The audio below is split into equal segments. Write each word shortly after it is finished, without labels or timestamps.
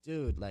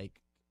dude, like,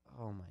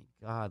 oh my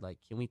God, like,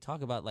 can we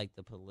talk about like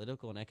the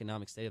political and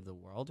economic state of the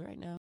world right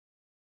now?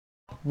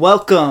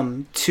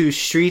 Welcome to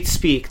Street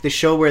Speak, the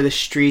show where the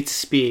streets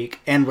speak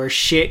and where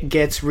shit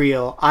gets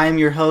real. I am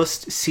your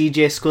host,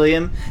 CJ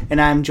Squilliam, and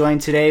I am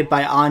joined today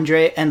by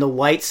Andre and the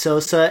White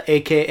Sosa,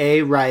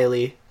 aka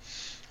Riley.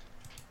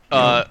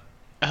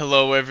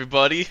 Hello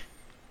everybody.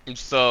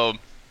 So,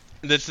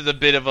 this is a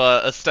bit of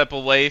a step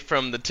away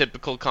from the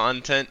typical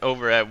content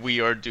over at We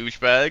Are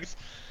Douchebags.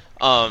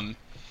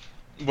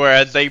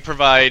 Whereas they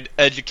provide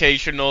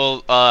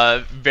educational,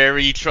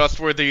 very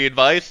trustworthy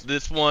advice,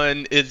 this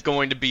one is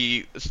going to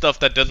be stuff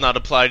that does not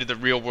apply to the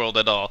real world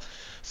at all.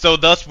 So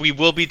thus, we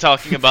will be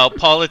talking about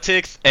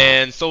politics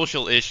and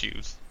social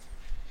issues.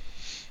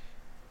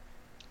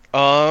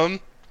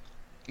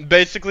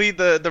 Basically,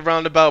 the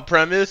roundabout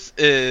premise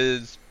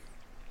is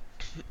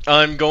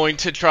I'm going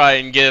to try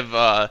and give,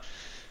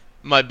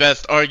 my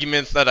best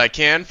arguments that I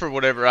can for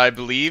whatever I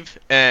believe,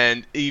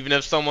 and even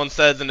if someone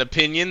says an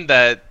opinion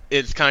that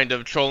is kind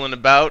of trolling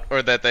about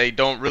or that they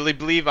don't really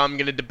believe, I'm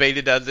gonna debate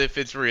it as if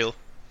it's real.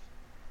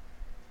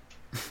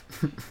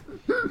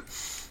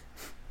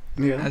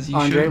 Yeah. As you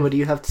Andre, should. what do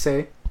you have to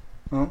say?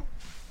 Oh.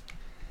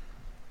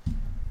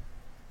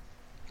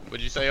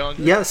 What'd you say,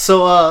 Andre? Yeah,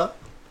 so,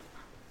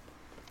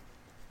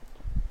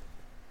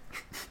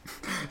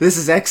 this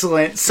is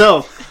excellent.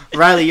 So,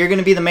 Riley, you're going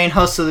to be the main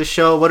host of the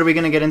show. What are we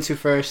going to get into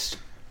first?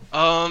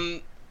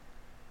 I'm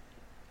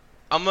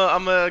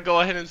gonna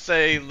go ahead and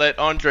say let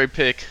Andre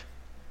pick.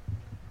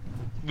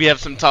 We have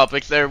some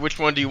topics there. Which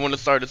one do you want to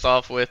start us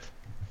off with?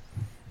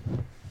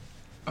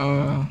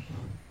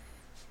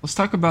 Let's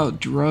talk about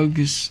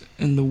drugs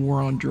and the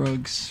war on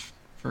drugs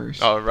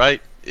first.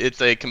 Alright,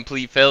 it's a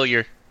complete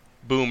failure.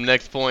 Boom,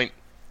 next point.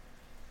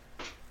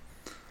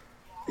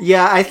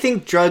 Yeah, I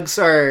think drugs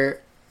are...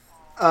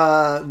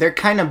 they're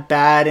kind of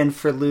bad and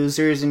for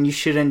losers, and you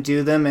shouldn't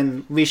do them,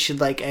 and we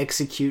should, like,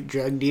 execute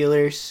drug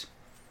dealers.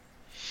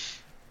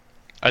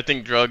 I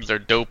think drugs are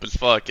dope as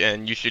fuck,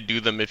 and you should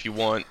do them if you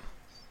want.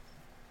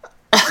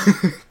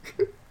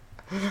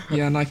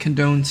 Yeah, and I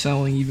condone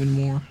selling even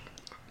more.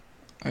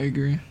 I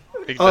agree.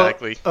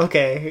 Exactly. Oh,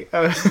 okay.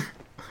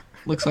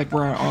 Looks like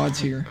we're at odds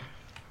here.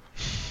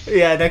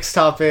 Yeah, next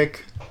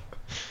topic.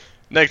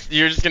 Next,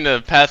 you're just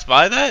gonna pass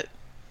by that?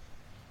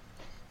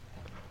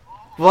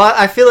 Well,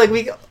 I feel like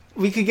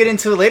we could get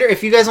into it later.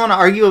 If you guys want to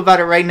argue about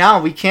it right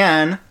now, we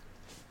can.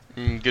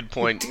 Good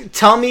point.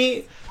 Tell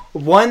me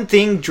one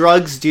thing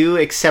drugs do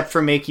except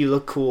for make you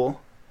look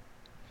cool.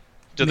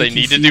 Do they Make you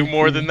need to feel do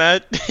more cool. than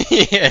that?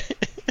 Yeah.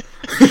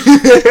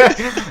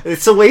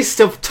 It's a waste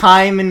of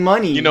time and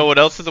money. You know what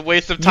else is a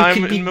waste of You time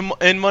could be-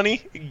 and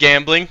money?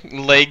 Gambling,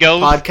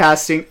 Legos.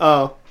 Podcasting.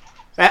 Oh.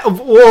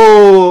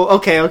 Whoa.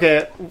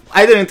 Okay.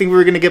 I didn't think we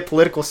were going to get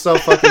political so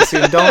fucking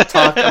soon. Don't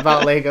talk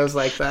about Legos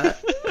like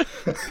that.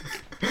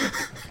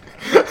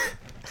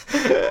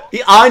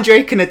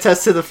 Andre can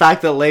attest to the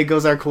fact that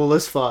Legos are cool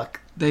as fuck.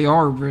 They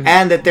are, bro.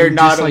 And that they're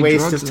not just a like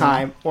waste drugs, of though.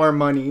 time or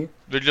money.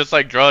 They're just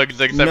like drugs,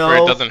 except for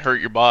No. it doesn't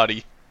hurt your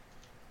body.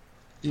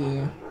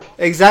 Yeah.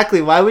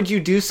 Exactly. Why would you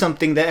do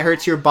something that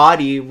hurts your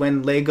body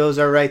when Legos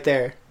are right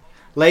there?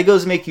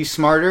 Legos make you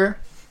smarter.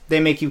 They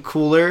make you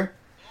cooler.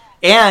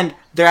 And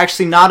they're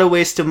actually not a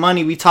waste of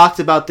money. We talked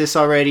about this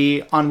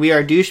already on We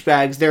Are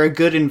Douchebags. They're a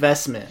good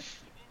investment.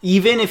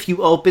 Even if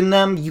you open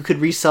them, you could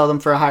resell them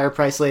for a higher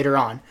price later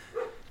on.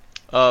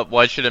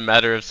 Why should it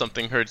matter if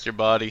something hurts your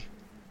body?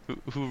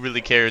 Who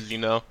really cares, you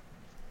know?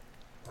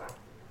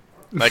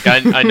 Like,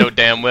 I know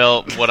damn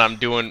well what I'm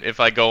doing if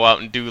I go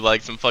out and do,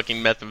 like, some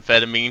fucking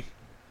methamphetamine.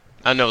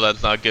 I know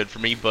that's not good for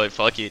me, but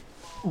fuck it.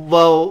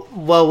 Well,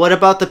 what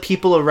about the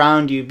people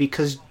around you?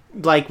 Because,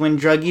 like, when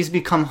druggies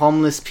become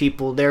homeless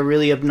people, they're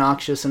really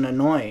obnoxious and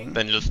annoying.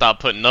 Then just stop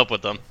putting up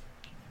with them.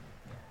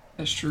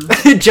 That's true.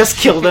 Just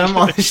kill them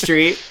on the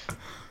street.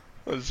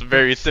 It's a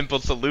very simple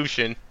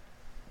solution.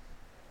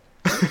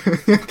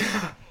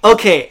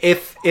 Okay,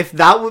 if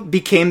that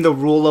became the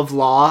rule of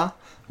law,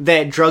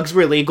 that drugs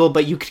were legal,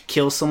 but you could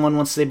kill someone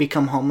once they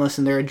become homeless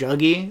and they're a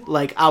druggie,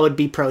 like, I would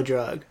be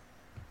pro-drug.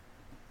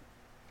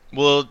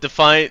 Well,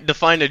 define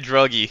a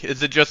druggie.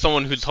 Is it just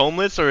someone who's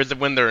homeless, or is it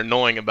when they're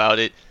annoying about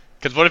it?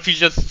 Because what if he's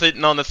just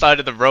sitting on the side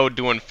of the road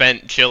doing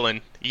fent,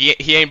 chilling?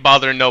 He ain't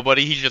bothering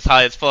nobody, he's just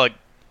high as fuck.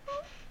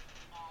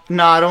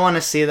 No, I don't want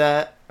to see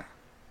that.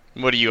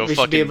 What are you, a We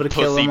should be fucking able to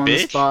kill pussy him on the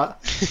bitch? spot.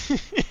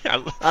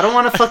 I don't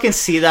want to fucking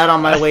see that on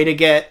my way to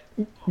get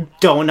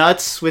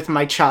donuts with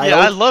my Yeah, I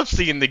child. love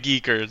seeing the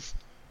geekers.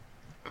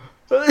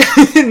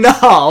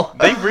 No.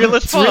 They real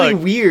as It's really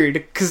fuck.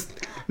 weird, cause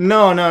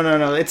no.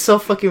 It's so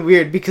fucking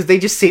weird because they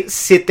just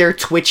sit there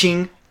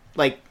twitching,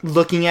 like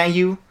looking at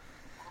you.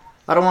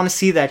 I don't want to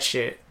see that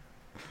shit.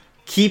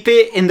 Keep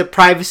it in the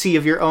privacy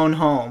of your own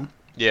home.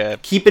 Yeah,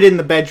 Keep it in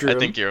the bedroom. I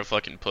think you're a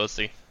fucking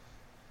pussy.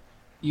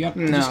 Yep.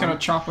 You No. just gotta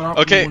chop it up.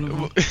 Okay, with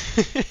one of them.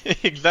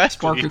 Spark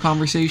exactly. a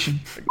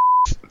conversation.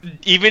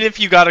 Even if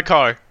you got a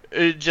car,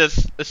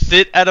 just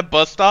sit at a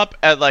bus stop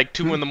at like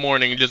 2 in the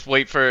morning and just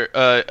wait for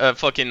a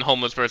fucking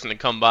homeless person to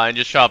come by and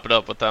just chop it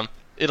up with them.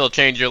 It'll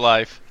change your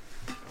life.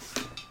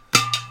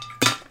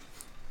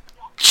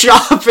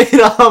 chop it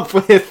up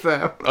with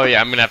them. Oh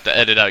yeah, I'm gonna have to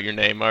edit out your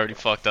name. I already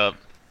fucked up.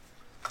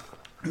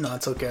 No,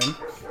 it's okay.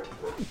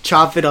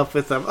 Chop it up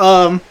with them.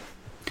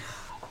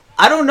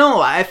 I don't know.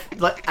 I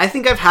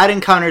think I've had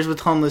encounters with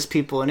homeless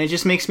people, and it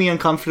just makes me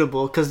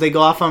uncomfortable because they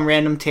go off on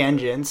random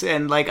tangents,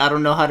 and like I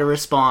don't know how to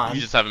respond.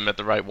 You just haven't met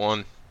the right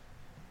one.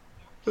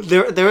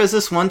 There was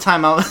this one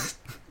time I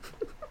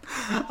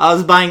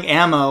was buying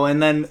ammo,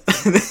 and then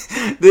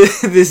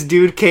this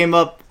dude came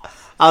up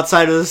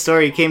outside of the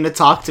store. He came to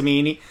talk to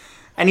me,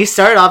 and he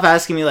started off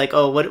asking me like,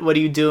 "Oh, what are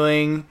you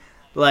doing?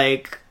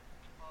 Like,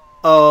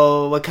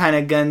 oh, what kind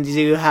of guns do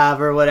you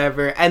have or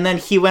whatever?" And then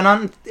he went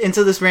on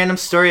into this random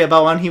story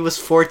about when he was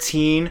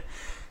 14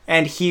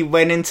 and he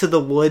went into the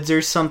woods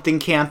or something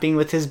camping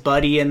with his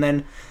buddy, and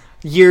then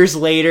years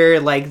later,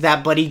 like,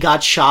 that buddy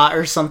got shot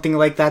or something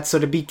like that, so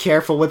to be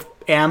careful with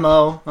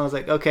ammo. I was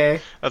like,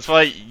 okay. That's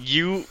why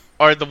you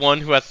are the one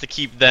who has to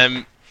keep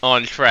them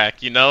on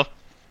track, you know?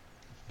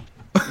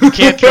 You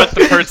can't trust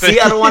the person. See,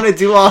 I don't want to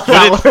do all that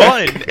But it's work.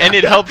 fun, and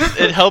it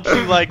helps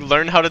you, like,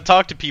 learn how to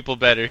talk to people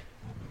better.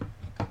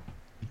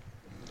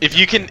 If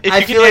you can handle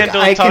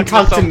I can talking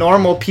talk to some-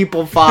 normal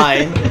people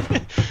fine.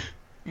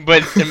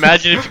 But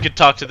imagine if you could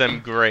talk to them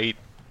great.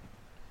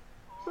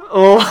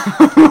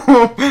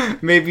 Oh,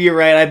 maybe you're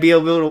right. I'd be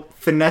able to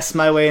finesse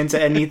my way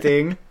into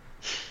anything.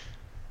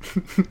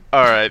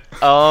 Alright,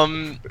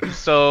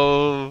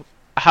 so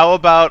how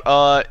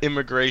about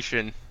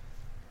immigration?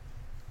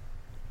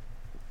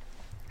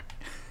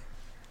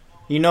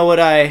 You know what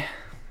I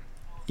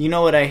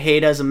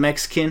hate as a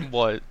Mexican?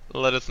 What?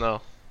 Let us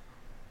know.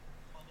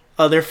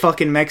 Other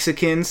fucking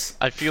Mexicans.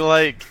 I feel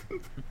like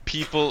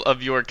people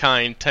of your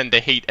kind tend to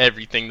hate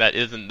everything that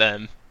isn't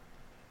them.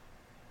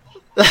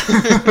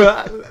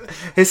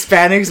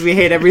 Hispanics, we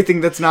hate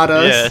everything that's not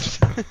us.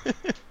 Yes.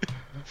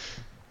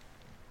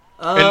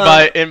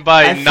 and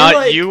by I feel not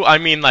like- you, I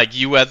mean like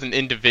you as an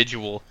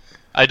individual.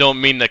 I don't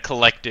mean the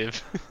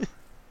collective.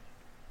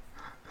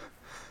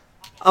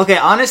 Okay,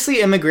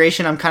 honestly,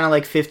 immigration I'm kind of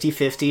like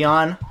 50-50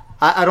 on.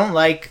 I don't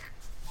like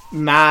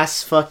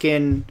mass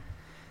fucking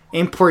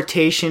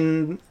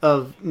importation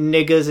of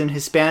niggas and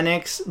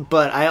Hispanics,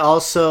 but I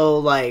also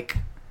like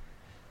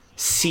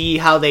see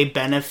how they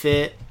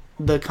benefit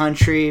the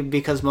country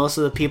because most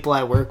of the people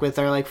I work with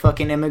are like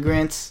fucking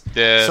immigrants.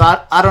 Yeah.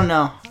 So I don't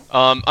know.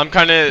 I'm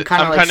kind of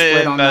like,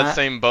 split in on that that.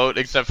 same boat,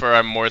 except for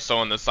I'm more so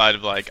on the side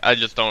of like I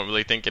just don't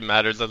really think it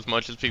matters as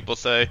much as people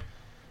say.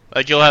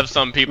 Like you'll have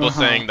some people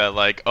saying that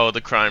like, oh, the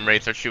crime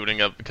rates are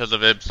shooting up because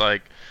of it. It's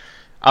like,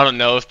 I don't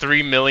know, if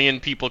 3 million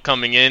people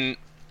coming in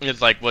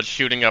is like what's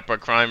shooting up our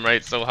crime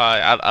rate so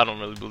high. I don't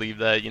really believe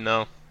that, you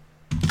know.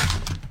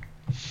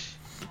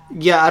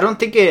 Yeah, I don't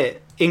think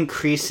it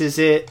increases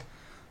it.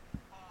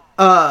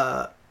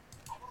 I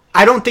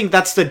don't think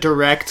that's the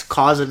direct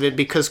cause of it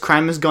because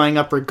crime is going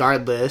up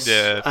regardless.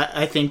 Yeah.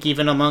 I think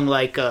even among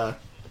like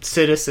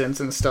citizens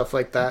and stuff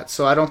like that.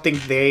 So I don't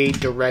think they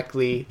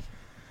directly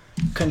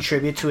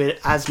contribute to it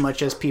as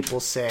much as people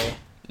say.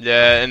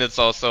 Yeah, and it's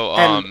also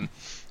And-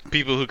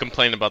 people who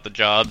complain about the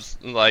jobs.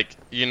 Like,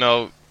 you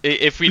know,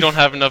 if we don't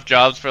have enough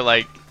jobs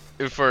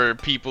for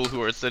people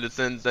who are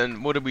citizens,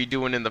 then what are we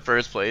doing in the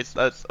first place?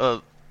 That's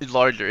a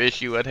larger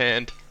issue at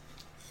hand.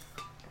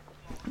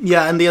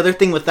 Yeah, and the other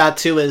thing with that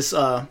too is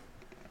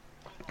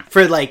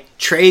for like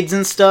trades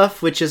and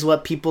stuff, which is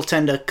what people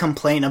tend to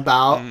complain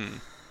about.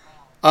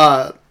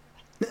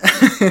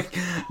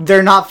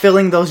 They're not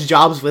filling those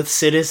jobs with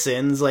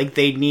citizens. Like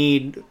they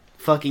need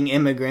fucking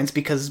immigrants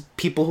because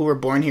people who were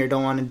born here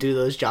don't want to do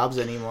those jobs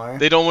anymore.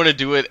 They don't want to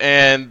do it,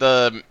 and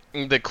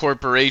the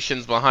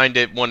corporations behind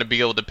it want to be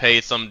able to pay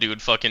some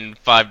dude fucking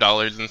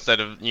 $5 instead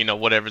of, you know,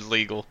 whatever's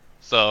legal.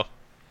 So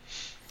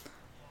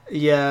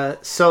Yeah,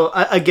 so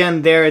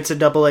again, there it's a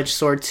double-edged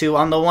sword too.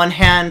 On the one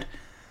hand,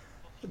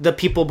 the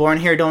people born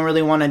here don't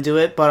really want to do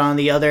it, but on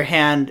the other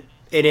hand,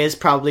 it is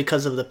probably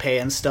because of the pay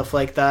and stuff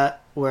like that,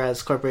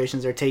 whereas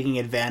corporations are taking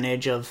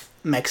advantage of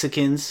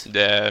Mexicans.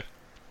 yeah.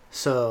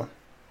 So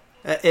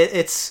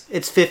it's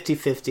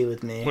 50-50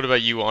 with me. What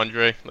about you,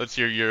 Andre? Let's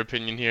hear your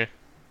opinion here.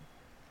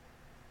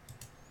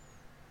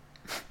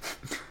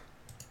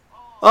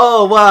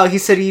 Oh wow, he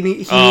said he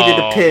needed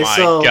to piss.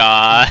 Oh my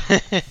god.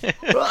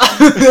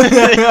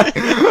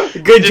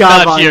 Good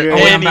job, not hear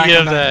Andre. any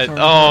of that. Sorry,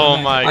 Oh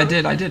I'm my-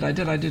 back.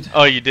 I did.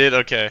 Oh, you did?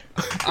 Okay.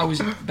 I was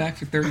back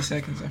for 30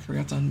 seconds. I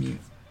forgot to unmute.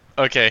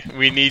 Okay,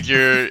 we need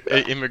your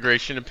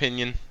immigration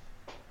opinion.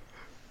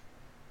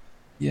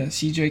 Yeah,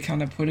 CJ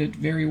kind of put it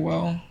very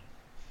well.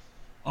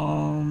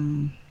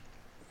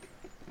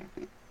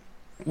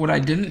 What I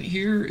didn't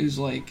hear is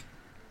like,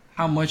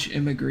 how much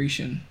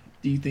immigration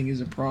do you think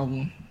is a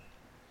problem?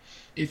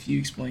 If you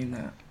explain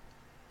that.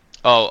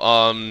 Oh,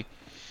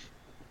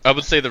 I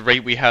would say the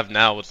rate we have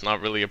now, it's not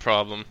really a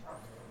problem.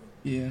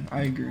 Yeah,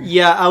 I agree.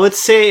 Yeah, I would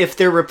say if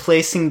they're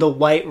replacing the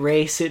white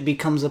race, it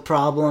becomes a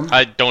problem.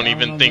 I don't I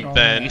even don't think know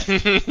then.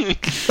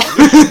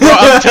 about Bro,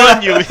 I'm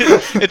telling you,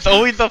 it's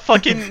always a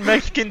fucking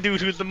Mexican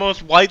dude who's the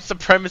most white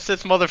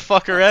supremacist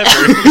motherfucker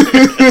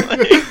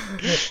ever.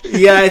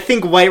 Yeah, I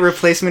think white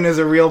replacement is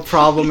a real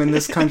problem in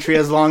this country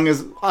as long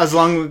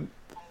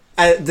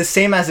the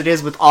same as it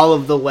is with all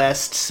of the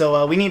West.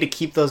 So we need to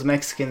keep those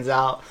Mexicans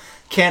out.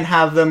 Can't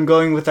have them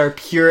going with our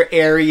pure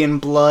Aryan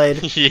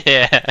blood.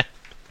 Yeah.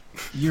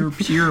 Your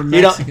pure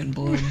Mexican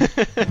blood.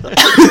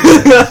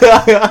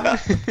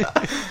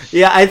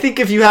 Yeah, I think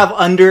if you have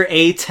under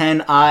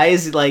A10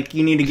 eyes, like,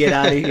 you need to get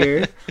out of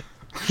here.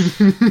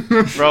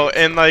 Bro,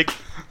 and like,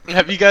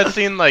 have you guys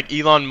seen like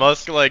Elon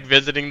Musk like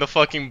visiting the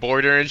fucking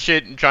border and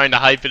shit and trying to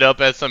hype it up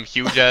as some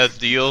huge ass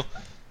deal?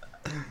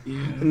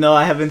 Yeah. No,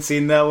 I haven't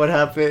seen that. What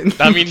happened?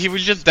 I mean, he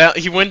was just down.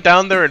 He went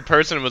down there in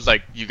person and was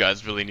like, "You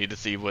guys really need to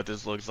see what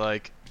this looks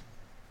like."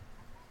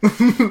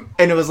 And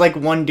it was like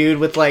one dude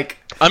with like.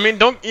 I mean,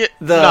 don't get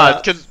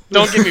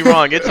me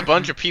wrong. It's a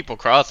bunch of people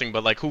crossing,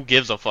 but like, who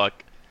gives a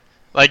fuck?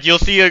 Like, you'll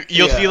see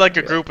a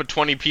group of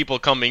 20 people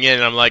coming in,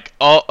 and I'm like,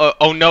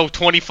 oh no,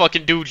 20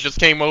 fucking dudes just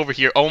came over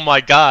here. Oh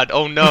my god,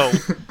 oh no.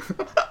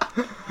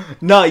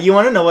 No, you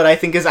want to know what I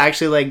think is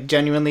actually like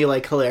genuinely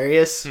like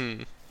hilarious?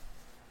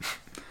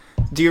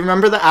 Do you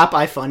remember the app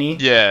iFunny?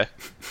 Yeah.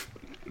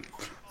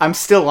 I'm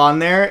still on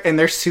there, and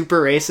they're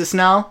super racist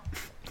now.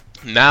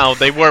 Now,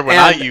 they were when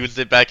I used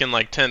it back in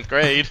like 10th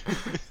grade.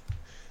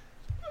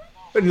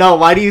 No,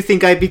 why do you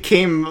think I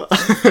became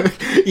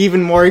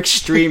even more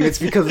extreme? It's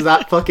because of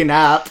that fucking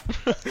app.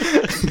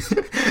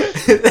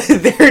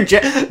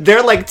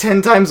 They're like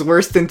 10 times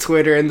worse than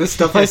Twitter, and the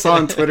stuff I saw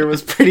on Twitter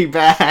was pretty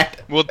bad.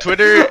 Well,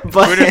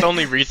 Twitter's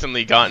only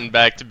recently gotten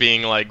back to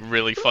being like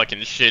really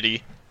fucking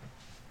shitty.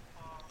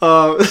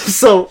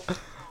 So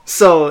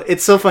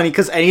it's so funny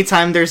because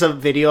anytime there's a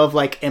video of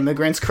like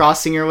immigrants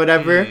crossing or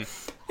whatever,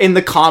 in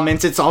the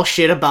comments it's all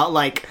shit about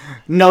like,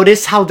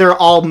 notice how they're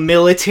all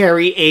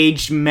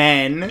military-aged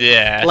men.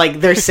 Yeah.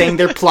 Like they're saying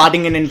they're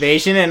plotting an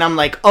invasion, and I'm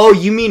like, oh,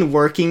 you mean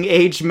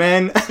working-age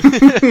men?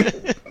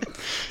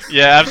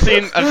 Yeah, I've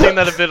seen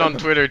that a bit on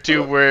Twitter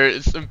too, where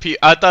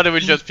I thought it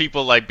was just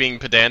people like being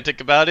pedantic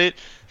about it.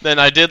 Then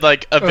I did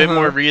like a bit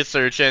more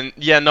research, and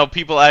yeah, no,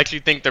 people actually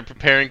think they're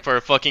preparing for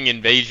a fucking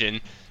invasion.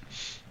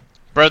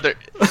 Brother,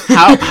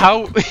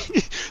 how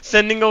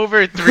sending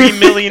over 3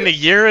 million a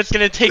year? It's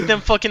gonna take them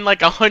fucking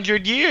like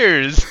 100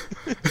 years.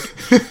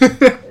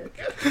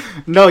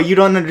 No, you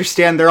don't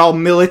understand. They're all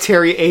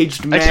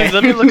military-aged men. Actually,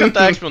 let me look up the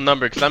actual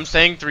number, because I'm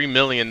saying 3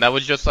 million. That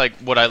was just like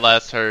what I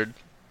last heard.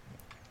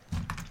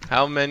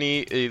 How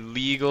many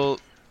illegal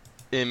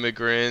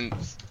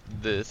immigrants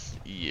this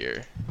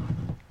year?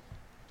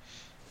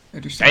 I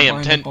just start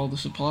Damn, buying up all the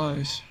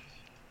supplies.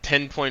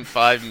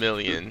 10.5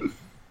 million.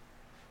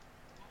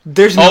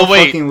 There's no Oh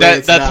wait, fucking way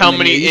that's it's how that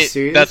many. Are you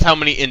serious? That's how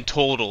many in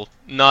total,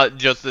 not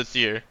just this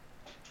year.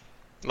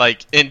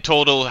 Like in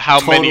total,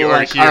 how many are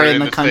like, here are in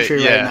the country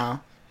state? right Yeah.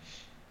 now?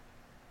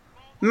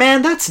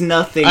 Man, that's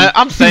nothing.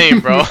 I'm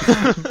saying, bro.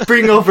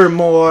 Bring over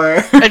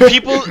more. And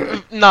people,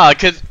 nah,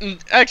 cause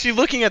actually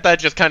looking at that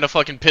just kind of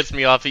fucking pissed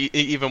me off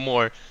even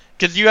more.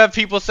 Cause you have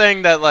people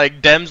saying that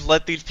like Dems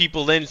let these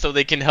people in so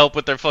they can help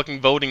with their fucking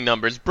voting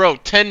numbers. Bro,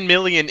 10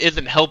 million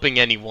isn't helping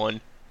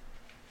anyone.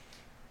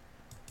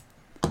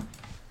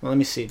 Well, let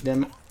me see.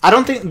 I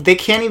don't think they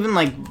can't even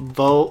like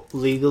vote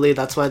legally.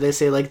 That's why they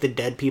say like the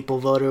dead people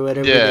vote or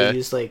whatever. Yeah. They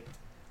use like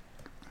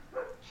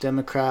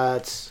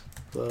Democrats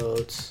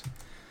votes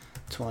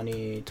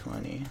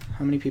 2020.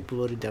 How many people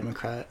voted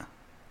Democrat?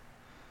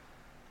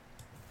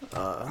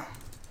 How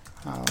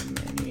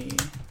many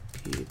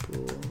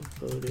people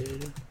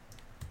voted?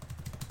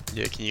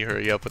 Yeah, can you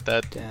hurry up with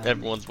that? Damn.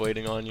 Everyone's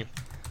waiting on you.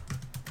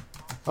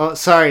 Oh,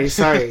 sorry.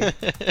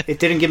 It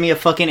didn't give me a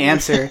fucking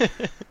answer.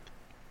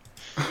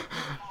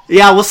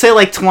 Yeah, we'll say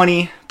like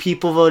 20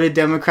 people voted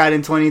Democrat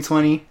in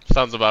 2020.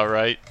 Sounds about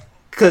right.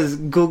 Because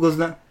Google's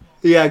not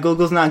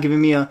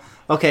giving me a...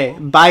 Okay,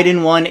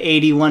 Biden won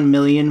 81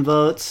 million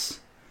votes.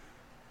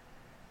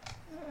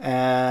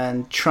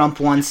 And Trump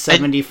won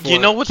 74. And you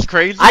know what's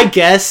crazy? I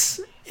guess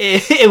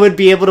it would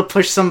be able to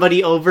push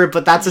somebody over,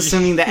 but that's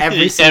assuming that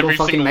every single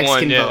fucking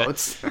Mexican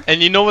votes.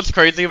 And you know what's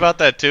crazy about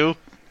that too?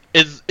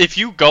 Is if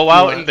you go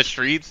out in the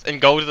streets and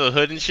go to the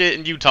hood and shit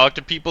and you talk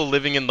to people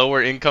living in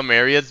lower income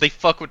areas, they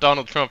fuck with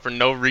Donald Trump for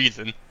no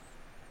reason.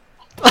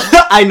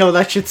 I know,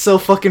 that shit's so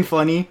fucking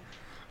funny.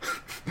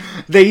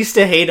 They used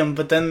to hate him,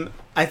 but then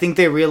I think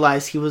they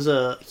realized he was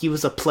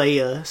a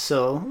playa,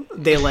 so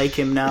they like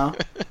him now.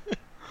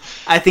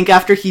 I think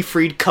after he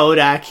freed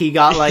Kodak, he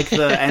got like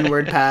the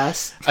N-word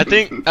pass. I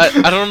think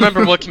I don't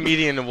remember what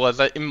comedian it was.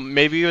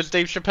 Maybe it was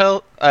Dave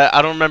Chappelle.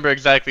 I don't remember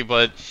exactly,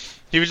 but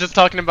he was just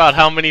talking about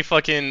how many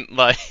fucking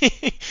like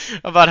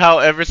about how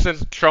ever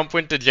since Trump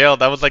went to jail,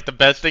 that was like the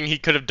best thing he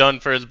could have done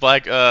for his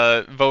black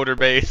voter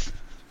base.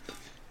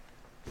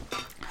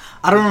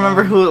 I don't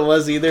remember who it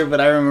was either,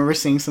 but I remember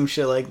seeing some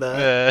shit like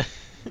that.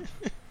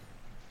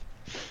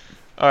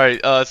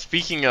 Alright,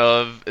 speaking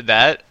of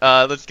that,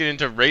 let's get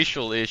into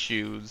racial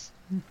issues.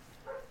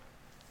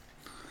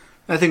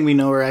 I think we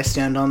know where I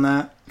stand on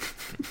that.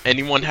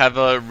 Anyone have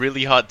a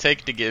really hot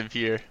take to give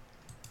here?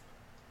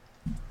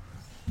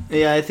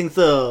 Yeah, I think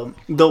the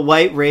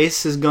white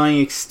race is going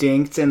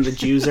extinct and the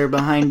Jews are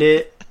behind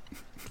it.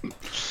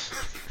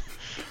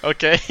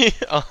 Okay.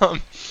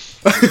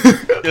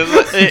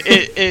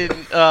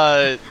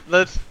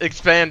 Let's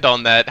expand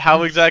on that.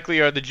 How exactly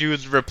are the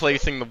Jews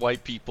replacing the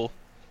white people?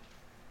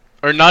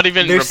 Or not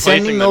even They're replacing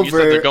sending them, you said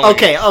they're over. going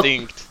Okay,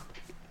 extinct.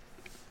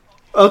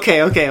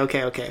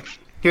 okay.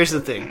 Here's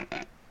the thing.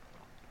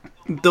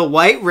 The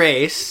white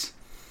race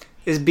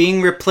is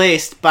being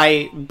replaced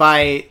by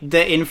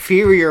the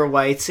inferior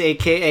whites,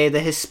 aka the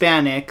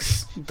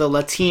Hispanics, the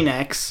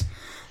Latinx.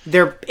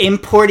 They're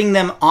importing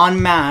them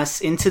en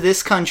masse into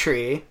this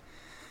country.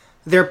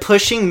 They're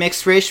pushing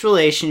mixed race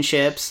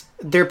relationships.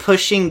 They're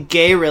pushing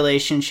gay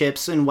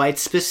relationships, and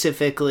whites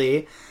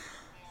specifically.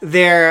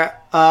 They're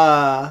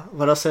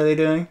what else are they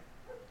doing?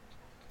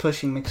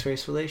 Pushing mixed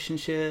race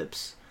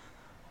relationships.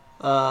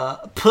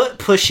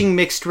 Pushing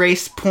mixed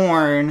race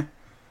porn.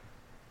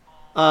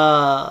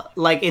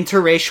 Like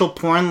interracial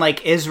porn,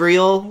 like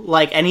Israel.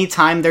 Like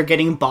anytime they're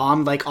getting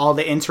bombed, like all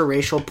the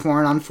interracial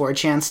porn on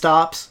 4chan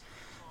stops.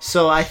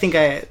 So I think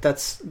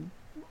that's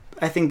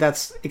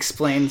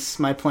explains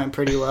my point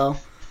pretty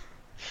well.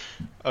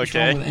 What's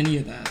wrong Okay. with any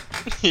of that?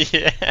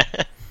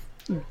 Yeah.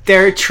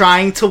 They're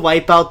trying to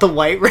wipe out the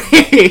white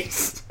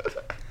race.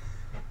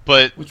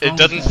 But What's wrong it with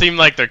doesn't that? seem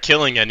like they're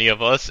killing any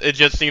of us. It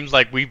just seems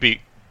like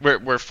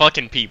we're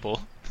fucking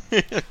people.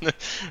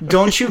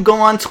 Don't you go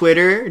on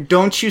Twitter?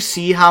 Don't you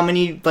see how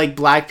many like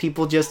black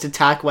people just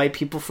attack white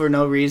people for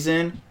no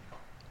reason?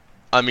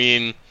 I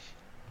mean,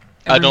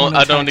 Everyone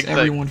I don't attacks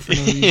everyone for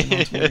no reason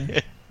on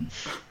Twitter.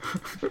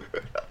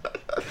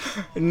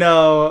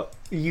 No,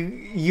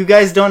 you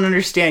guys don't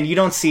understand. You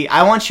don't see.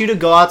 I want you to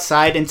go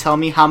outside and tell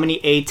me how many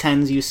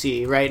A10s you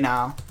see right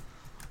now.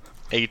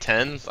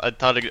 A10s? I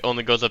thought it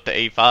only goes up to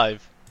A5.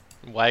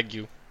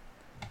 Wagyu.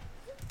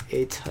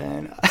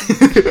 A10.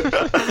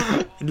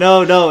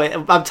 No,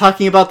 I'm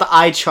talking about the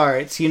eye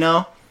charts, you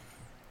know?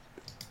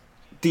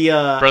 The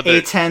Brother.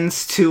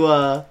 A10s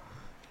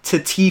to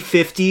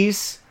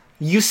T50s.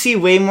 You see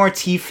way more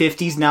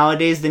T50s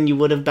nowadays than you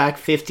would have back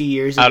 50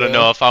 years ago. I don't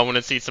know, if I want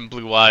to see some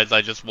blue eyes,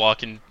 I just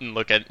walk in and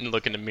look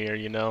in the mirror,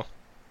 you know?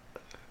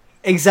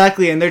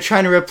 Exactly, and they're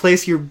trying to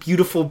replace your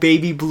beautiful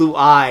baby blue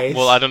eyes.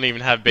 Well, I don't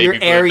even have baby your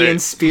blue. Aryan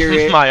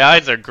spirit. My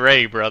eyes are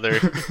gray, brother.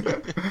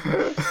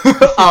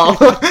 Oh.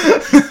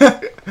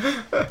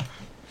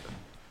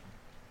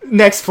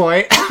 Next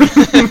point.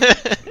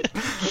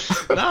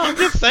 No, I'm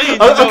just saying.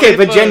 Oh, okay,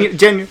 but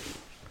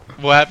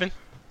What happened?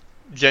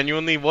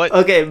 Genuinely, what?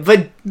 okay,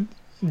 but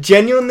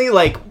genuinely,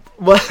 like,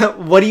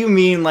 what do you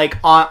mean, like,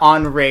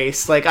 on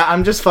race? Like,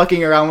 I'm just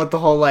fucking around with the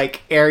whole,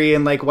 like,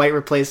 Aryan, like, white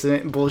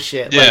replacement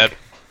bullshit. Yeah.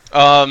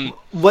 Like,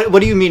 what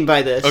do you mean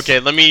by this? Okay,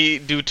 let me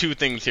do two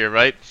things here,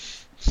 right?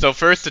 So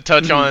first, to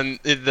touch on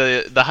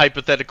the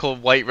hypothetical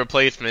white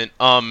replacement,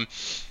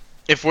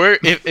 if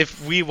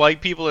we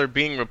white people are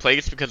being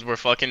replaced because we're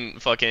fucking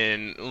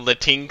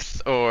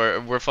Latinx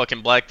or we're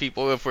fucking black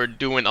people, if we're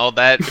doing all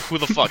that, who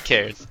the fuck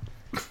cares?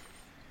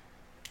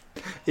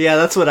 Yeah,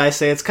 that's what I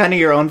say. It's kind of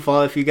your own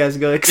fault if you guys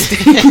go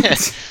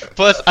extinct.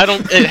 Plus, I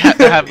don't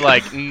have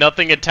like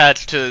nothing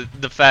attached to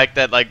the fact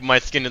that like my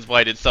skin is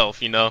white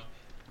itself, you know.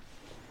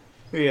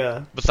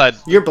 Yeah.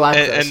 Besides, You're black,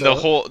 and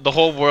though, the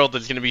whole world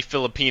is gonna be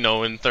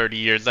Filipino in 30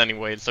 years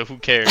anyway, so who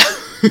cares?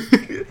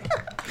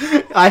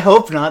 I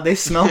hope not. They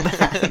smell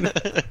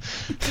bad.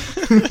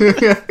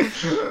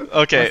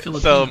 Okay, Or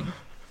so, Filipino.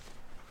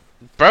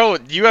 bro,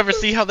 you ever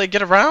see how they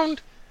get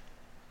around?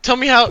 Tell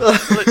me how.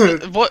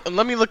 What?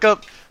 Let me look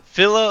up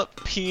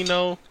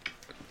Filipino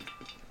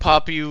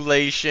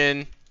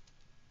population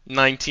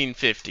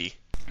 1950.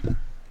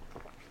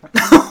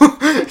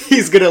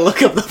 He's gonna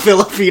look up the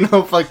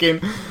Filipino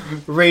fucking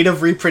rate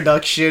of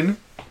reproduction.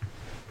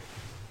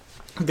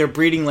 They're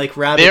breeding like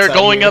rabbits. They're out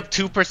going here. up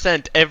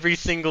 2% every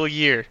single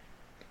year.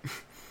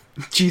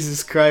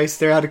 Jesus Christ,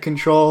 they're out of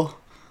control.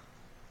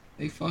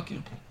 They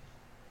fucking.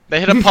 They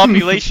had a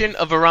population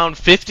of around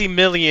 50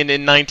 million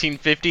in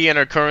 1950 and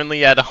are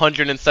currently at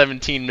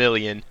 117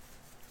 million.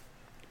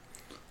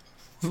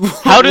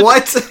 How did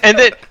What? And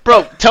then,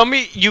 bro, tell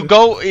me, you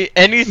go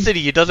any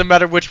city, it doesn't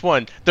matter which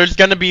one. There's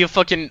gonna be a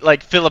fucking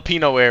like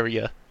Filipino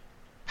area.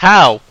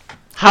 How?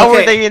 How are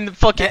Okay, they in the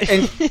fucking?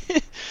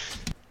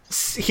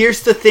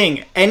 Here's the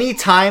thing.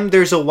 Anytime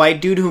there's a white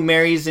dude who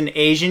marries an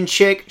Asian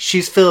chick,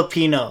 she's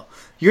Filipino.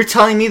 You're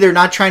telling me they're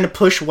not trying to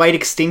push white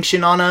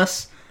extinction on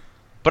us?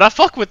 But I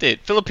fuck with it.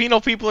 Filipino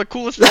people are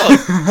cool as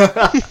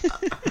fuck.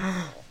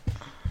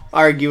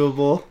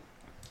 Arguable.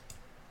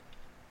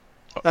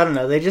 I don't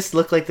know. They just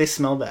look like they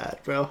smell bad,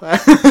 bro.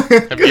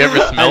 Have you ever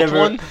smelled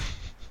one?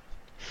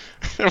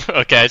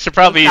 Okay, I should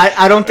probably.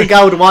 I don't think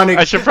I would want to.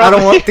 I should I probably-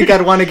 don't think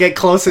I'd want to get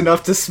close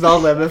enough to smell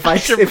them if I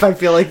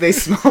feel like they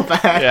smell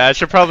bad. Yeah, I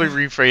should probably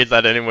rephrase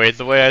that anyways.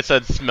 The way I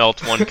said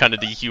smelt one kind of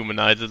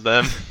dehumanizes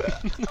them.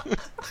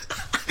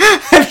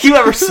 Have you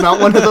ever smelt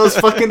one of those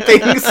fucking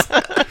things?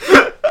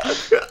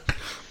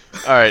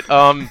 Alright,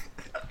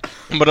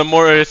 but a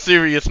more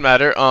serious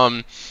matter,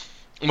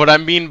 what I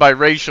mean by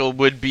racial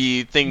would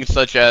be things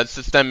such as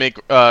systemic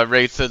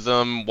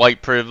racism,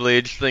 white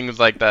privilege, things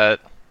like that.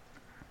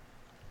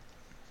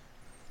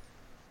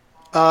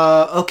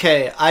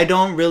 Okay. I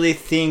don't really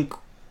think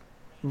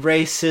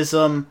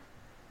racism,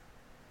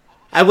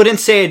 I wouldn't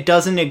say it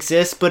doesn't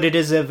exist, but it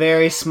is a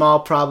very small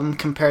problem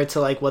compared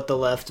to like what the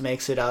left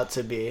makes it out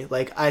to be.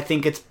 Like, I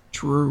think it's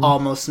True.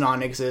 almost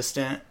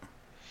non-existent.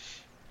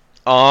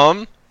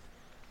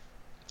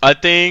 I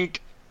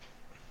think,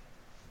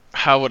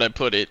 how would I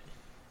put it?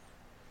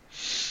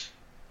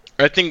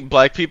 I think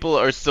black people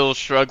are still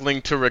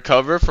struggling to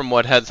recover from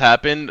what has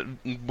happened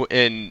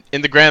in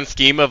the grand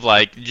scheme of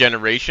like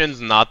generations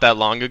not that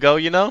long ago,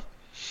 you know?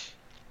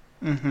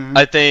 Mm-hmm.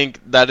 I think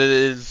that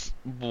is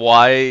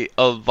why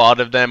a lot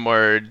of them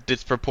are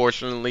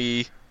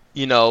disproportionately,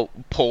 you know,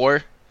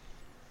 poor.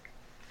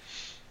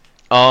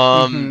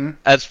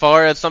 As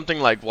far as something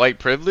like white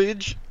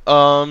privilege,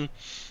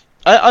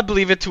 I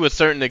believe it to a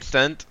certain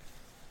extent.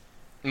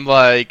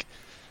 Like,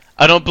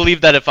 I don't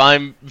believe that if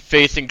I'm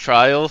facing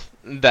trial,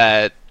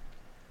 that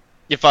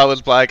if I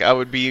was black, I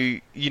would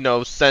be, you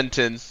know,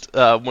 sentenced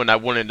when I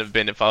wouldn't have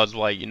been if I was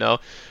white, you know?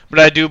 But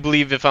I do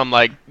believe if I'm,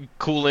 like,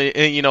 cooling,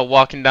 you know,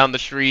 walking down the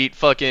street,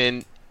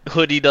 fucking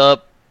hoodied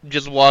up,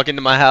 just walking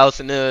to my house,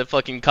 and a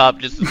fucking cop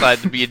just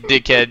decides to be a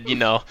dickhead, you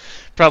know,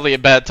 probably a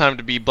bad time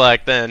to be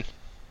black then.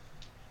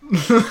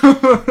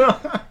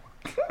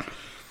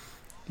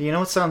 You know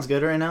what sounds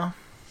good right now?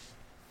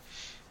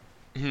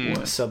 Hmm.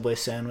 A Subway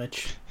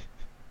sandwich.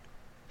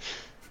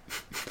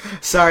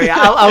 Sorry,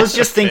 I was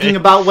just thinking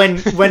about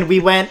when we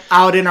went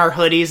out in our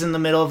hoodies in the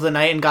middle of the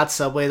night and got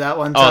Subway that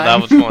one time. Oh,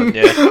 that was fun,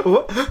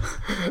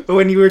 yeah.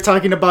 When you were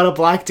talking about a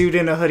black dude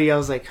in a hoodie, I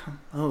was like,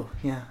 oh,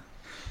 yeah,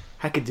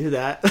 I could do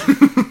that.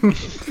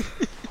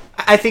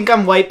 I think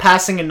I'm white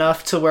passing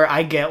enough to where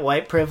I get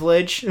white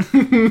privilege.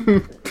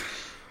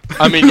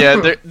 I mean,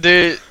 yeah,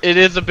 it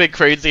is a bit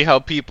crazy how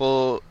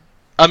people...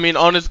 I mean,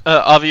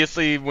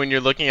 obviously, when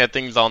you're looking at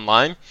things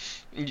online,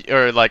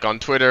 or like on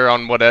Twitter,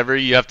 on whatever,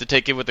 you have to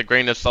take it with a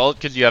grain of salt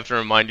because you have to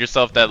remind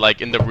yourself that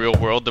like in the real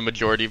world, the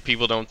majority of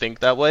people don't think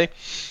that way.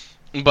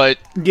 But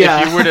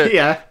Yeah, if you were to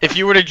yeah. if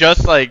you were to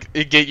just like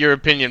get your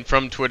opinion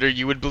from Twitter,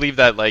 you would believe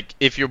that like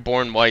if you're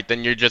born white,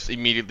 then you're just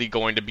immediately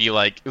going to be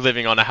like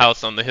living on a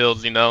house on the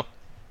hills, you know?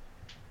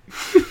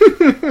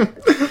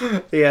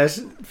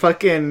 Yes,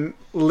 fucking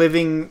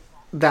living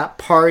that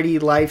party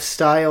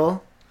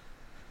lifestyle,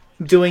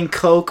 doing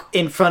coke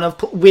in front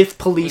of with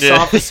police Yeah.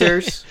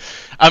 officers.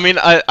 I mean,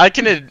 I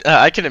can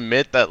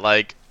admit that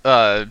like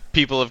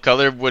people of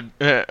color would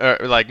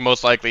like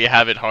most likely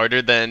have it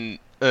harder than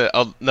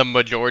the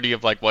majority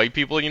of like white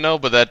people, you know.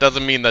 But that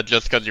doesn't mean that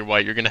just because you're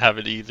white, you're gonna have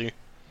it easy.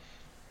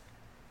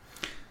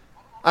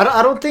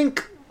 I don't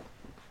think.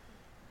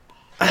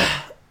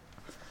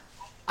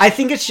 I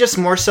think it's just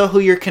more so who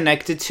you're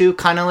connected to,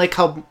 kind of like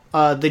how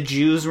the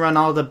Jews run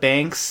all the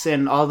banks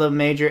and all the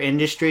major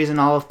industries and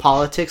all of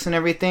politics and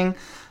everything.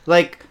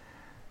 Like,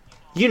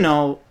 you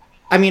know,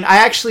 I mean, I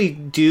actually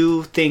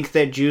do think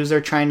that Jews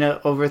are trying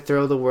to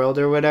overthrow the world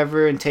or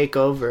whatever and take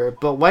over,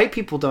 but white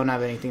people don't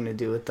have anything to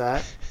do with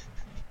that.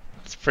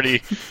 It's a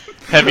pretty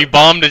heavy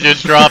bomb to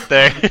just drop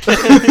there.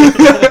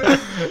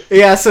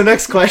 Yeah, so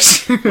next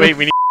question. Wait,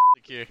 we need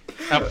here.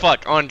 Ah,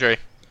 fuck, Andre.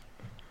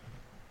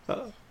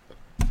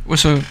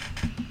 What's up?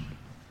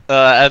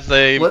 As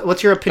a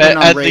What's your opinion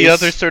on as race? the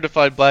other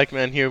certified black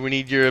man here, we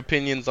need your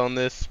opinions on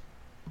this.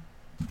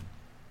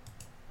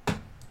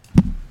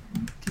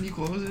 Can you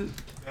close it?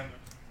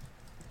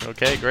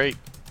 Okay, great.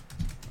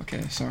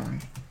 Okay, sorry.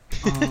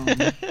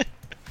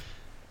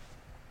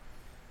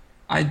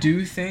 I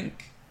do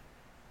think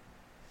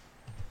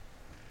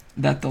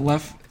that the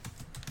left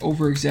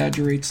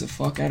over-exaggerates the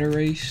fuck out of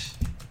race.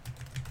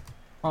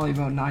 Probably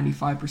about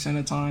 95% of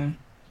the time.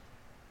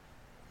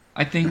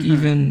 I think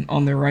even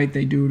on the right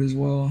they do it as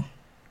well.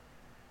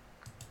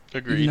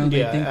 Agreed. Even though they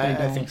Yeah, think they I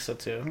don't. think so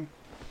too.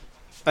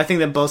 I think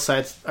that both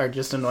sides are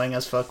just annoying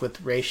as fuck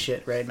with race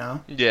shit right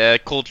now. Yeah,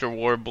 culture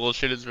war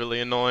bullshit is really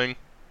annoying.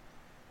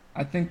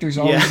 I think there's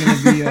always Yeah. going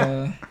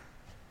to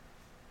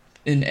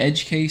be an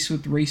edge case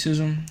with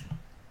racism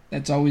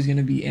that's always going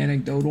to be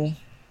anecdotal.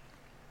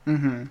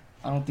 Mm-hmm.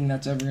 I don't think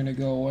that's ever going to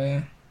go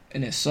away.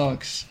 And it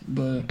sucks,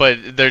 but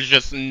But there's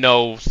just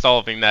no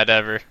solving that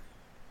ever.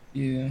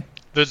 yeah.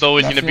 There's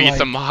always I gonna feel be like-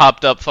 some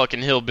hopped up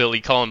fucking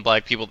hillbilly calling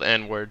black people the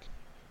N-word.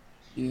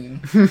 Yeah.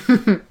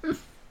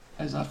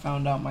 As I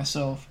found out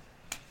myself.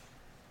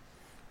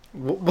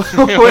 What What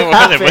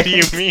happened? do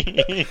you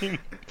mean?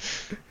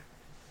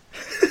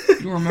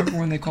 You remember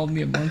when they called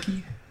me a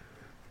monkey?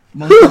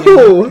 Monkey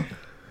No!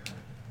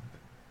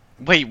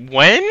 Wait,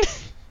 when?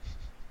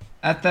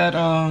 at that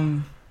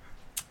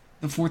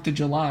the 4th of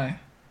July.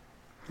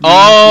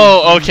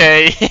 Oh,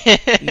 okay.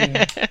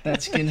 Yeah, that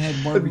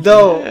skinhead barbecue.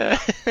 No,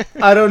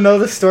 I don't know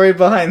the story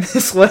behind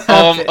this. What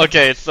happened?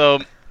 Okay, so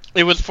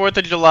it was 4th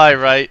of July,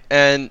 right?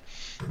 And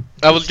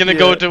I was gonna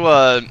go Yeah.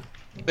 to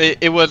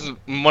it was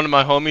one of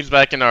my homies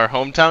back in our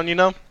hometown, you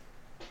know?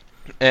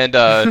 And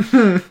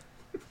I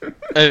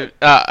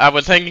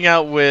was hanging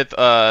out with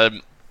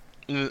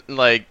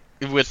like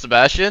with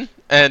Sebastian,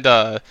 and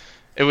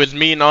it was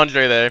me and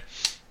Andre there.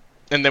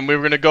 And then we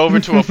were gonna go over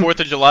to a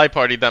 4th of July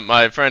party that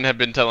my friend had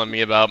been telling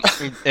me about,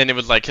 and it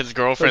was like his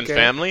girlfriend's Okay.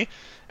 family.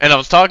 And I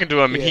was talking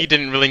to him, and Yeah. he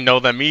didn't really know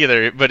them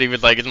either. But he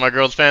was like, "It's my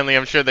girl's family.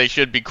 I'm sure they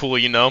should be cool,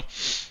 you know."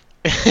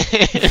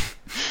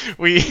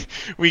 we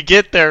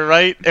get there,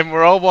 right, and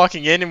we're all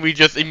walking in, and we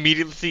just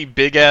immediately see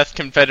big ass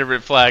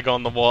Confederate flag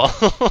on the wall.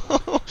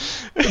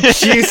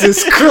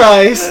 Jesus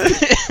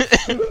Christ.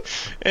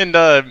 And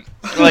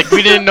like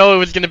we didn't know it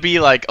was gonna be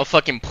like a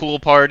fucking pool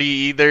party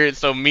either.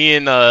 So me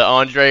and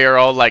Andre are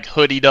all like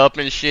hoodied up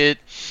and shit.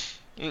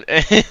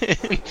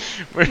 And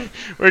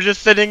we're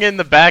just sitting in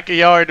the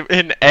backyard,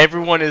 and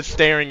everyone is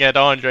staring at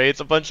Andre. It's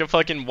a bunch of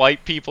fucking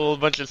white people, a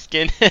bunch of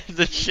skinheads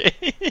and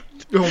shit.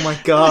 Oh my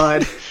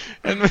god.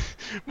 And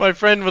my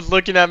friend was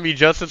looking at me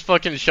just as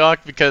fucking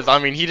shocked because, I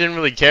mean, he didn't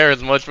really care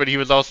as much, but he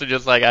was also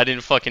just like, I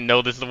didn't fucking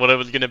know this is what it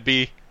was gonna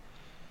be.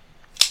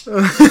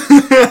 And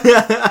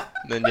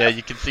then, yeah,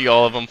 you can see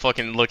all of them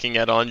fucking looking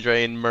at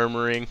Andre and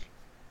murmuring.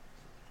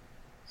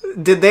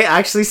 Did they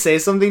actually say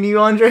something to you,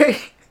 Andre?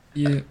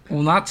 Yeah,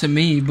 well, not to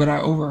me, but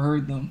I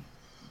overheard them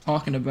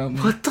talking about me.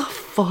 What the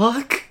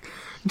fuck?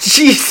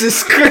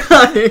 Jesus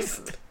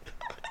Christ.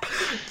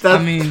 I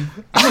mean,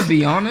 I'm gonna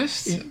be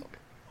honest.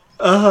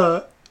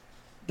 Uh-huh.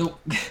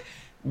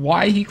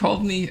 Why he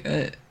called me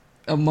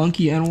a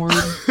monkey N-word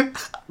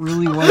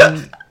really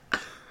wasn't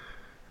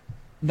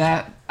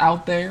that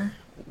out there.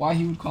 Why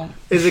he would call me?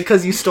 Is it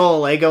because you stole a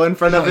Lego in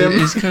front of him?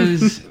 It's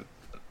because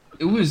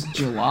it was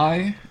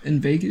July in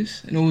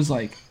Vegas, and it was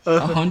like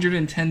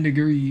 110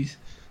 degrees.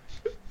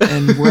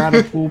 And we're at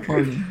a pool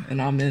party,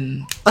 and I'm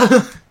in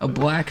a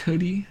black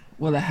hoodie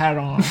with a hat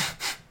on,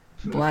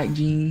 black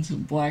jeans,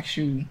 and black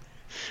shoe.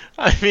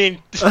 I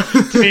mean,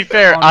 to be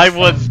fair, I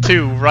was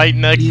too, right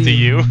next to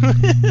you.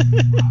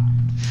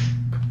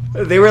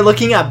 They were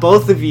looking at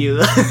both of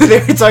you.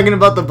 They were talking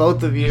about the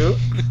both of you.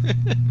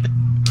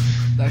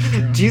 That's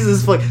true.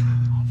 Jesus fuck.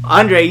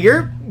 Andre,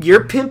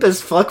 you're pimp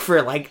as fuck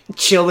for like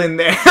chilling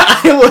there.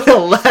 I would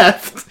have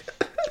left.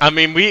 I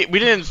mean, we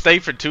didn't stay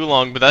for too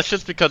long, but that's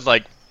just because,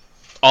 like,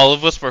 all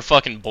of us were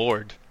fucking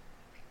bored.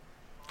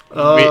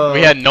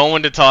 We had no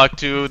one to talk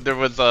to. There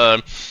was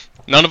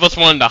none of us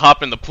wanted to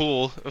hop in the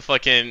pool.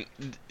 Fucking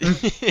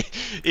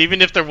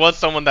even if there was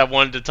someone that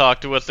wanted to talk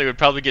to us, they would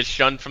probably get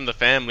shunned from the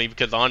family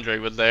because Andre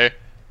was there.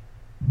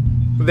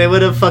 They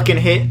would have fucking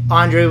hit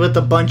Andre with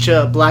a bunch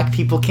of black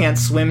people can't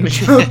swim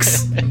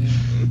jokes.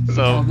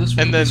 So This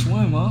one and then can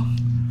swim, huh?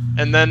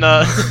 and then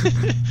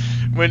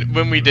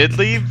when we did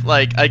leave,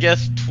 like I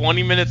guess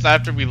 20 minutes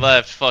after we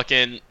left,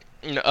 fucking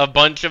a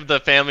bunch of the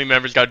family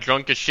members got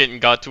drunk as shit and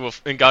got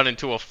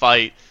into a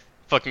fight.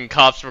 Fucking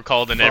cops were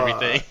called and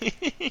everything.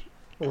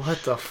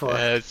 What the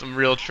fuck? Some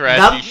real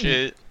trashy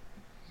shit.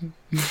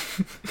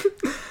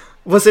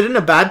 Was it in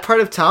a bad part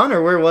of town,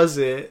 or where was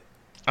it?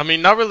 I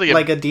mean, not really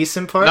like a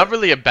decent part? Not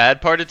really a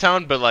bad part of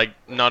town, but like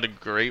not a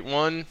great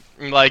one.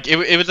 Like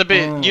it was a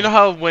bit. You know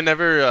how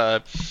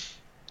whenever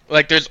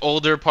like there's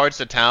older parts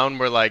of town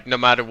where like no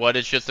matter what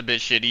it's just a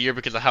bit shittier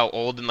because of how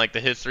old and like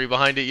the history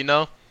behind it, you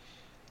know?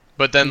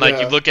 But then like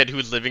you look at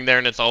who's living there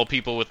and it's all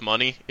people with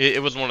money.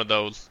 It was one of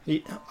those.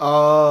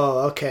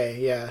 Oh, okay,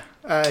 yeah.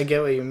 I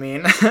get what you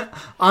mean.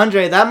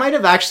 Andre, that might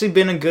have actually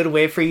been a good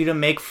way for you to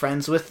make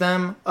friends with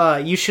them.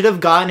 You should have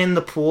gotten in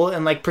the pool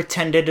and like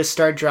pretended to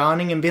start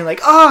drowning and being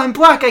like, "Oh, I'm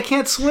black, I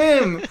can't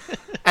swim."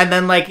 And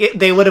then like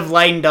they would have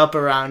lightened up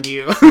around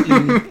you.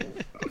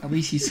 At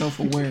least he's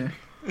self-aware.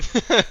 You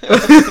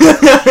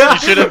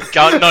should have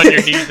gotten on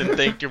your knees and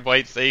thanked your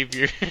white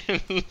savior.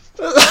 Hit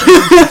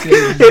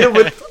it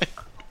with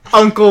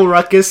Uncle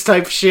Ruckus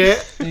type shit.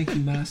 Thank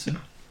you, Massa.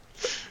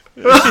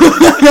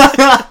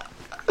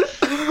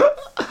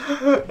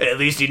 At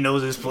least he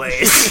knows his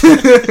place.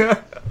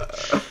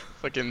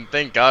 Fucking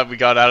thank God we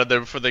got out of there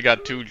before they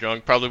got too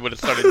drunk. Probably would have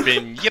started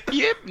being yip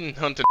and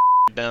hunting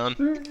down.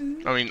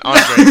 I mean,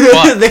 Andre,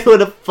 fuck. They would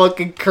have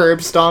fucking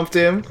curb stomped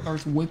him.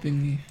 Starts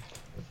whipping me.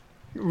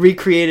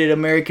 Recreated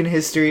American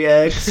History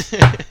X.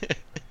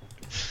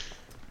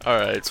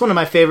 Alright. It's one of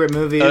my favorite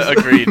movies.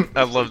 Agreed.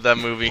 I love that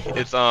movie.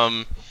 It's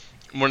one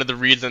of the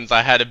reasons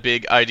I had a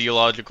big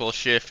ideological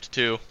shift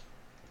too.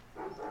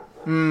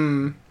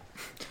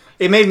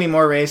 It made me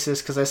more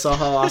racist because I saw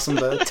how awesome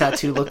the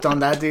tattoo looked on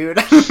that dude.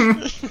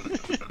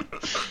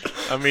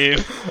 I mean,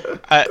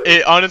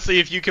 honestly,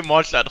 if you can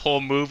watch that whole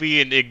movie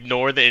and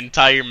ignore the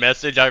entire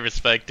message, I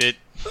respect it.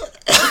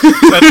 That's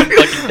some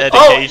fucking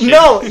dedication.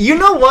 Oh, no, you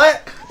know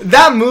what?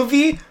 That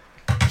movie,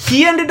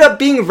 he ended up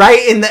being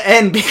right in the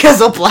end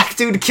because a black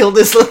dude killed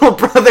his little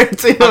brother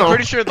too. I'm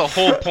pretty sure the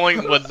whole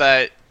point was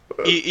that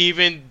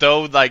even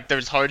though like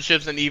there's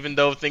hardships and even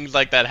though things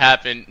like that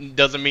happen,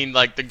 doesn't mean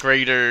like the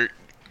greater,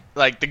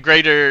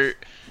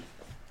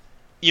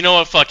 you know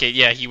what? Fuck it.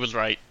 Yeah, he was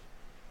right.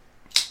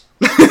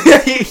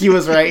 He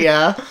was right.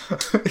 Yeah,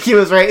 he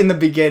was right in the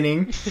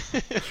beginning.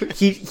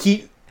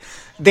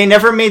 They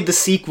never made the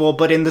sequel,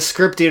 but in the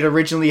script it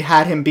originally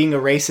had him being a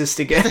racist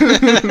again.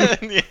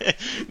 Yeah.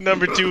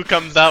 Number 2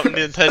 comes out and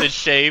his head is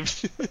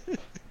shaved.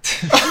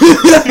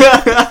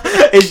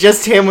 It's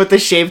just him with the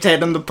shaved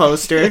head on the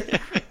poster.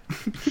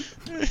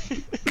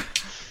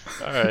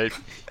 Alright.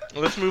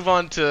 Let's move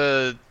on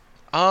to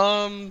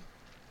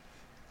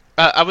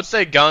I would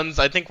say guns.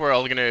 I think we're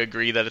all gonna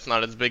agree that it's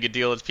not as big a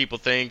deal as people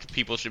think.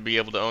 People should be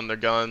able to own their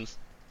guns.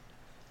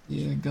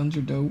 Yeah, guns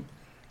are dope.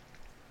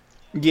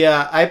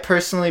 Yeah, I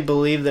personally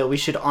believe that we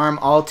should arm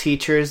all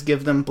teachers,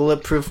 give them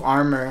bulletproof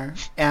armor,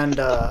 and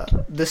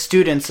the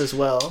students as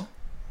well.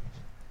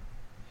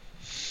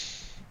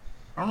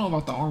 I don't know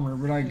about the armor,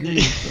 but I agree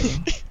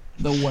with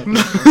the weapon.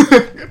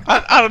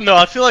 I don't know.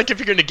 I feel like if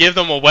you're gonna give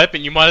them a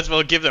weapon, you might as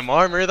well give them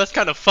armor. That's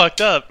kind of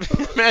fucked up.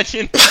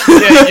 Imagine,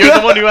 yeah, you're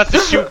the one who has to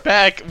shoot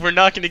back. We're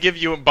not gonna give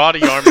you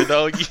body armor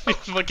though. You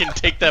fucking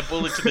take that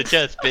bullet to the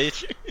chest,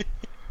 bitch.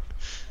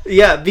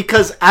 Yeah,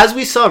 because as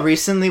we saw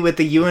recently with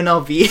the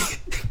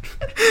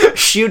UNLV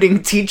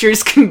shooting,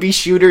 teachers can be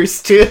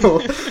shooters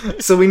too.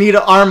 So we need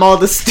to arm all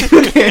the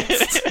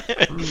students.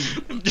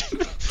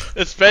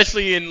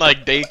 Especially in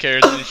like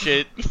daycares and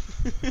shit.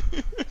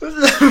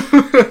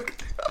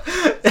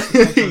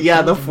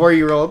 Yeah, the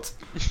 4-year-olds.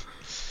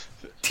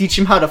 Teach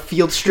him how to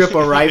field strip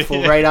a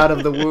rifle right out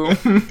of the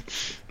womb.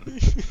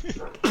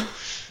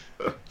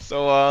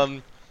 So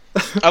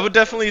I would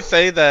definitely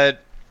say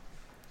that,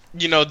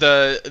 you know,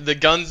 the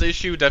guns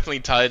issue definitely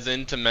ties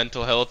into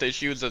mental health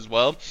issues as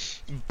well,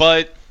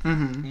 but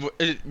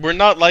we're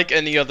not like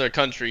any other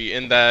country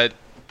in that,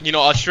 you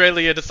know,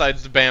 Australia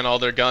decides to ban all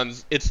their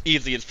guns. It's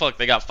easy as fuck.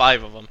 They got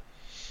 5 of them,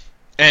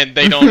 and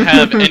they don't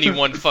have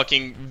anyone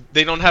fucking.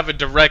 They don't have a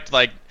direct,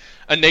 like,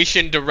 a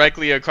nation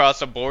directly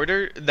across a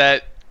border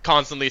that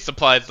constantly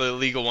supplies the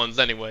illegal ones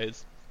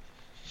anyways.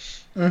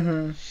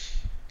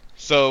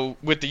 So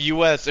with the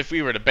U.S., if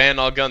we were to ban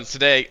all guns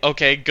today,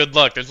 okay, good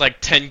luck. There's like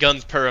 10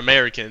 guns per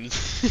American.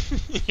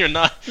 You're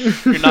not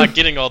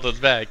getting all those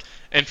back.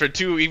 And for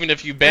 2, even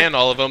if you ban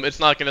all of them,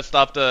 it's not going to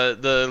stop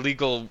the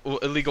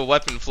illegal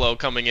weapon flow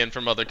coming in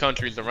from other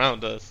countries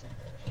around us.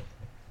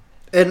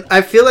 And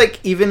I feel like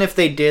even if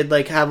they did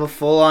like have a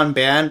full-on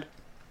ban,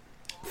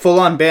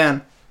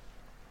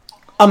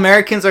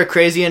 Americans are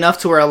crazy enough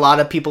to where a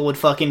lot of people would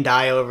fucking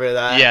die over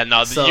that. Yeah,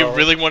 no, so... you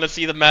really want to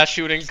see the mass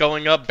shootings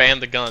going up? Ban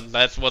the guns.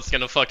 That's what's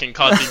going to fucking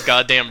cause these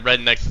goddamn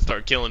rednecks to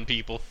start killing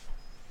people.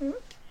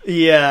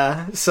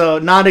 Yeah, so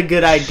not a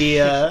good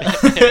idea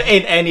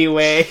in any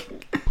way.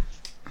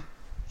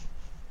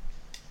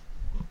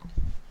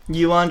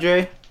 You,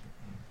 Andre?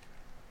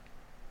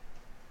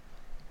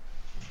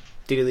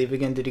 Did he leave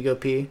again? Did he go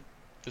pee?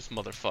 This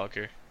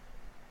motherfucker.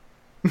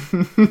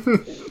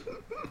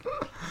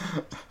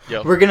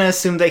 Yo. We're gonna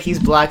assume that he's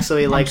black, so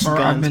he likes sorry,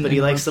 guns, but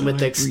he likes them with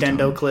the like 3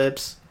 extendo times.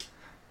 clips.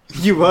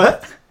 You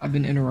what? I've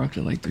been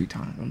interrupted like 3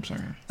 times. I'm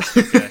sorry.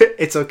 Okay.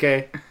 It's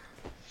okay.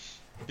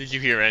 Did you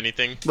hear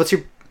anything? What's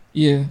your...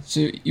 Yeah.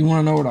 So you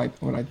want to know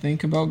what I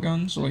think about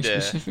guns, like Yeah.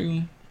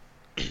 specifically?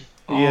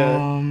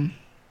 Yeah.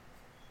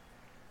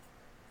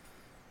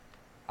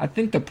 I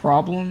think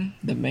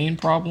the main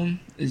problem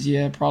is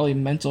probably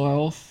mental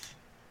health.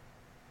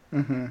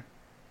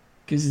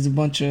 Because it's a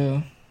bunch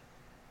of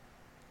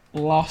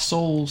lost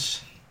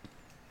souls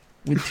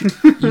with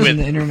using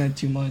the internet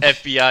too much.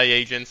 FBI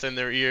agents in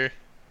their ear.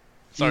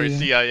 Sorry, Yeah.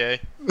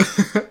 CIA.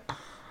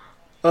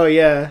 Oh,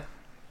 yeah.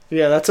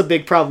 Yeah, that's a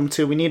big problem,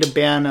 too. We need to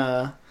ban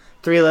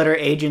 3-letter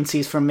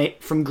agencies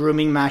from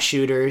grooming mass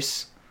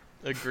shooters.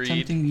 Agreed.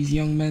 Tempting these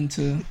young men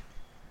to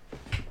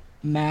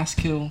mass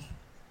kill.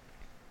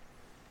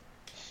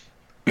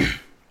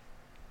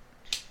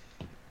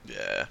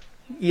 Yeah.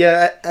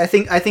 Yeah, I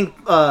think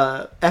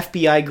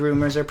FBI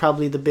groomers are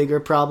probably the bigger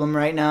problem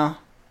right now.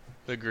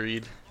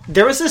 Agreed.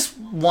 There was this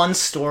one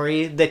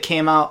story that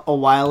came out a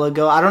while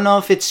ago. I don't know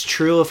if it's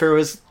true, if it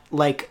was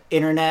like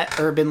internet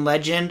urban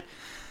legend,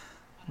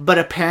 but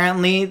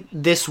apparently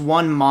this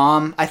one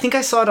mom, I think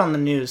I saw it on the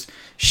news.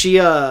 She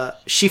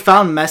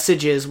found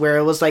messages where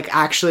it was like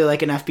actually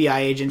like an FBI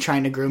agent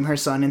trying to groom her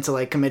son into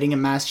like committing a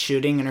mass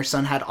shooting, and her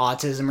son had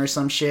autism or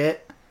some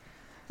shit.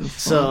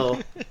 So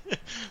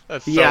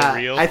That's so yeah,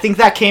 real. I think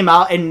that came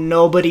out and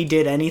nobody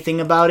did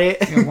anything about it.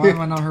 Yeah, why have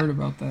I not heard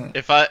about that?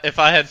 If I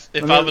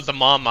was the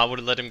mom, I would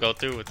have let him go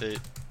through with it.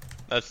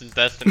 That's his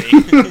destiny.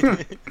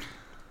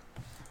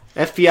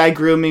 FBI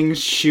grooming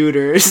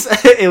shooters.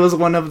 It was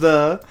one of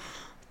the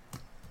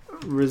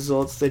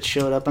results that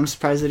showed up. I'm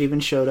surprised it even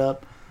showed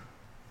up.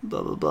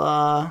 Blah, blah,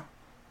 blah.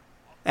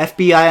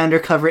 FBI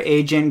undercover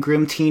agent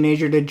groomed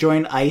teenager to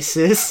join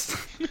ISIS.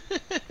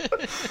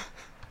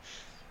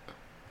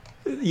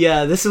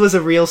 Yeah, this was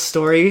a real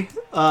story.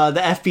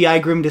 The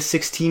FBI groomed a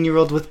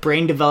 16-year-old with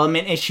brain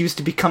development issues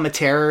to become a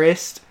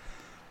terrorist.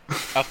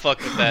 I fuck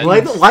with that.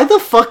 Why the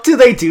fuck do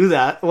they do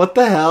that? What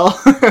the hell?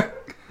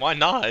 Why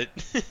not?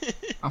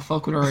 I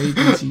fuck with our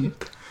agency.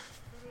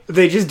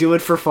 They just do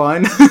it for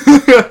fun.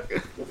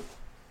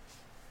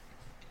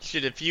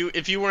 Shit, if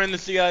you were in the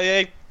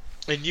CIA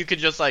and you could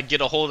just like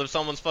get a hold of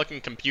someone's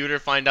fucking computer,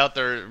 find out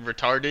they're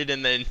retarded,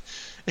 and then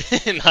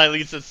and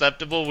highly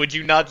susceptible, would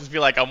you not just be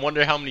like, I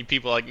wonder how many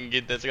people I can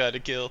get this guy to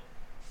kill?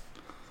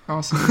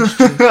 Awesome.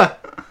 Let's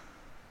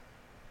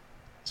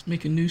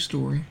make a new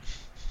story.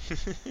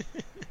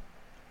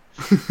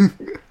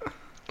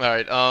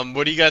 Alright,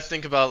 what do you guys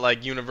think about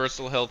like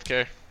universal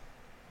healthcare?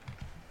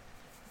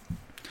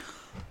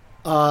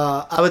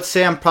 I would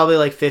say I'm probably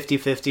like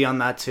 50-50 on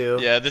that too.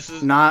 Yeah,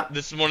 Not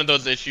this is one of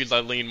those issues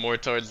I lean more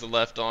towards the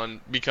left on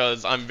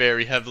because I'm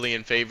very heavily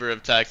in favor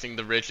of taxing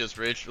the richest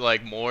rich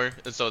like more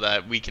so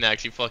that we can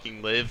actually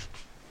fucking live.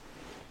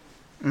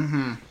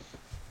 Mm-hmm.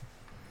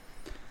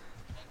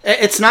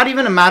 It's not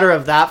even a matter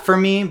of that for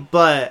me,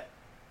 but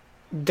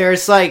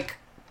there's like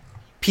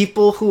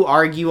people who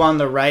argue on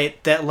the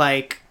right that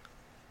like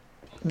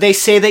they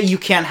say that you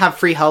can't have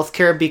free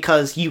healthcare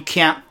because you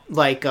can't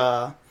like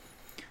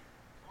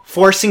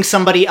forcing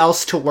somebody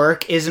else to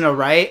work isn't a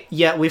right,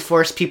 yet we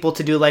force people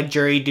to do like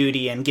jury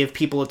duty and give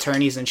people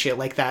attorneys and shit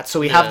like that. So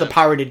we have the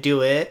power to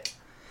do it.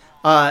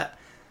 But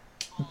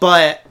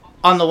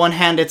on the one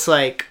hand, it's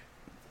like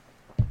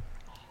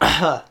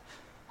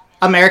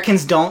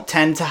Americans don't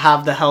tend to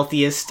have the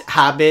healthiest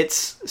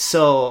habits,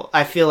 so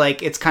I feel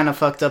like it's kind of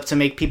fucked up to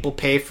make people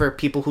pay for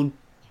people who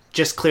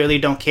just clearly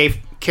don't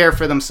care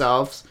for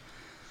themselves.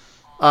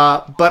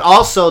 But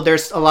also,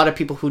 there's a lot of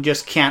people who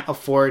just can't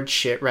afford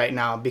shit right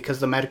now because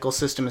the medical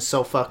system is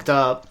so fucked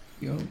up,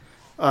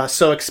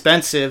 so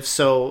expensive.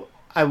 So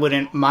I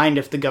wouldn't mind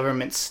if the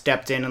government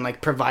stepped in and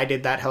like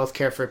provided that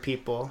healthcare for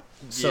people.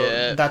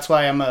 So that's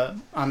why I'm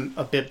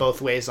a bit both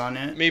ways on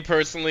it. Me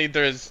personally,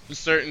 there's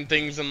certain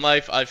things in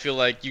life I feel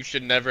like you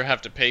should never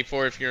have to pay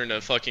for if you're in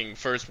a fucking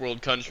first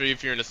world country,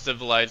 if you're in a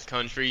civilized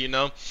country, you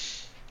know?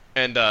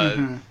 And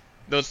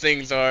those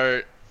things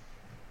are,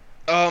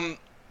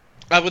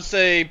 I would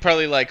say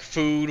probably like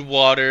food,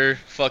 water,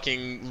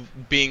 fucking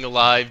being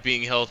alive,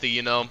 being healthy,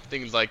 you know?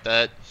 Things like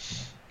that.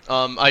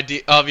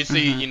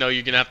 Obviously, you know,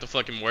 you're gonna have to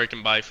fucking work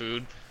and buy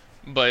food.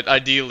 But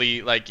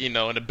ideally, like, you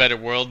know, in a better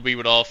world, we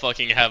would all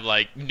fucking have,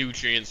 like,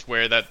 nutrients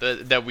where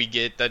that we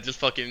get that just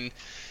fucking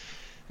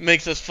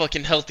makes us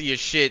fucking healthy as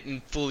shit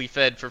and fully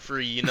fed for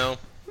free, you know?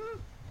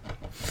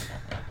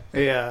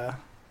 Yeah.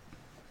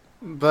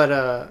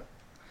 But,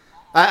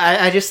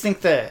 I just think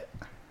that...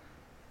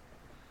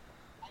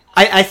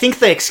 I think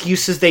the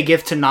excuses they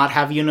give to not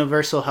have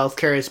universal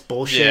healthcare is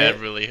bullshit. Yeah,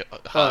 really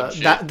hot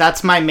shit.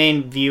 That's my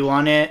main view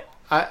on it.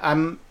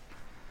 I'm...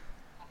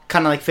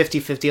 kind of like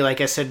 50-50,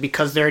 like I said,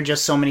 because there are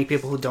just so many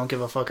people who don't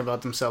give a fuck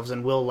about themselves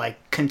and will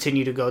like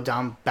continue to go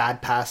down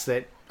bad paths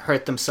that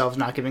hurt themselves,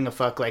 not giving a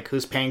fuck like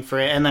who's paying for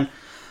it. And then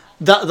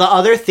the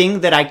other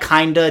thing that I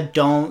kind of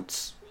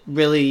don't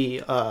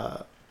really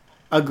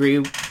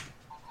agree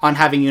on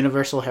having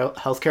universal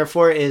healthcare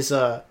for is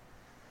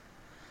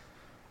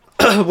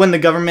when the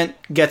government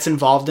gets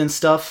involved in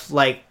stuff,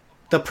 like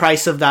the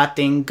price of that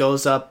thing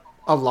goes up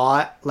a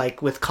lot, like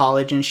with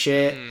college and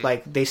shit.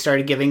 Like they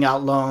started giving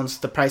out loans,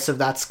 the price of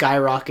that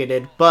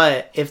skyrocketed.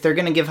 But if they're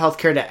gonna give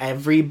healthcare to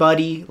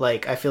everybody,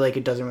 like I feel like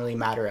it doesn't really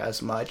matter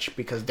as much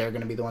because they're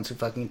gonna be the ones who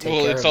fucking take care of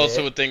it. Well, it's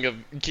also a thing of,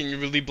 can you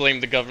really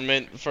blame the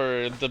government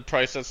for the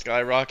price that's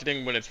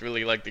skyrocketing when it's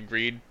really like the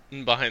greed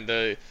behind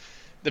the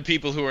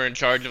people who are in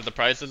charge of the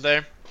prices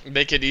there?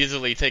 They could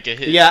easily take a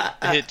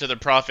hit to the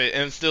profit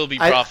and still be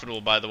profitable,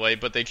 by the way,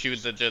 but they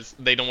choose to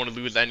they don't want to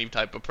lose any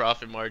type of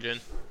profit margin.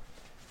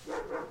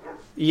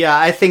 Yeah,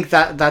 I think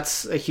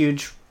that's a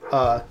huge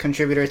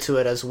contributor to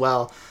it as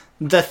well.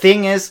 The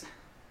thing is,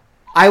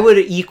 I would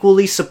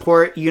equally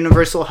support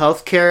universal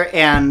healthcare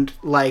and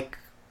like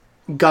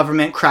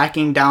government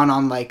cracking down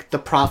on like the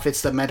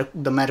profits that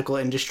the medical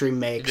industry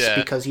makes,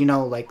 because you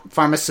know, like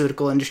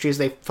pharmaceutical industries,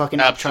 they fucking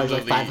upcharge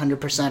like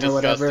 500% or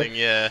whatever.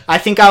 Yeah. I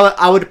think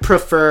I would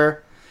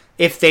prefer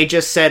if they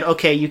just said,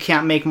 okay, you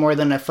can't make more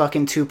than a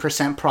fucking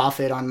 2%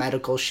 profit on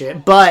medical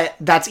shit. But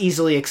that's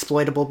easily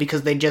exploitable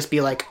because they'd just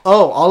be like,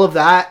 oh, all of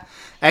that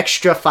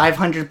extra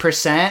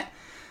 500%,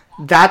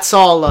 that's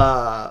all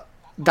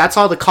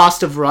the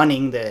cost of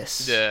running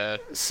this. Yeah.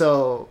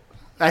 So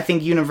I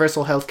think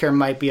universal healthcare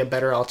might be a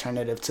better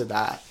alternative to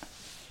that.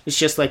 It's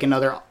just like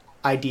another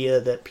idea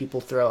that people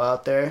throw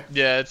out there.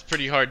 Yeah, it's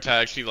pretty hard to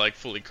actually like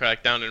fully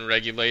crack down and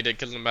regulate it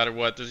because no matter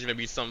what, there's gonna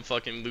be some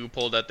fucking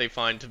loophole that they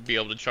find to be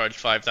able to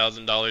charge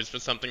 $5,000 for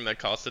something that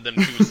costed them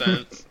 2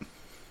 cents.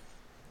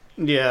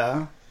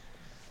 Yeah.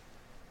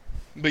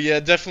 But yeah,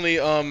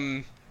 definitely.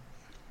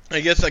 I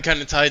guess that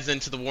kind of ties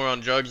into the war on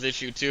drugs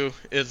issue too.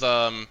 Is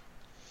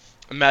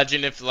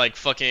imagine if like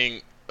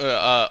fucking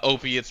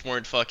opiates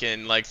weren't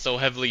fucking like so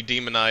heavily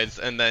demonized,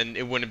 and then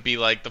it wouldn't be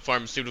like the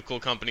pharmaceutical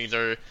companies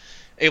are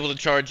able to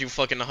charge you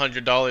fucking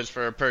 $100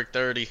 for a perk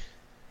 30.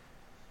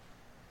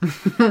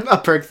 A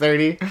perk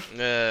 30?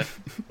 Yeah.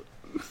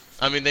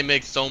 I mean, they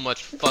make so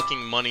much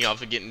fucking money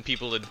off of getting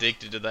people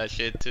addicted to that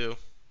shit too.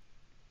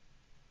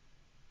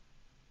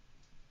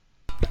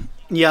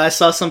 Yeah, I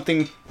saw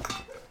something.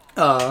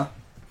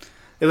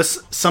 It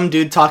was some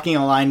dude talking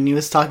online, and he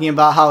was talking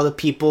about how the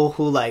people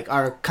who like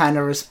are kind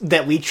of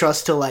that we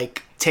trust to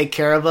like take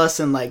care of us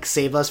and like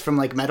save us from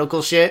like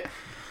medical shit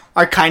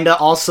are kind of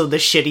also the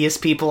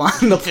shittiest people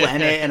on the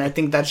planet, and I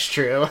think that's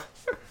true.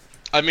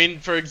 I mean,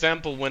 for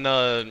example, when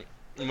I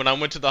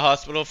went to the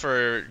hospital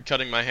for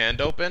cutting my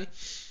hand open,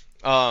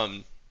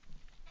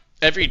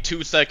 every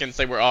 2 seconds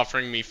they were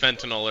offering me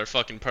fentanyl or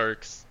fucking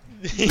perks.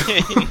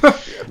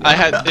 I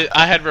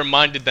had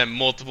reminded them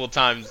multiple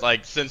times,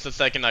 like since the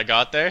second I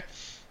got there,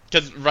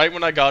 because right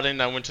when I got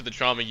in, I went to the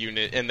trauma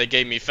unit, and they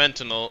gave me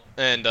fentanyl,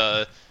 and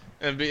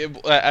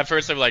at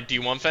first they were like, "Do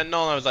you want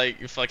fentanyl?" And I was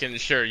like, "Fucking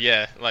sure,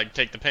 yeah, like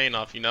take the pain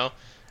off, you know."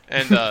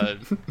 And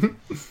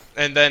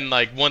and then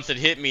like once it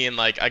hit me and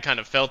like I kind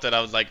of felt it, I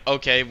was like,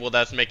 okay, well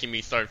that's making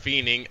me start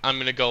fiending. I'm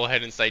gonna go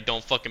ahead and say,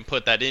 don't fucking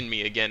put that in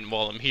me again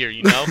while I'm here,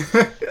 you know.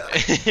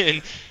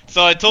 And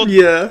so I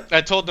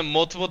told them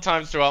multiple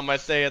times throughout my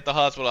stay at the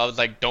hospital, I was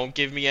like, don't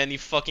give me any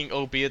fucking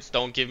opiates,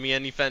 don't give me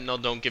any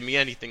fentanyl, don't give me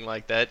anything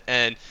like that.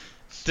 And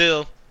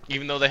still,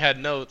 even though they had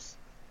notes,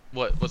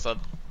 what's up?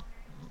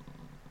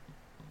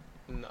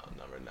 No,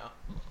 not right now.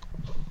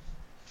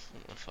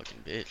 I'm a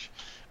fucking bitch.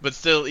 But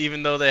still,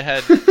 even though they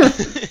had,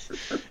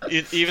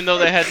 even though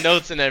they had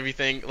notes and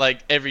everything, like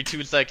every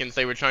 2 seconds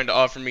they were trying to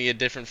offer me a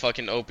different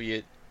fucking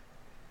opiate.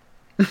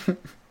 And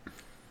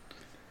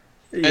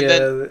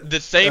then the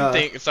same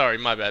thing. Sorry,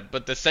 my bad.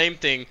 But the same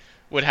thing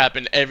would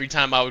happen every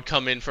time I would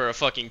come in for a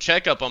fucking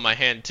checkup on my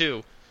hand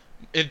too.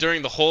 And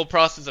during the whole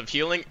process of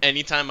healing,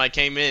 anytime I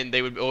came in,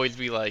 they would always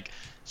be like,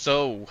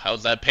 "So,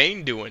 how's that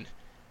pain doing?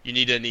 You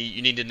needed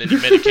any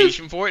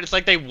medication for it?" It's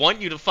like they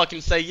want you to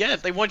fucking say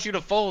yes. They want you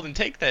to fold and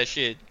take that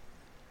shit.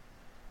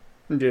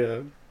 Yeah.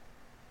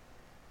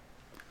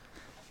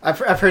 I've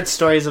heard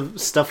stories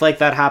of stuff like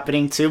that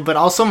happening too, but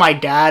also my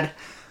dad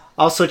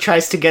also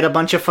tries to get a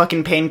bunch of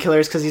fucking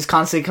painkillers because he's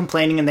constantly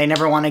complaining and they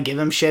never want to give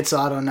him shit, so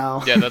I don't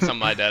know. Yeah, that's how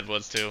my dad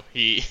was too.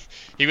 He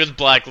was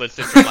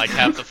blacklisted from like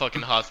half the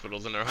fucking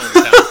hospitals in our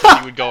hometown because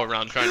he would go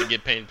around trying to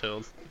get pain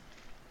pills.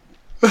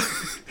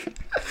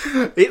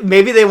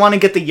 Maybe they want to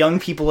get the young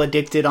people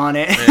addicted on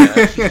it.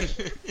 Yeah.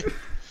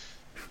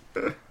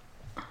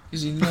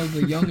 Because you know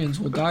the youngins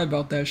will die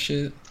about that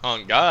shit.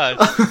 On God.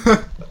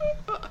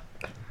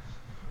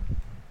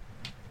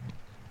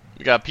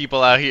 We got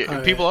people out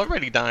here. People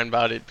already dying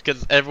about it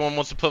because everyone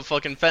wants to put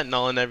fucking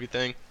fentanyl in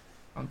everything.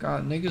 Oh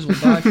God, niggas will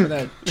die for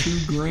that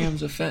 2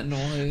 grams of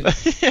fentanyl.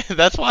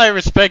 That's why I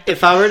respect.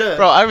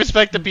 I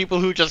respect the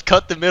people who just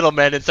cut the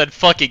middleman and said,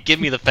 "Fuck it, give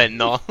me the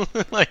fentanyl."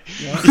 Like,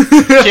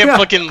 you can't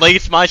fucking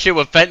lace my shit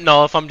with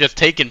fentanyl if I'm just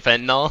taking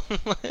fentanyl.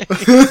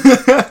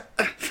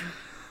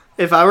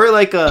 If I were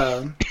like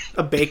a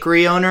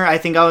bakery owner, I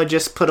think I would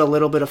just put a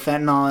little bit of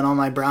fentanyl in all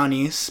my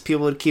brownies.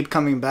 People would keep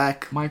coming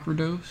back.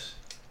 Microdose?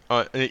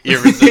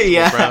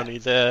 Irresistible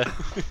brownies, yeah.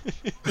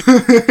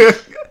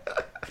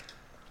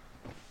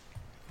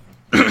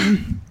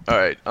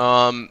 Alright,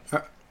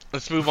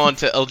 let's move on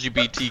to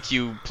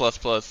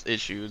LGBTQ++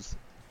 issues.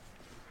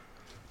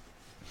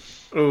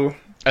 Ooh.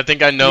 I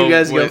think I know. You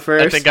guys go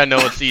first. I think I know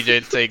what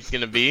CJ's take's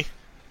gonna be.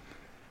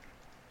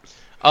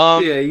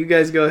 Yeah, you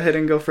guys go ahead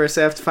and go first.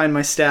 I have to find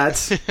my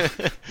stats.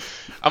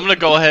 I'm gonna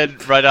go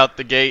ahead right out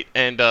the gate,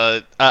 and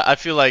I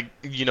feel like,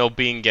 you know,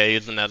 being gay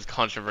isn't as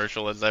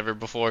controversial as ever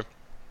before.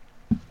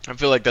 I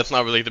feel like that's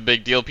not really the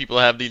big deal people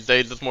have these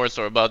days. It's more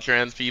so about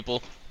trans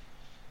people.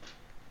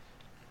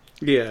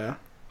 Yeah.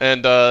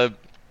 And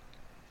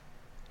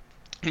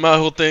my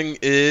whole thing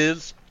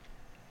is,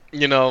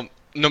 you know,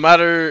 no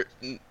matter.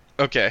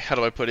 Okay, how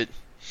do I put it?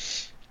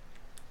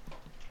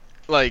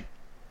 Like,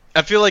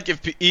 I feel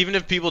like even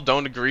if people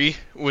don't agree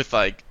with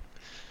like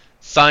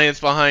science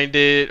behind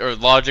it or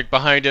logic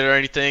behind it or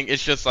anything,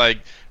 it's just like,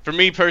 for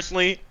me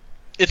personally,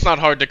 it's not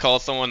hard to call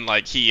someone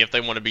like he if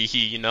they want to be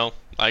he, you know?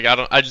 Like,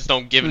 I just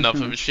don't give enough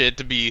of a shit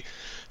to be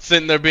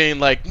sitting there being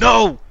like,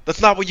 no,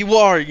 that's not what you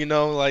are, you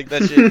know? Like,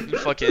 that shit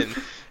fucking,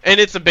 and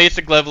it's a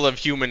basic level of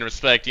human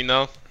respect, you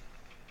know?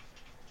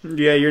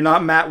 Yeah, you're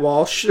not Matt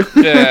Walsh.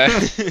 Yeah.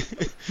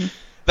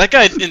 That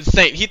guy's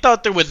insane. He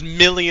thought there was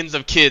millions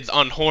of kids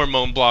on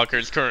hormone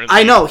blockers currently.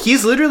 I know.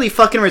 He's literally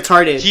fucking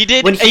retarded. He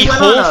did a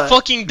whole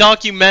fucking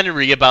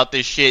documentary about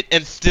this shit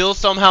and still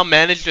somehow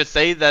managed to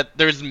say that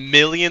there's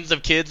millions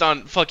of kids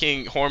on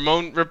fucking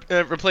hormone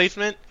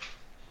replacement.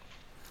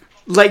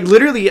 Like,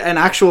 literally an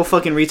actual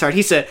fucking retard.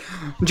 He said,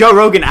 Joe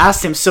Rogan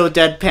asked him so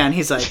deadpan,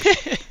 he's like,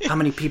 how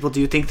many people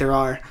do you think there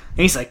are? And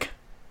he's like,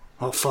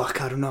 oh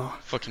fuck, I don't know.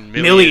 Fucking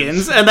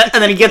millions. And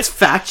then he gets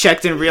fact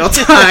checked in real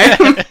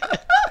time.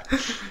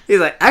 He's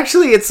like,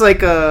 actually, it's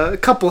like a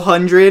couple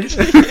hundred.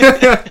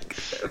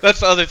 That's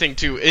the other thing,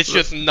 too. It's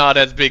just not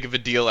as big of a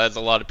deal as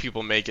a lot of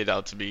people make it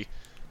out to be.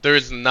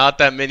 There's not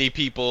that many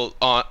people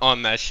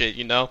on that shit,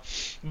 you know?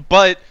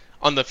 But,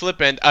 on the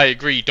flip end, I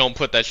agree, don't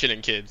put that shit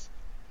in kids.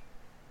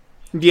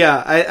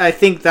 Yeah, I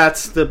think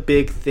that's the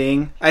big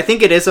thing. I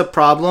think it is a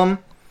problem,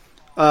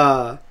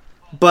 but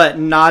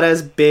not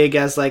as big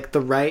as, like,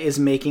 the right is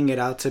making it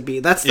out to be.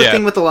 That's the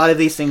thing with a lot of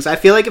these things. I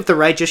feel like if the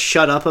right just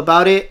shut up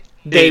about it,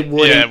 it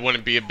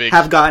wouldn't be a big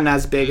have gotten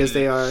as big as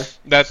they are.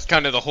 That's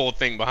kind of the whole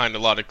thing behind a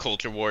lot of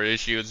culture war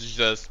issues. It's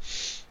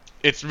just,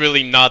 it's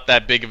really not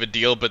that big of a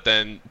deal, but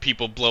then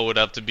people blow it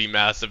up to be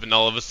massive, and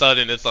all of a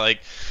sudden it's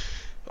like,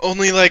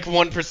 only like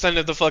 1%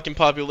 of the fucking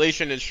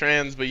population is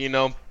trans, but you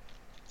know,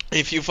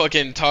 if you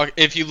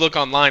look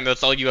online,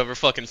 that's all you ever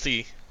fucking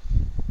see.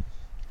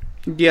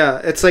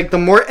 Yeah, it's like the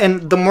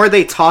more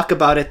they talk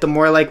about it, the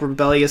more like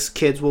rebellious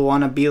kids will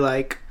want to be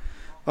like,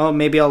 oh,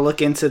 maybe I'll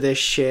look into this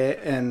shit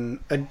and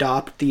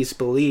adopt these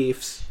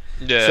beliefs.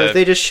 So if Yeah.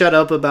 they just shut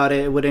up about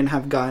it, it wouldn't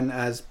have gotten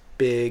as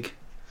big.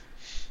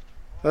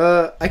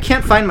 I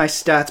can't find my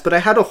stats, but I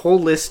had a whole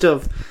list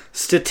of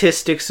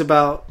statistics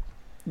about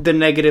the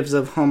negatives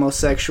of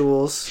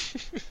homosexuals.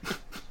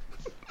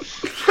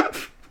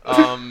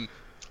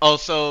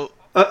 Also,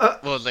 Uh,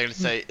 what was I gonna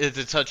say? Is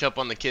to touch up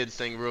on the kids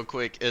thing real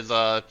quick. Is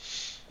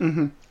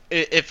mhm.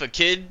 if a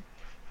kid,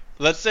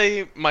 let's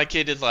say my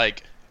kid is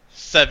like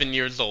 7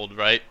 years old,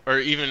 right, or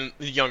even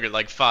younger,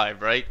 like 5,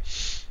 right,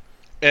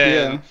 and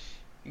Yeah.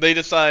 they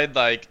decide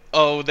like,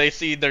 oh, they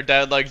see their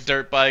dad likes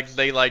dirt bikes,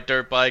 they like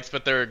dirt bikes,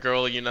 but they're a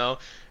girl,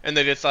 and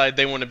they decide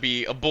they want to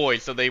be a boy,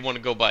 so they want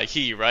to go by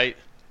he, right?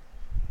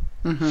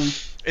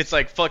 Mhm. It's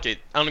like, fuck it,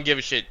 I don't give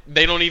a shit.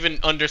 They don't even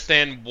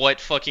understand what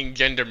fucking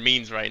gender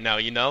means right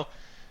now.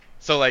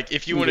 So like,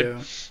 if you want to,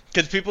 Yeah.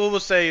 because people will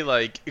say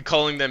like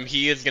calling them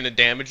he is gonna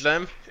damage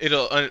them.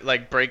 It'll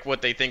like break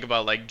what they think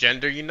about like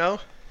gender.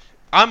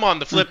 I'm on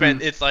the flip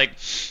end. It's like,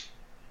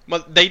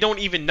 well, they don't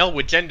even know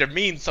what gender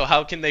means, so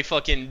how can they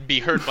fucking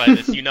be hurt by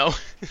this?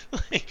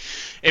 Like,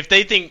 if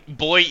they think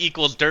boy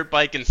equals dirt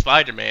bike and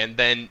Spider-Man,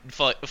 then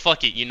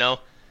fuck it.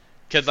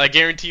 Because I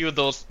guarantee you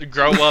they'll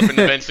grow up and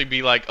eventually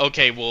be like,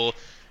 okay, well,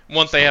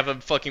 once they have a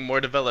fucking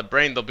more developed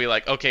brain, they'll be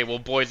like, okay, well,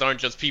 boys aren't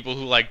just people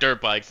who like dirt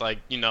bikes. Like,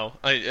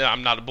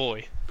 I'm not a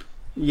boy.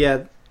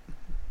 Yeah.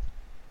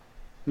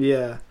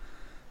 Yeah.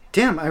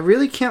 Damn, I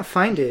really can't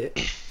find it.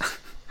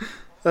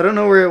 I don't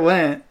know where it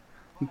went.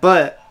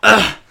 But,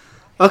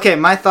 okay,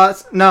 my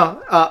thoughts.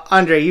 No,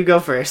 Andre, you go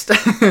first.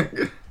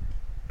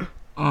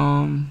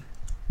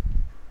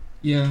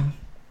 Yeah.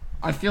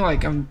 I feel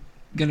like I'm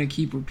gonna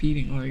keep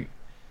repeating, like,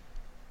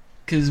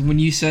 because when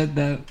you said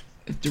that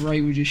if the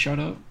right would just shut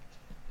up,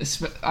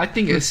 I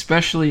think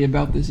especially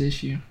about this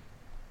issue,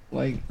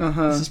 like,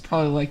 this is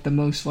probably like the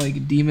most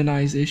like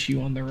demonized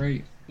issue on the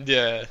right.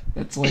 Yeah.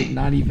 That's like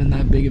not even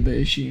that big of an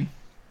issue,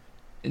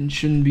 and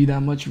shouldn't be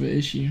that much of an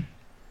issue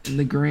in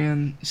the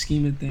grand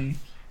scheme of things.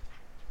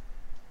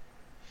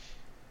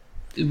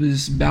 It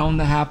was bound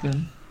to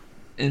happen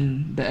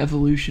in the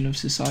evolution of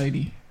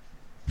society,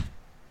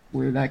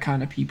 where that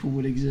kind of people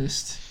would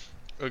exist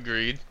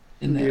Agreed.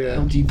 in the Yeah.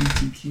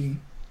 LGBTQ.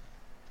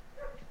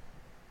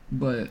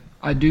 But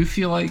I do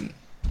feel like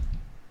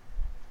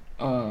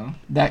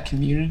that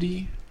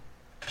community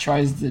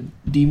tries to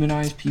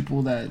demonize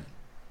people that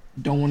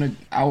don't want to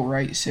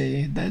outright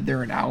say that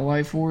they're an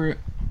ally for it,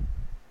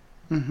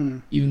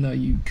 even though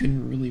you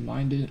couldn't really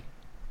mind it.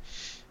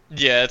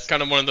 Yeah, it's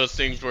kind of one of those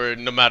things where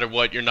no matter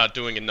what, you're not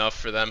doing enough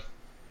for them.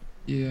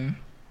 Yeah.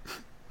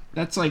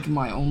 That's like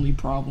my only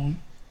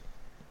problem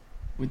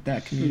with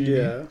that community.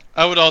 Yeah.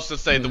 I would also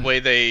say the Yeah. way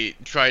they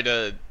try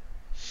to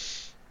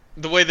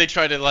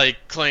like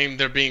claim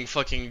they're being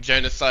fucking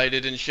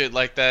genocided and shit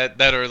like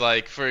that are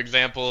like, for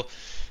example,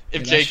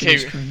 if Yeah, that shit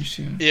is JK cringe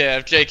too. yeah,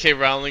 if JK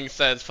Rowling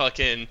says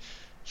fucking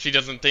she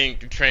doesn't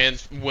think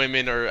trans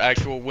women are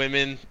actual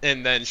women,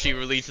 and then she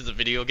releases a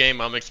video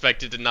game, I'm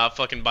expected to not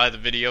fucking buy the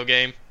video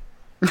game.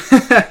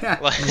 Yeah,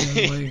 Like,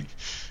 like,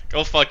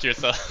 go fuck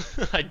yourself.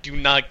 I do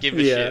not give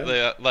a Yeah.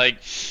 shit.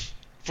 Like,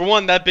 for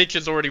one, that bitch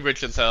is already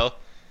rich as hell,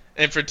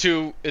 and for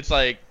two, it's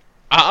like,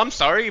 I'm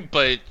sorry,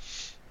 but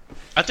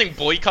I think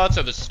boycotts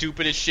are the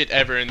stupidest shit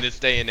ever in this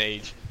day and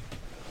age.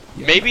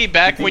 yeah. Maybe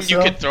back You when think you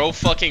so? could throw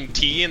fucking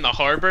tea in the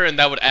harbor and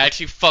that would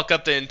actually fuck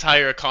up the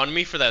entire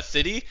economy for that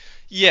city,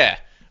 yeah.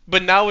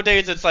 But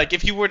nowadays, it's like,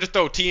 if you were to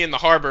throw tea in the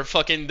harbor,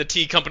 fucking the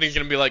tea company's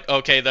gonna be like,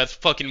 okay, that's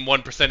fucking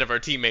 1% of our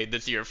tea made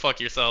this year, fuck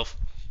yourself.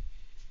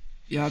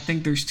 Yeah, I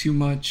think there's too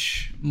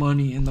much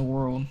money in the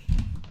world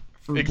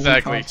for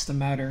Exactly. boycotts to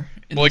matter.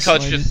 in the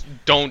Boycotts slightest. just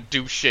don't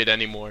do shit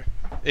anymore.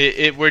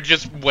 We're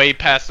just way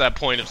past that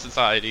point of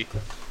society.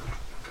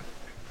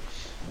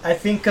 I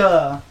think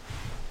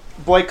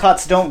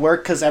boycotts don't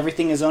work because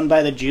everything is owned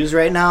by the Jews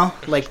right now.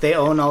 Like, they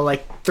own all,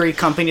 like, 3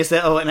 companies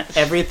that own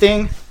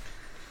everything.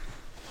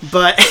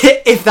 But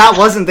if that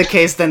wasn't the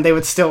case, then they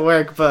would still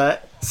work,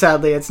 but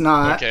sadly it's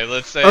not. Okay,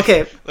 let's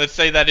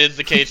say that is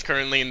the case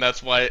currently, and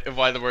that's why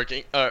they're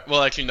working.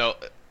 Well, actually, no.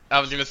 I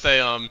was gonna say,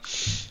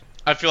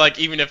 I feel like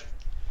even if,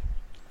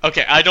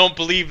 okay, I don't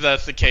believe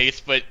that's the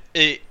case, but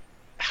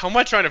how am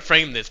I trying to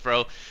frame this,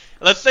 bro?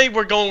 Let's say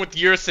we're going with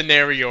your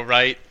scenario,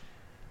 right?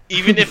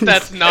 Even if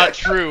that's not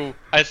true,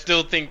 I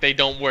still think they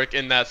don't work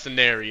in that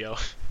scenario.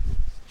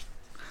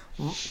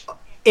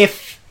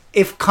 If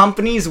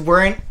companies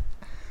weren't...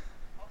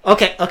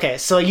 Okay,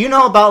 so you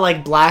know about,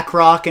 like,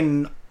 BlackRock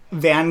and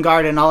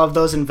Vanguard and all of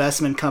those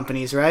investment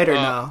companies, right, or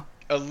no?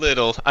 A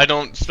little. I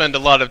don't spend a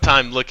lot of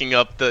time looking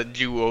up the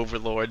Jew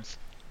overlords.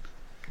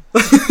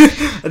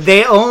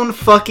 They own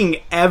fucking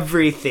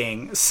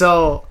everything.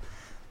 So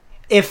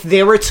if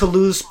they were to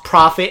lose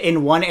profit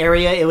in one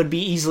area, it would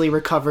be easily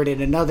recovered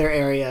in another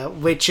area,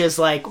 which is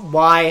like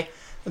why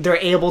they're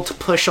able to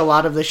push a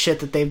lot of the shit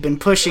that they've been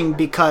pushing,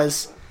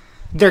 because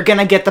they're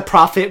gonna get the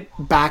profit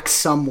back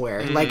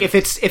somewhere. Like, if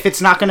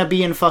it's not gonna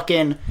be in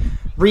fucking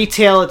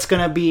retail, it's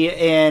gonna be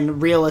in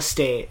real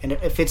estate, and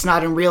if it's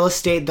not in real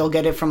estate, they'll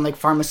get it from like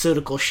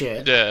pharmaceutical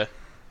shit. Yeah.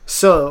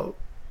 So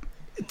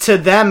to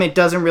them it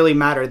doesn't really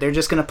matter. They're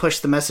just gonna push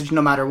the message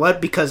no matter what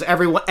because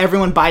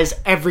everyone buys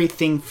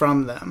everything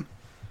from them.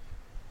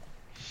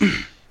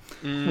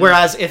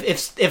 Whereas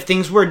if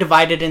things were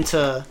divided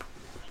into,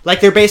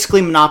 like, they're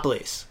basically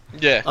monopolies.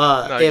 Yeah,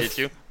 I get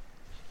you.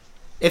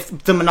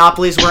 If the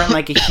monopolies weren't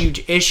like a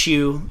huge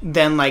issue,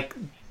 then like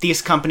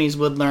these companies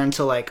would learn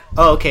to like,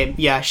 oh, okay,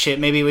 yeah, shit,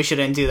 maybe we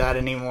shouldn't do that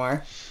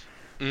anymore.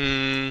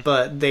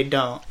 But they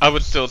don't. I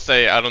would still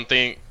say I don't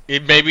think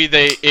maybe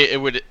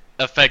it would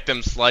affect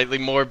them slightly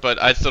more,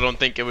 but I still don't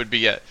think it would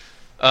be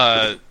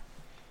I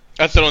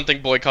still don't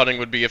think boycotting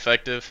would be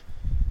effective.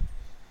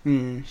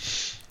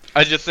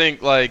 I just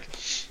think, like,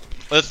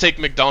 let's take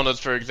McDonald's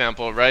for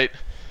example, right?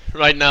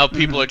 Right now,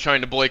 people are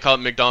trying to boycott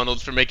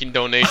McDonald's for making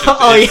donations to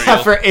Israel. Yeah,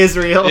 for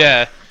Israel.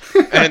 Yeah,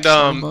 and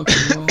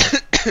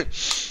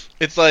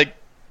it's like,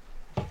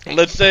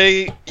 let's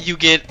say you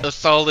get a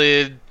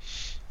solid.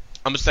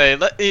 I'm gonna say,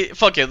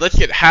 let's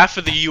get half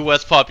of the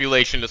U.S.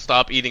 population to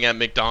stop eating at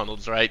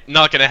McDonald's, right?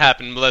 Not gonna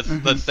happen, but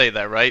let's say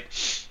that, right?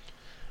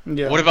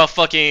 Yeah. What about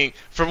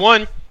for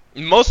one,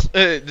 most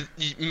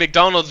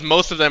McDonald's,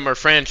 most of them are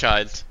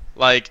franchised.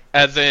 Like,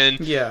 as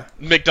in,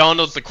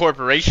 McDonald's, the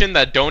corporation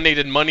that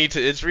donated money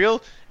to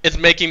Israel, is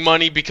making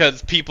money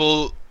because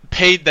people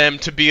paid them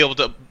to be able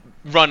to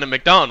run a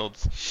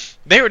McDonald's.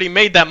 They already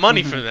made that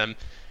money for them.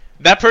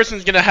 That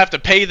person's going to have to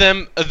pay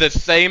them the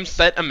same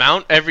set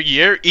amount every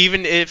year,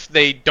 even if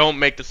they don't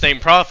make the same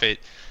profit.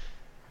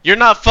 You're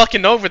not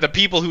fucking over the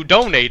people who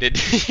donated.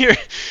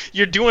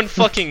 You're doing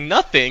fucking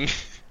nothing.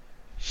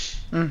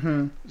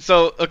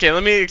 So, okay,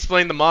 let me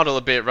explain the model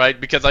a bit, right?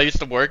 Because I used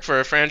to work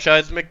for a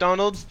franchise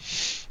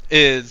McDonald's.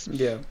 And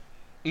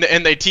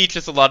they teach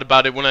us a lot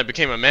about it when I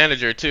became a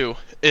manager, too.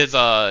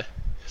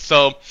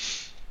 So,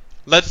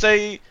 let's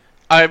say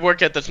I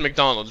work at this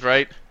McDonald's,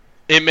 right?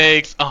 It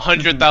makes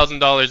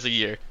 $100,000 a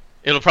year.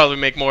 It'll probably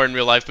make more in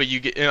real life, but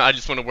I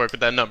just want to work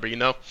with that number, you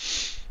know?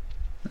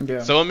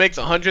 Yeah. So it makes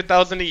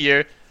 $100,000 a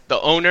year.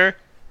 The owner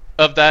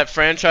of that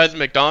franchise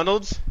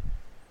McDonald's,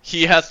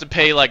 he has to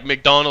pay, like,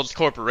 McDonald's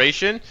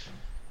Corporation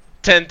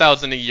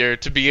 $10,000 a year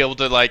to be able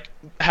to, like,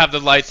 have the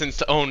license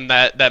to own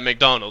that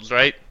McDonald's,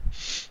 right?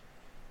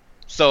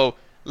 So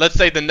let's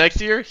say the next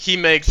year he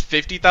makes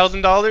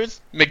 $50,000.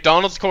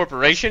 McDonald's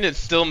Corporation is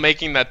still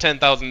making that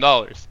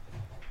 $10,000.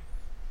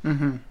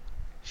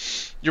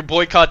 Your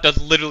boycott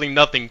does literally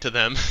nothing to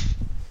them.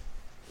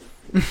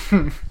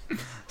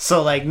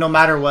 So, like, no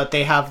matter what,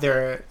 they have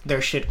their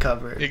shit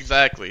covered.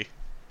 Exactly.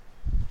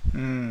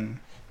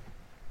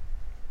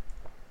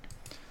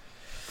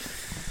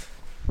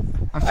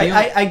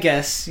 I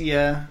guess,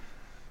 yeah.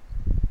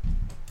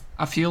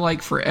 I feel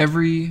like for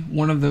every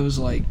one of those,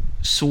 like,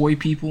 soy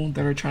people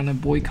that are trying to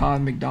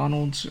boycott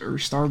McDonald's or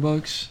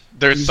Starbucks,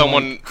 there's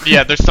someone,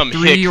 like, there's some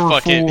 3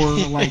 or 4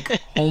 like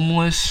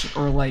homeless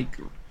or like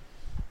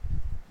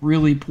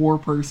really poor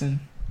person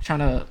trying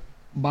to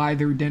buy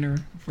their dinner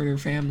for their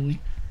family.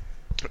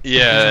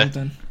 Yeah.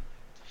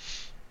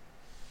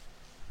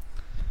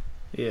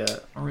 Yeah.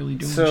 Not really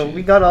doing so shit.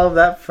 We got all of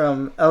that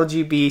from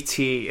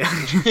LGBT.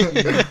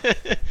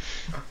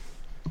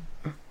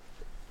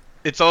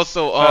 It's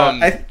also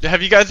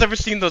have you guys ever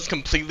seen those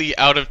completely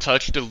out of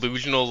touch,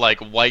 delusional, like,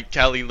 white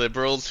Cali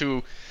liberals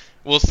who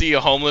will see a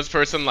homeless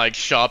person, like,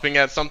 shopping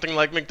at something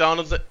like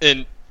McDonald's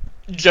and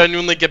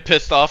genuinely get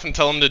pissed off and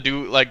tell them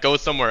to go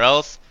somewhere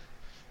else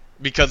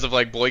because of,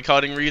 like,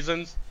 boycotting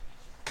reasons?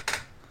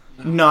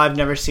 No, I've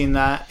never seen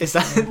that. Is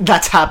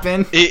that's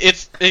happened?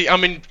 I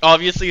mean,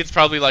 obviously it's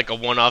probably like a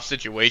one-off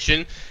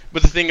situation,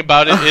 but the thing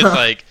about it is,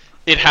 like,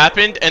 it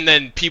happened and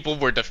then people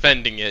were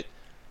defending it.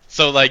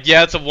 So, like,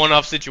 yeah, it's a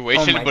one-off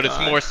situation, but it's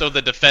more so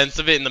the defense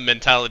of it and the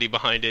mentality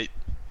behind it.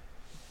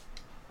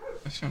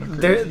 That's kind of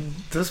crazy.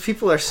 Those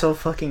people are so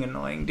fucking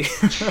annoying, dude.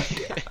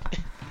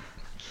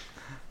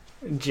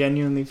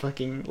 Genuinely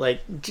fucking,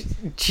 like,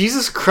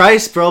 Jesus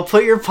Christ, bro,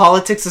 put your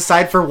politics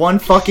aside for 1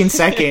 fucking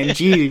second.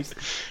 Jeez.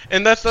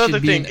 And that's the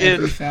other thing, in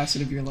every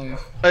facet of your life.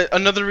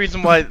 Another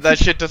reason why that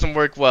shit doesn't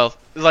work well.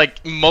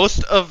 Like,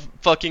 most of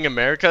fucking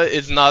America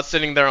is not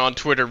sitting there on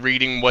Twitter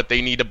reading what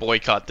they need to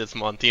boycott this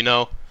month, you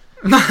know?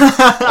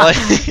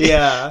 Like,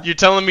 yeah. You're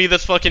telling me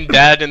this fucking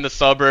dad in the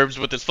suburbs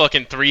with his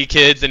fucking 3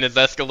 kids in his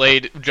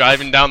Escalade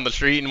driving down the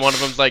street, and one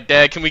of them's like,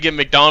 "Dad, can we get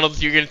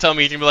McDonald's?" You're gonna tell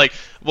me he's gonna be like,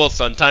 "Well,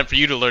 son, time for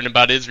you to learn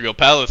about Israel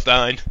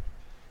Palestine."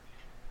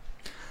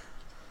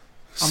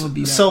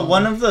 So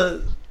one of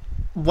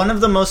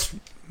the most,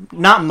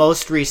 not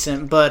most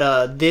recent,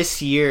 but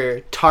this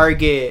year,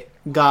 Target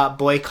got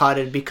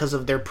boycotted because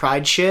of their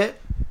pride shit.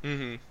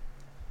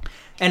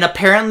 And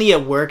apparently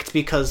it worked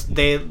because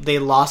they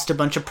lost a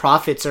bunch of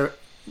profits or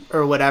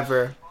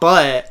whatever.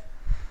 But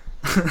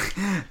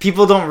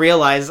people don't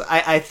realize,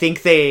 I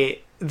think they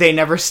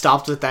never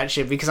stopped with that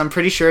shit, because I'm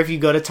pretty sure if you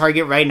go to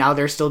Target right now,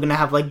 they're still gonna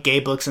have, like, gay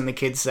books in the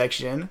kids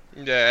section.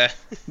 Yeah.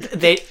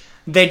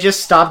 They just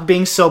stopped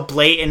being so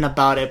blatant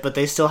about it, but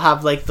they still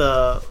have, like,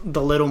 the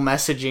little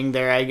messaging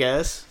there, I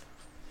guess.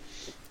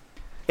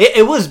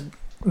 It was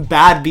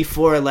bad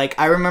before. Like,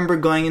 I remember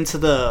going into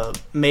the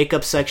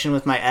makeup section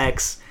with my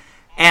ex,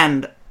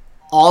 and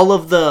all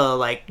of the,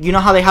 like, you know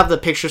how they have the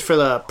pictures for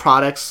the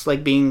products,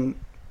 like, being,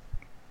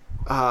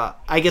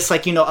 I guess,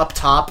 like, you know, up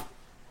top,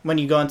 when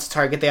you go into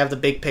Target, they have the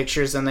big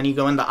pictures, and then you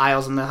go in the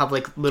aisles, and they have,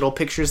 like, little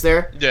pictures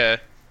there. Yeah.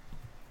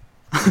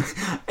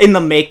 In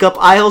the makeup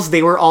aisles,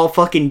 they were all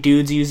fucking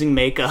dudes using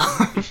makeup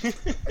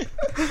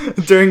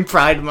during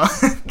Pride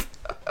Month.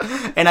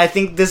 And I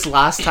think this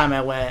last time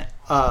I went,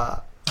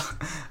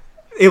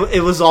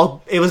 it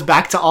was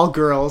back to all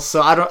girls.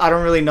 So I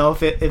don't really know if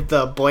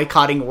the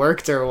boycotting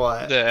worked or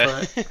what.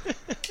 Yeah. But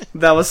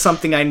that was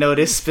something I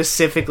noticed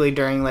specifically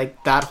during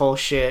like that whole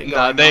shit.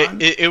 Nah, going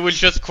on. it was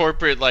just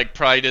corporate like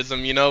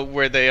prideism, you know,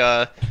 where they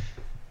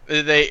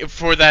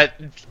for that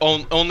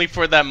only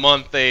for that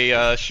month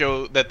they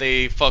show that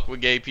they fuck with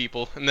gay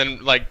people, and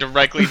then like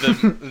directly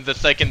the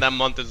second that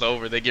month is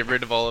over, they get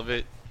rid of all of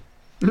it.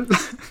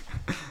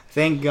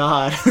 Thank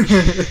God.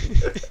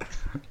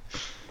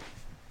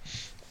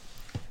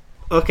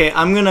 Okay,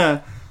 I'm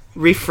gonna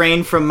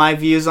refrain from my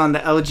views on the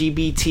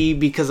LGBT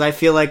because I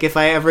feel like if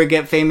I ever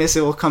get famous,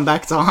 it will come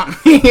back to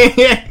haunt me.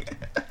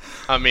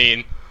 I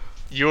mean,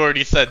 you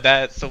already said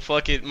that, so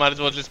fuck it. Might as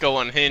well just go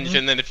unhinged,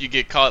 and then if you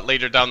get caught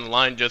later down the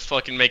line, just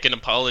fucking make an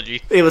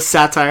apology. It was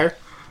satire.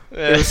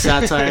 It was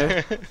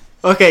satire.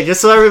 Okay, just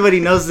so everybody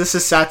knows, this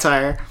is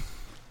satire.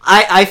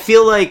 I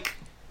feel like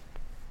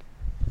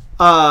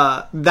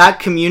that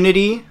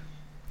community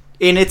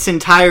in its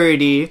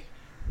entirety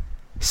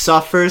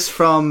suffers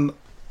from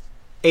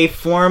a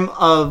form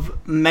of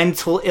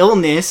mental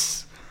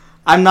illness.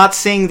 I'm not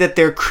saying that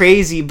they're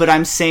crazy, but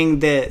I'm saying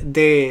that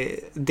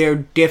they're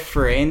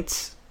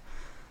different.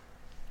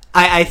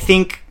 I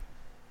think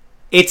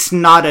it's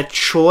not a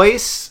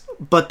choice,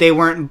 but they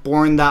weren't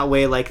born that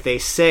way like they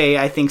say.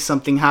 I think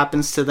something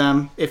happens to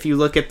them. If you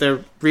look at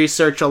the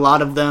research, a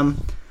lot of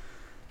them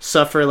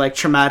suffer like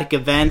traumatic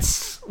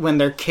events when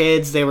they're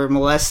kids. They were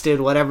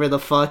molested, whatever the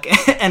fuck.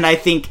 And I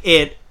think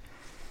it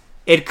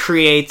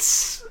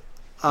creates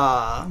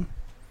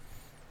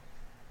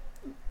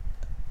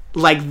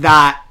like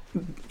that.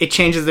 It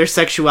changes their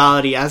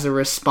sexuality as a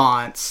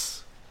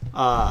response.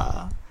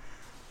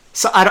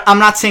 So I'm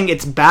not saying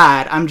it's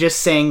bad. I'm just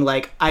saying,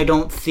 like, I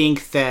don't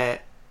think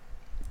that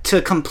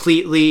to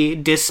completely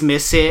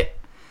dismiss it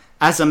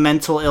as a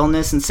mental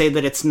illness and say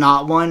that it's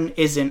not one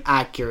isn't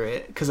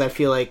accurate. Because I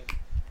feel like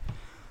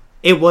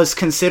it was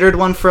considered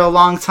one for a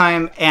long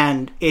time,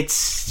 and it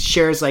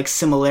shares, like,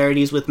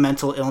 similarities with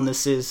mental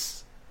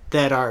illnesses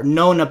that are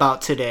known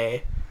about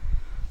today.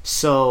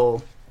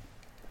 So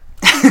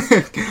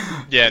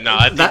yeah, no,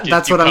 I think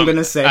that's what I'm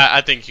gonna say.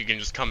 I think you can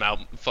just come out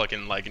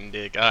fucking liking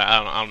dick.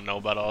 I don't know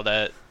about all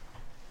that.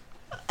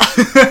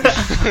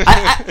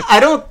 I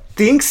don't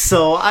think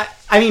so. I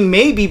mean,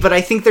 maybe, but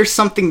I think there's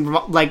something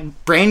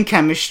like brain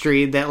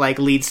chemistry that like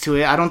leads to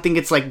it. I don't think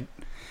it's like,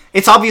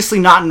 it's obviously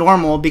not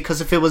normal, because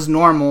if it was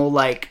normal,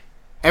 like,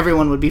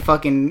 everyone would be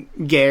fucking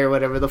gay or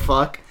whatever the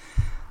fuck.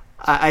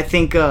 I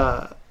think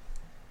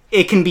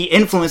it can be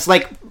influenced.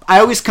 Like, I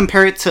always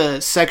compare it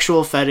to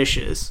sexual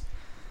fetishes.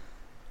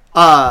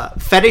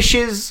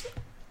 Fetishes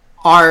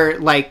are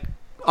like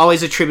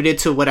always attributed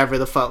to whatever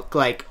the fuck,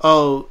 like,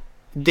 oh,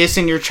 this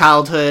in your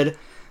childhood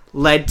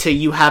led to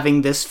you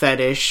having this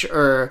fetish,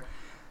 or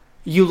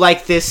you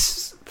like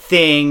this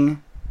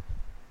thing,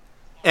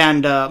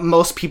 and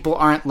most people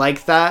aren't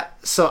like that.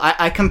 So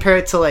I compare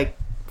it to like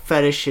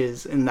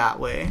fetishes in that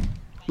way,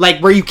 like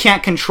where you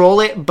can't control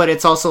it, but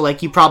it's also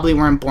like you probably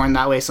weren't born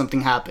that way,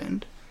 something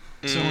happened.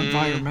 So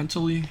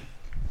environmentally,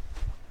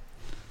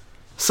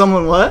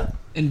 someone what?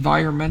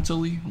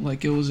 Environmentally,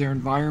 like it was their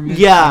environment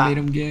that made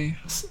them gay.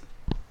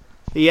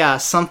 Yeah,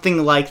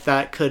 something like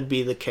that could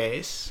be the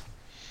case.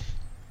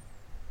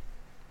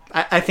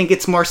 I think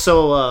it's more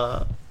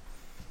so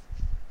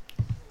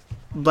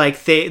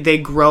like they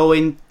grow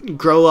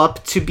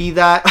up to be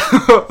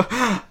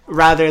that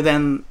rather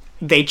than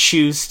they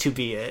choose to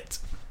be it.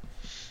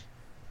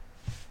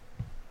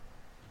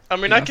 I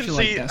mean, Yeah, I can feel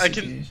see like that's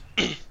the case.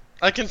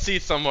 I can see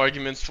some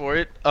arguments for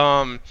it.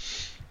 I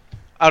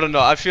don't know.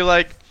 I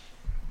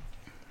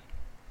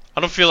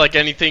don't feel like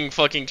anything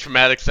fucking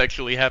traumatic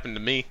sexually happened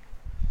to me.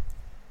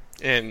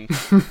 And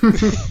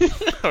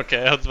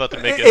okay, I was about to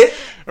make a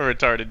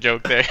retarded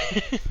joke there.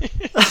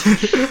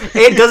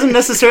 It doesn't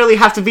necessarily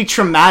have to be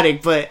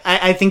traumatic, but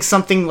I think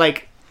something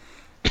like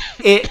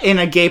it in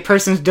a gay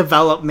person's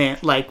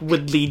development like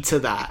would lead to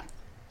that.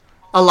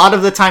 A lot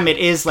of the time it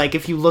is, like,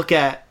 if you look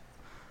at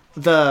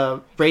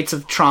the rates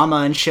of trauma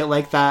and shit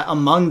like that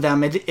among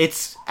them,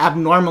 it's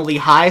abnormally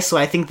high, so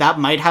I think that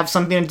might have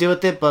something to do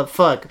with it. But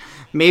fuck,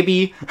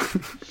 maybe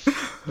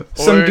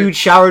some dude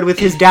showered with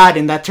his dad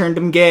and that turned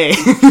him gay.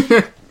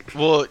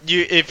 Well,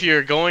 if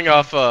you're going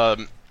off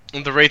the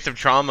rates of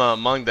trauma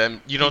among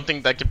them, you don't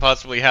think that could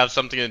possibly have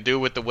something to do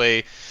with the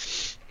way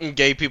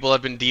gay people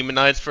have been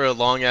demonized for a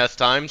long ass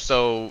time?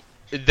 So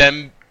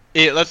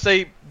let's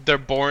say they're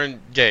born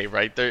gay,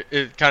 right?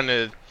 They're kind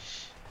of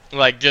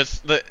like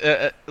just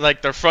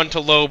like their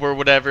frontal lobe or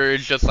whatever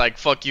is just like,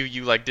 fuck you,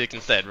 you like dick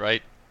instead,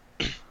 right?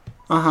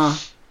 Uh-huh.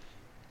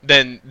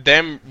 Then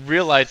them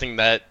realizing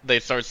that, they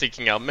start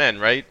seeking out men,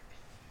 right?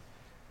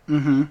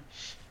 Mm-hmm.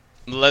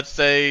 let's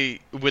say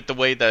with the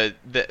way that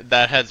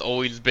has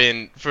always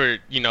been for,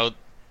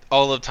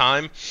 all of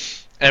time,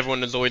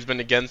 everyone has always been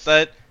against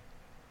that.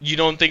 You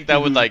don't think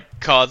that would like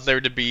cause there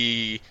to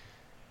be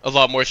a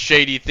lot more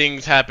shady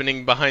things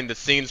happening behind the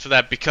scenes for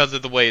that because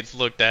of the way it's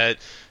looked at,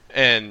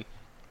 and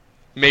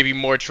maybe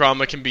more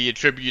trauma can be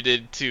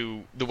attributed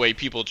to the way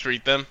people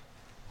treat them?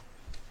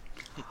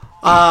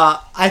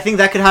 I think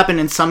that could happen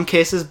in some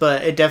cases,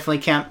 but it definitely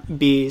can't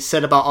be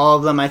said about all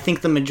of them. I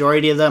think the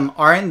majority of them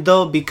aren't,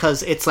 though,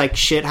 because it's like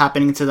shit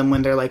happening to them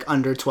when they're like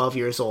under 12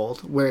 years old,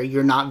 where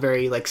you're not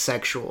very like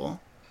sexual.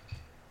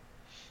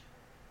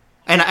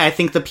 And I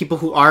think the people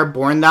who are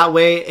born that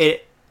way,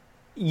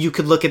 you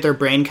could look at their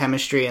brain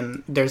chemistry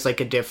and there's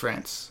like a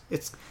difference.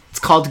 It's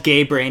called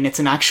gay brain. It's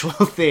an actual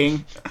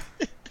thing.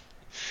 Is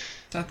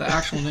that the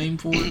actual name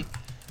for it?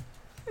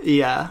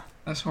 Yeah.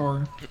 That's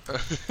hard.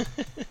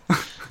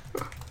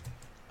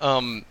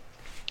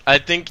 I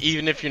think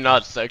even if you're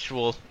not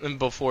sexual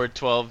before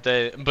 12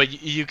 day,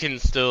 but you can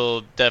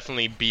still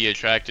definitely be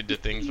attracted to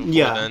things before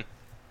then.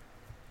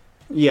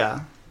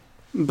 Yeah.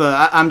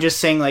 But I'm just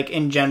saying, like,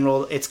 in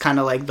general, it's kind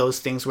of like those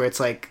things where it's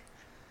like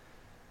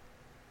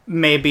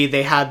maybe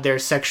they had their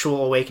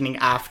sexual awakening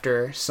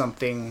after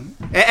something.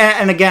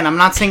 And again, I'm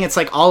not saying it's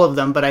like all of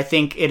them, but I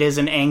think it is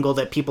an angle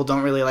that people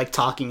don't really like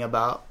talking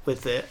about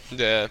with it.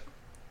 Yeah.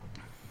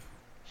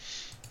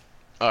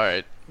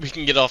 Alright. We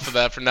can get off of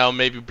that for now.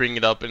 Maybe bring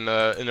it up in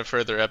a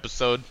further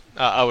episode.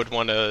 I would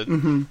want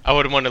to. I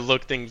would want to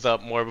look things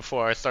up more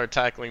before I start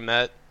tackling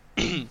that.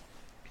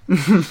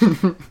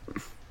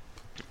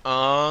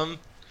 What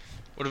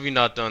have we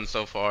not done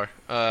so far?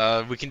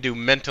 We can do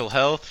mental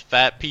health,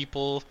 fat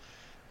people,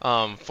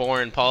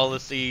 foreign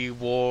policy,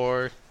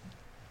 war,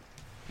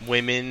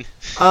 women.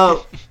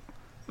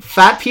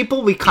 Fat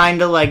people we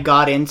kind of like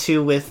got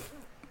into with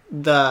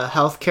the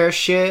healthcare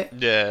shit.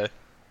 Yeah.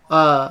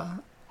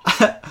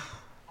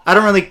 I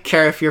don't really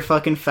care if you're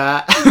fucking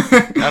fat.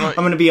 I'm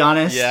gonna be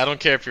honest. Yeah, I don't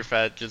care if you're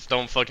fat. Just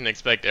don't fucking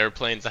expect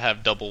airplanes to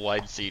have double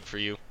wide seat for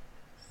you.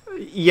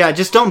 Yeah,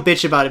 just don't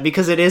bitch about it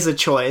because it is a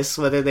choice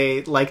whether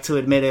they like to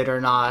admit it or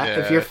not. Yeah.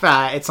 If you're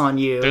fat, it's on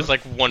you. There's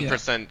like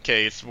 1%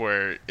 case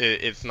where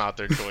it's not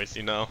their choice,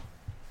 you know?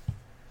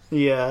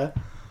 Yeah.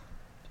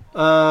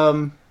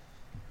 And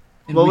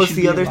what was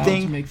the other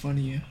thing? To make fun of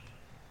you.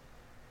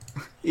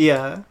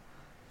 Yeah.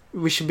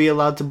 We should be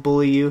allowed to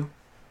bully you.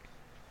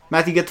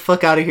 Matthew, get the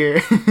fuck out of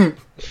here.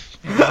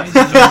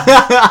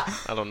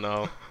 I don't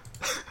know.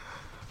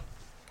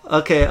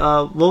 Okay,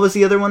 what was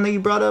the other one that you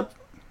brought up?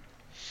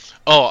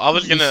 Oh, I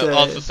was gonna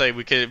also say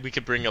we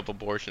could bring up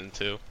abortion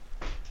too.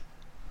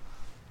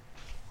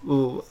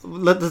 Ooh,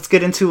 let's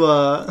get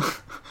into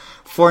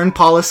foreign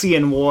policy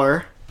and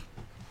war.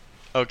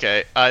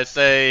 Okay, I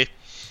say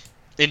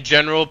in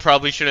general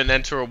probably shouldn't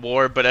enter a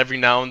war, but every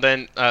now and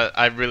then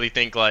I really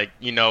think like,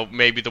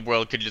 maybe the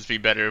world could just be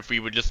better if we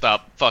would just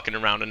stop fucking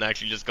around and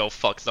actually just go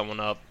fuck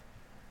someone up.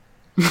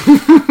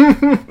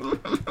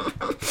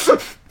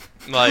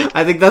 Like,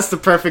 I think that's the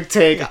perfect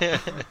take.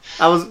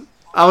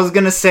 I was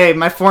gonna say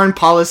my foreign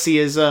policy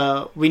is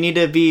we need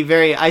to be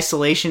very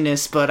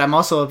isolationist, but I'm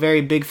also a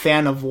very big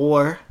fan of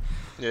war.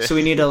 Yeah. So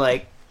we need to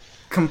like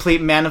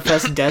complete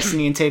manifest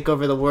destiny and take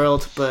over the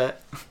world.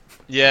 But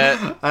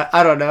yeah,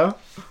 I don't know.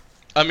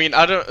 I mean,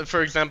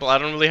 for example, I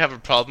don't really have a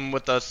problem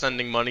with us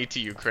sending money to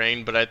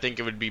Ukraine, but I think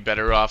it would be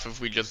better off if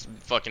we just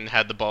fucking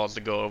had the balls to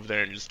go over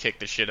there and just kick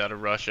the shit out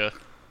of Russia.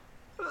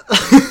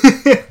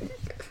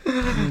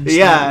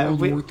 Yeah,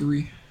 World War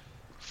III.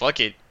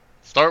 Fuck it.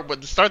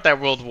 Start that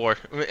world war,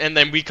 and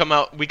then we come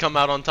out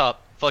on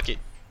top. Fuck it.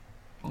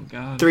 Oh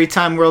god.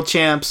 3-time world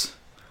champs.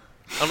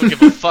 I don't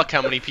give a fuck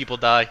how many people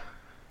die,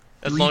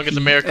 as long as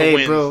America Hey,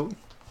 wins. bro.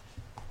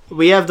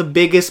 We have the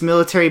biggest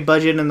military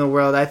budget in the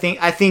world. I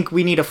think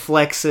we need to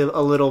flex it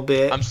a little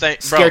bit. I'm saying,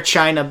 scare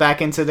China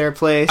back into their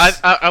place.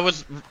 I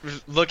was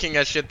looking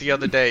at shit the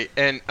other day,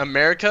 and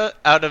America,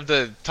 out of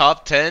the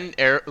top 10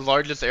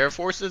 largest air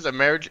forces,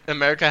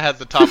 America has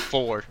the top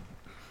 4.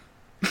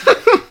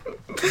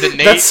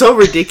 That's so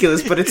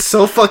ridiculous, but it's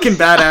so fucking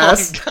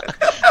badass.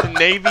 Oh, the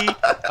Navy,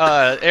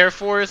 Air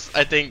Force,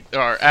 I think,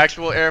 or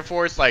actual Air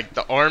Force, like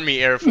the Army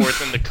Air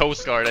Force and the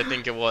Coast Guard, I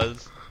think it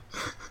was.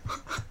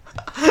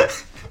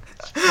 It's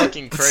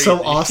fucking crazy. It's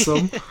so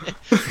awesome.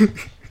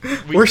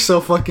 We're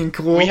so fucking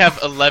cool. We have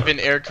 11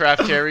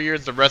 aircraft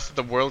carriers. The rest of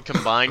the world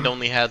combined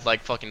only has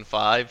like fucking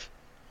 5.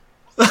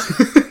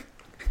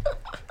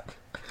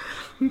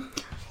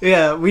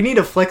 Yeah, we need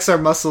to flex our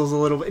muscles a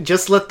little bit.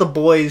 Just let the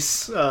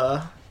boys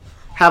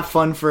have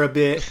fun for a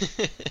bit.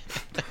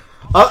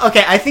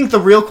 Okay, I think the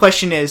real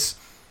question is,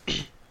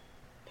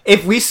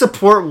 if we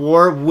support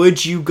war,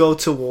 would you go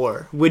to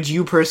war? Would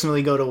you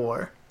personally go to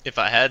war? If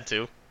I had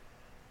to.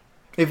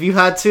 If you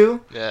had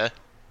to? Yeah.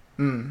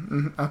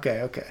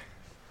 Okay.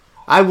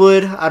 I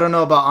would. I don't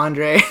know about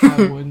Andre.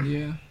 I would,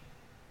 yeah.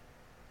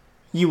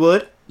 You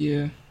would?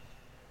 Yeah.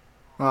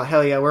 Oh,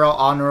 hell yeah, we're all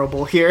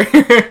honorable here.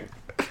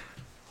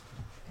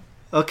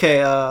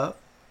 Okay,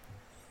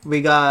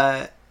 we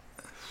got...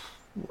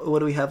 What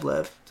do we have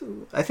left?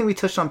 I think we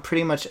touched on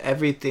pretty much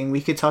everything. We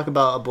could talk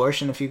about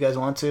abortion if you guys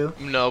want to.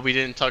 No, we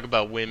didn't talk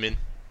about women.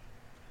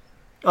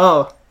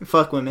 Oh,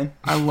 fuck women.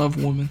 I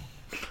love women.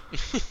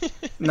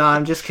 Nah,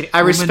 I'm just kidding.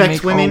 I Women respect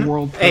make women. Our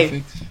world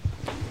Hey, perfect.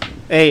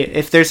 hey,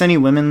 if there's any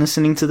women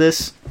listening to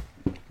this,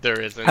 There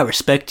isn't. I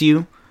respect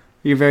you.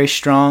 You're very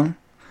strong,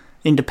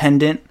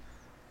 independent.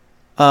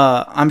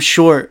 I'm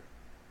short,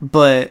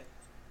 but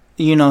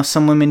you know,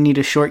 some women need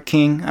a short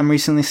king. I'm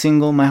recently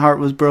single. My heart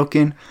was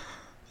broken.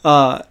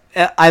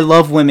 I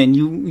love women.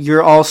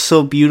 You're all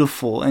so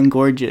beautiful and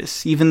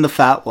gorgeous, even the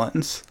fat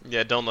ones.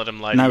 Yeah, don't let him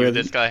lie to Not you.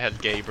 really. This guy has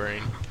gay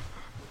brain.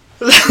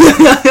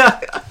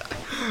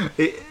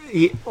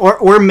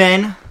 or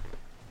men.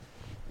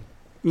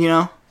 You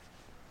know,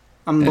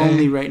 I'm Hey.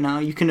 lonely right now.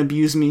 You can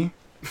abuse me.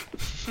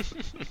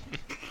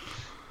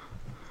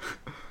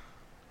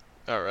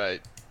 All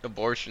right,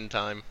 abortion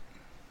time.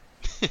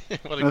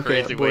 What a Okay,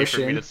 crazy way for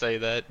me abortion. to say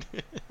that.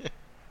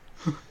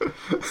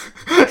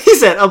 He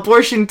said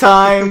abortion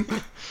time.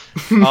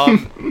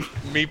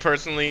 Me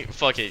personally,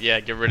 fuck it. Yeah,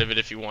 get rid of it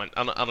if you want.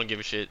 I don't give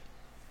a shit.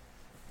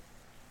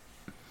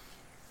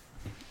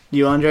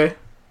 You, Andre?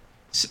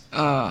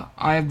 I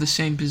have the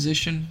same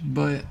position,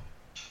 but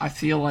I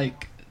feel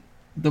like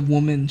the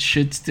woman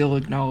should still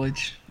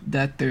acknowledge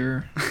that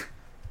they're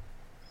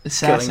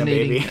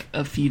assassinating baby.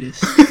 a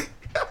fetus.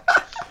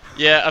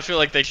 Yeah, I feel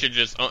like they should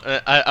just.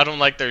 I don't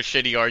like their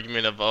shitty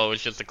argument of, oh,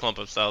 it's just a clump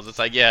of cells. It's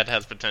like, yeah, it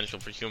has potential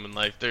for human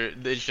life.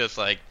 It's just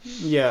like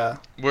Yeah.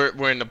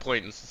 we're in a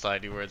point in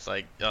society where it's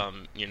like,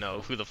 you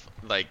know,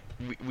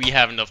 we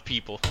have enough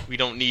people. We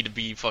don't need to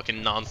be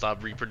fucking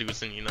nonstop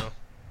reproducing, you know.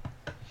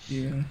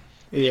 Yeah.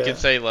 You Yeah. can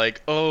say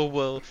like, oh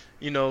well,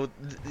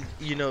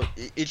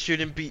 it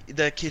shouldn't be.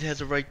 That kid has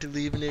a right to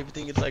leave and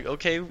everything. It's like,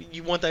 okay,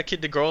 you want that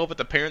kid to grow up with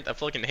a parent that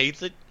fucking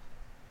hates it,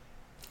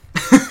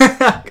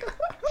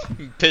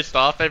 pissed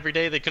off every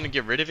day. They couldn't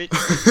get rid of it.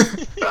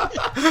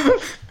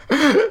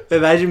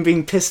 Imagine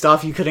being pissed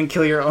off you couldn't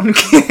kill your own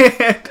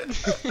kid.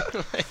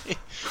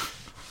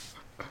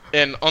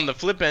 And on the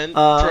flip end,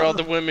 for all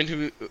the women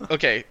who,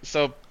 okay,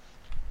 so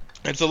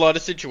it's a lot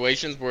of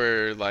situations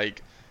where,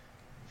 like,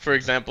 for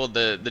example,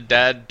 the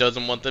dad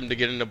doesn't want them to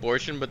get an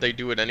abortion, but they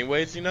do it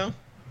anyways, you know?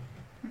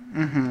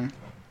 Mm-hmm.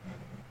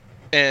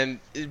 And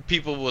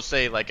people will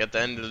say, like, at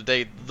the end of the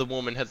day, the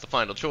woman has the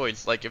final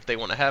choice, like, if they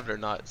want to have it or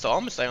not. So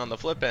I'm gonna say on the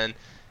flip end,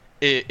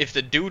 if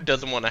the dude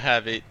doesn't want to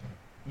have it,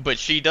 but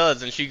she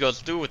does, and she goes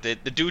through with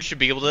it, the dude should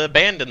be able to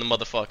abandon the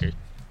motherfucker.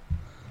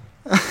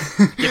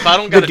 If I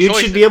don't got The a dude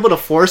choice, should be able to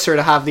force her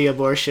to have the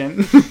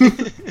abortion.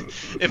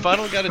 if I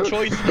don't got a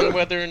choice on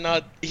whether or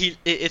not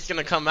it's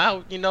gonna come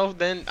out, you know,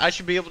 then I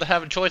should be able to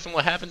have a choice on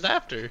what happens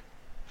after.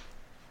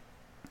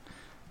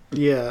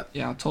 Yeah.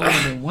 Yeah, I told her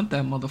I didn't want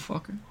that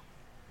motherfucker.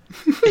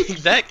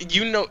 Exactly.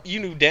 You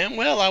knew damn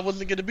well I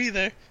wasn't gonna be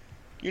there.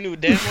 You knew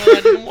damn well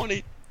I didn't want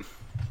it.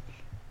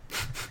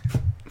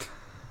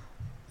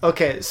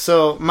 Okay,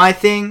 so my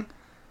thing,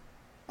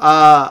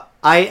 I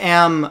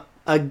am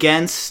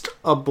against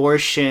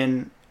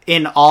abortion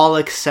in all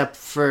except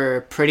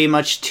for pretty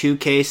much two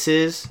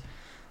cases.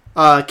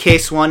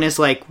 Case one is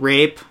like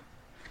rape,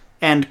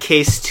 and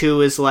case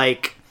two is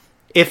like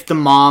if the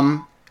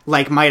mom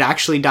like might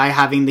actually die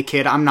having the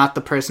kid. I'm not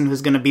the person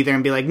who's gonna be there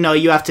and be like, no,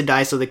 you have to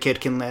die so the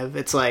kid can live.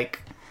 It's like,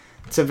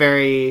 it's a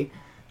very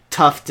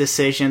tough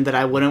decision that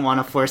I wouldn't want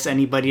to force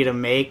anybody to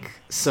make.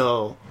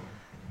 So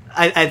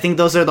I think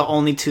those are the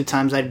only two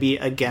times I'd be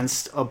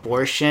against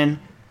abortion.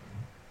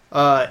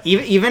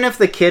 Even if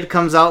the kid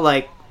comes out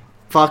like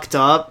fucked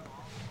up,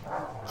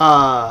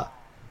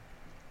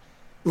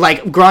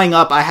 like growing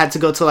up I had to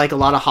go to like a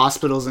lot of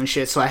hospitals and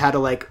shit, so I had to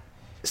like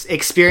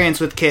experience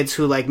with kids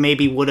who like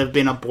maybe would have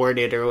been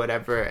aborted or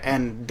whatever,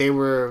 and they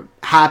were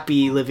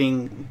happy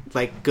living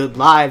like good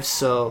lives.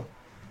 So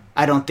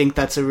I don't think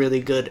that's a really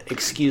good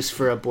excuse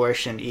for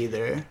abortion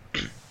either.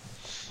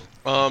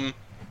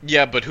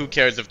 Yeah, but who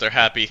cares if they're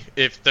happy?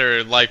 If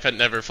their life had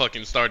never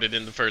fucking started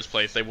in the first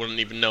place, they wouldn't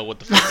even know what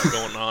the fuck is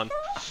going on.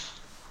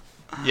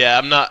 Yeah,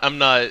 I'm not,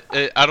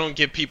 I don't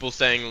get people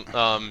saying,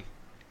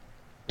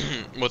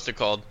 what's it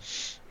called?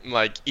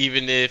 Like,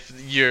 even if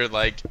you're,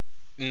 like,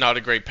 not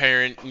a great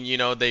parent, you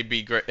know, they'd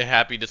be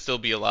happy to still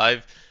be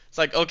alive. It's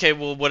like, okay,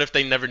 well, what if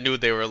they never knew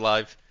they were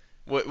alive?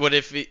 What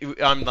if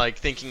I'm, like,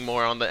 thinking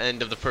more on the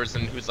end of the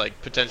person who's,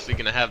 like, potentially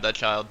gonna have that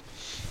child?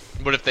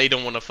 What if they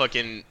don't want to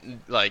fucking,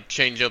 like,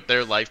 change up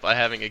their life by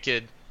having a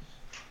kid?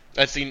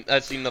 I see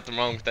nothing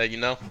wrong with that, you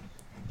know?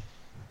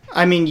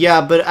 I mean,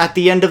 yeah, but at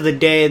the end of the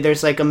day,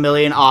 there's like a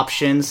million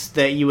options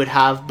that you would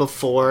have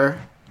before,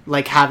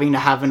 like, having to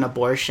have an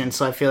abortion.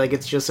 So I feel like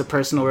it's just a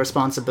personal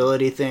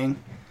responsibility thing.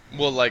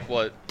 Well, like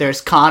what?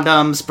 There's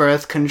condoms,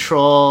 birth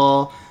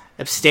control,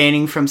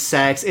 abstaining from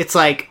sex. It's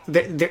like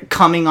they're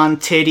coming on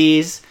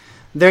titties.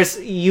 There's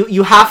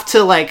you have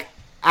to like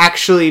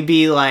actually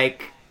be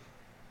like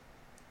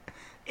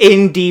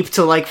in deep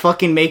to like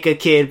fucking make a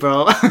kid,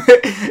 bro.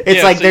 It's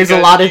Yeah, like so there's you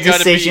a lot of you gotta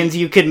decisions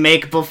you could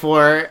make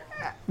before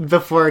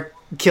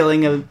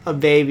killing a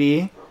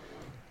baby.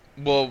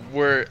 well,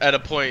 we're at a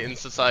point in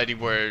society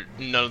where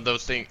none of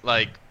those things,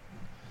 like,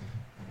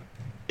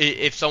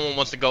 if someone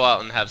wants to go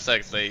out and have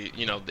sex, they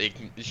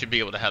should be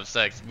able to have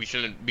sex. We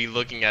shouldn't be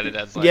looking at it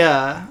as like,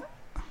 Yeah.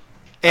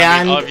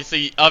 I mean, And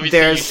obviously,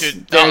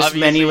 there's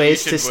many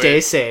ways to stay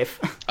safe.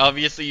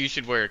 Obviously, you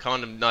should wear a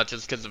condom, not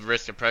just because of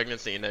risk of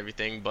pregnancy and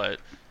everything, but,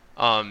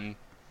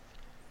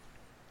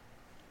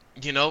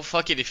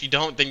 fuck it. If you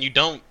don't, then you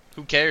don't.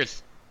 Who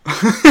cares?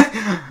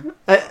 I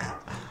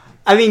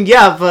mean,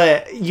 yeah,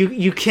 but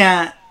you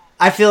can't.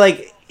 I feel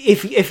like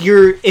if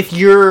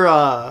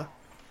you're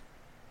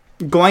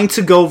going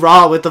to go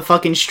raw with a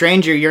fucking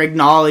stranger, you're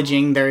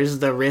acknowledging there's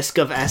the risk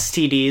of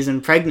STDs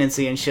and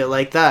pregnancy and shit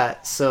like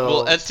that. So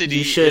well, STD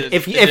you should,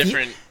 is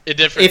a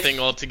different thing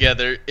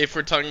altogether. If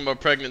we're talking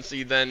about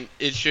pregnancy, then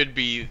it should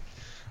be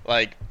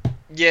like,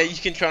 yeah, you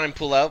can try and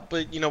pull out,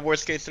 but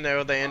worst case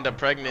scenario, they end up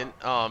pregnant.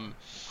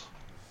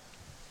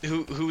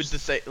 Who's to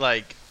say,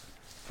 like,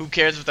 who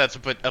cares if that's a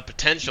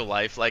potential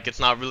life? Like,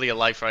 it's not really a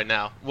life right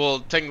now. Well,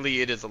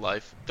 technically, it is a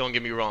life. Don't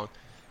get me wrong.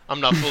 I'm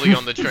not fully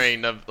on the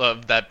train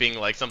of that being,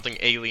 like, something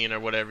alien or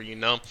whatever,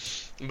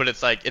 But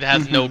it's like, it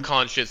has no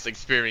conscious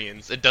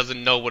experience. It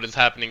doesn't know what is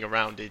happening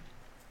around it.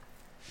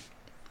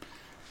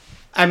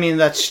 I mean,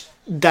 that's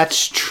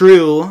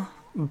true,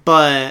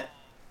 but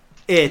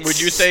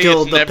it's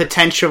still the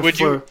potential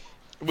for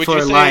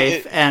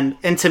life. And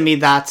to me,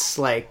 that's,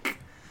 like...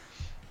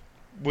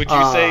 Would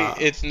you say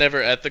it's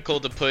never ethical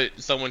to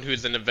put someone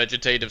who's in a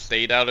vegetative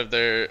state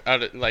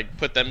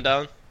put them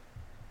down?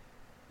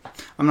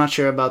 I'm not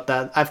sure about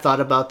that. I've thought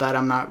about that.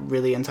 I'm not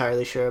really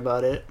entirely sure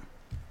about it.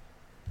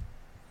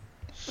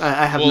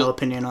 I have no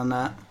opinion on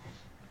that.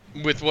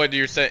 With what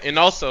you're saying, and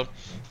also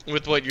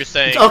with what you're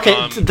saying.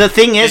 Okay, the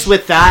thing is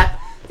with that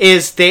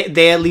is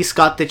they at least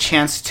got the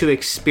chance to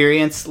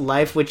experience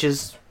life, which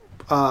is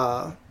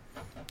how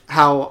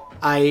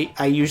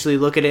I usually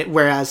look at it.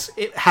 Whereas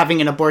having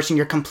an abortion,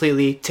 you're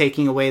completely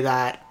taking away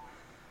that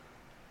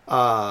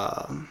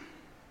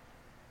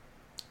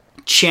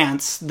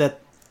chance that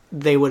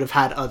they would have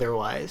had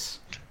otherwise.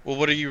 Well,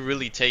 what are you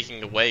really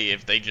taking away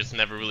if they just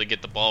never really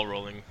get the ball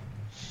rolling?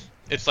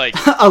 It's like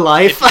a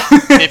life.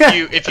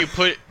 if you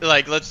put,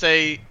 like, let's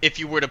say if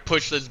you were to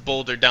push this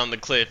boulder down the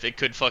cliff, it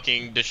could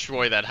fucking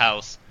destroy that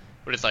house.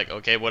 But it's like,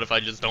 okay, what if I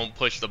just don't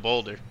push the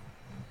boulder?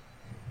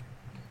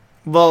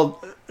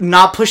 Well,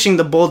 not pushing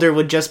the boulder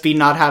would just be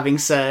not having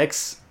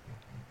sex,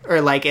 or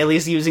like at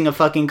least using a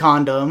fucking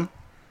condom.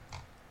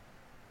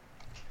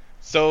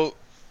 So,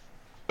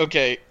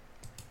 okay.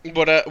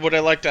 What I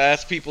like to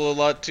ask people a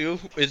lot too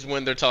is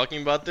when they're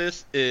talking about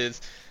this is,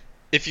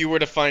 if you were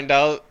to find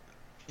out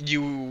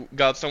you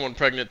got someone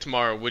pregnant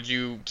tomorrow, would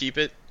you keep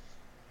it?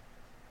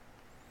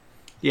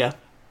 Yeah.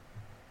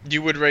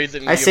 You would raise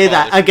it. I say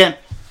that again.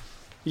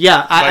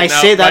 Yeah, I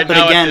say that, but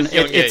again,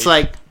 it's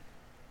like,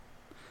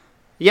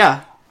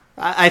 yeah,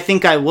 I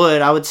think I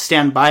would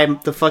stand by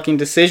the fucking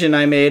decision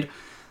I made.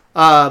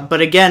 But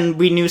again,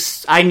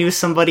 I knew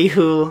somebody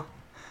who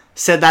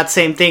said that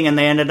same thing, and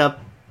they ended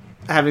up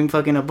having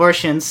fucking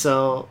abortions.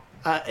 So,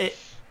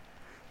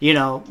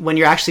 when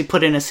you're actually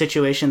put in a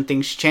situation,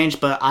 things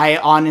change. But I,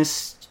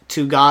 honest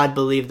to God,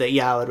 believe that,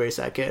 yeah, I would raise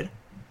that kid.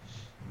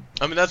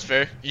 I mean, that's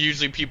fair.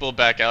 Usually people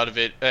back out of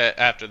it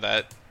after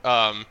that.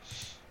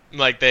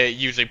 Like, they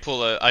usually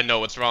pull I know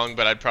what's wrong,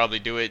 but I'd probably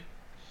do it.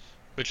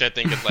 Which I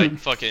think is, like,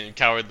 fucking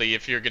cowardly.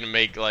 If you're gonna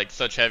make, like,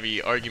 such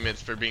heavy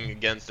arguments for being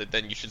against it,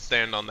 then you should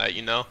stand on that,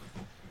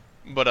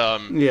 But,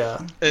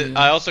 yeah.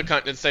 I also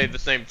kind of say the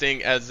same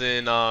thing, as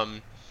in,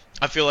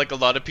 I feel like a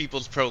lot of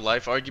people's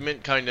pro-life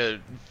argument kind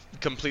of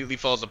completely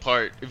falls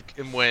apart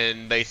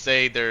when they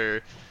say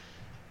that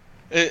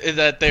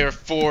they're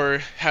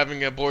for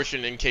having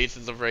abortion in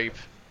cases of rape,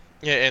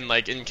 and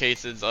like in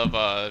cases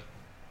of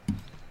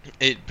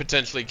it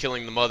potentially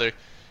killing the mother,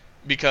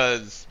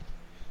 because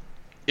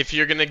if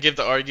you're gonna give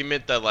the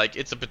argument that, like,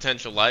 it's a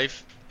potential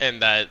life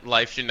and that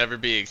life should never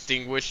be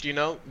extinguished,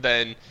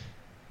 then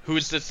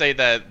who's to say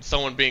that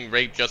someone being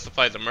raped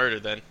justifies a murder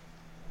then?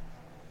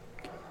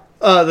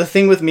 The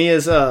thing with me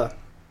is, I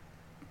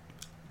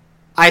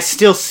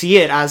still see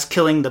it as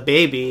killing the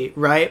baby,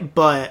 right?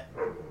 But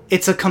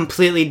it's a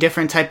completely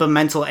different type of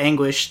mental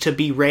anguish to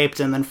be raped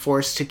and then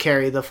forced to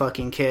carry the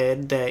fucking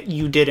kid that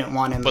you didn't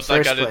want in the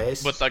first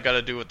place. What's that got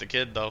to do with the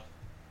kid, though?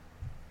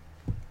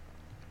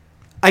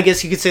 I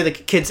guess you could say the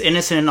kid's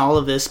innocent in all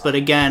of this, but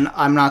again,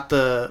 I'm not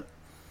the...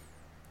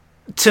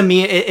 To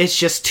me, it's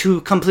just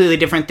two completely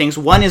different things.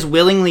 One is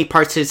willingly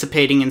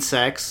participating in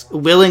sex,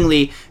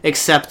 willingly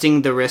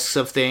accepting the risks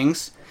of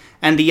things,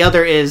 and the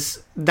other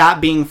is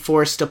that being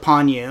forced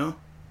upon you.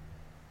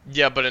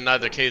 Yeah, but in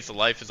either case, a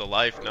life is a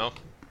life, no?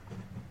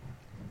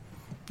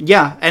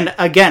 Yeah, and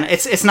again,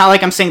 it's not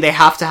like I'm saying they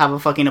have to have a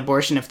fucking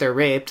abortion if they're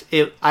raped.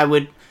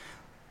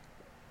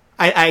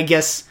 I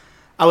guess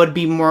I would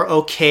be more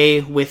okay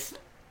with...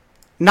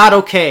 Not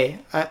okay.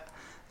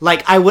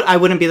 I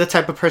wouldn't be the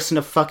type of person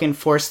to fucking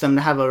force them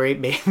to have a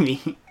rape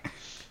baby.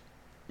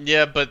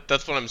 Yeah, but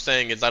that's what I'm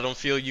saying, is I don't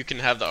feel you can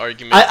have the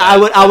argument...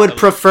 I would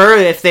prefer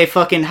if they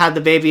fucking had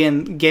the baby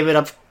and gave it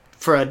up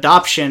for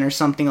adoption or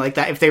something like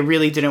that if they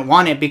really didn't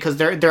want it, because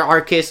there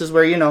are cases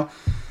where, you know,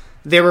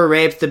 they were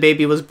raped, the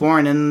baby was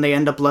born, and they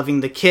end up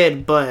loving the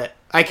kid. But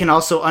I can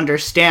also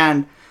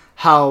understand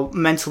how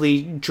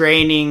mentally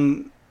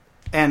draining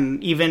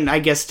and even, I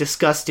guess,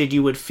 disgusted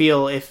you would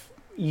feel if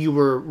you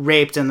were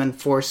raped and then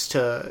forced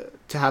to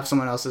have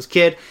someone else's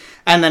kid.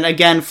 And then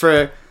again,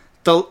 for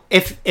the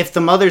if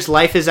the mother's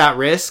life is at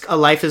risk, a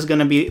life is going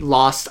to be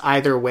lost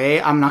either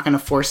way. I'm not going to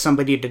force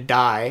somebody to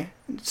die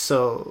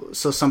so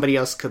somebody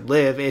else could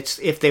live. It's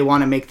if they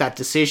want to make that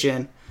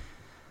decision,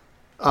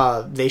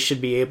 they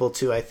should be able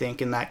to, I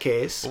think, in that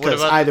case,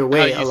 because either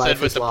way a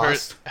life is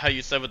lost. How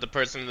you said with the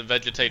person in the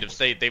vegetative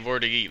state, they've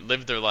already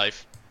lived their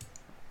life,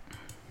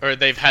 or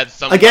they've had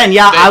some. Again,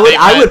 yeah,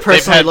 I would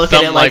personally look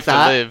at it like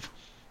that.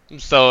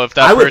 So if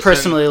that I would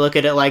personally look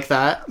at it like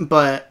that,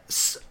 but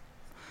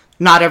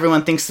not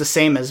everyone thinks the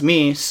same as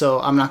me, so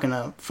I'm not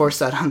gonna force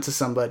that onto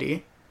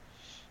somebody.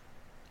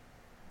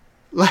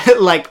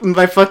 Like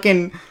my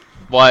fucking.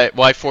 Why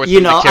force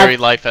them to carry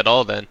life at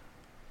all then?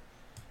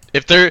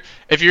 If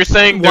you're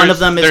saying one of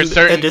them is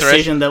a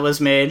decision that was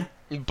made.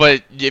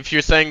 But if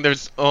you're saying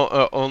there's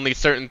only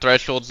certain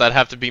thresholds that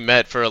have to be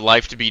met for a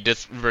life to be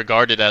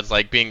disregarded as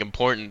like being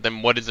important,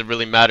 then what does it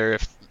really matter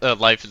if a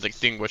life is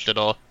extinguished at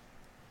all?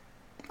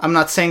 I'm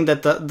not saying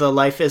that the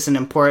life isn't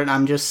important.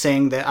 I'm just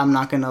saying that I'm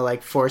not gonna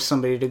like force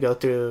somebody to go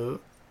through.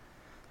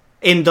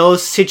 In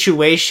those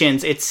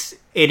situations, it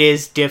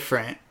is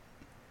different.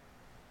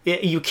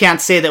 You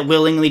can't say that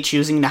willingly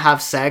choosing to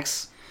have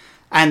sex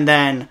and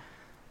then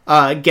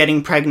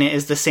getting pregnant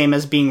is the same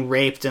as being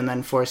raped and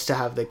then forced to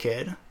have the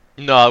kid.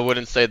 No, I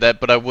wouldn't say that,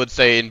 but I would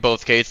say in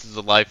both cases,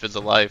 a life is a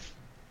life.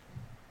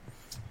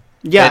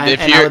 Yeah,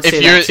 and I would say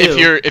that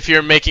too. If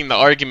you're making the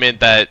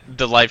argument that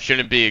the life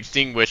shouldn't be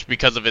extinguished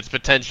because of its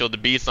potential to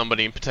be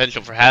somebody and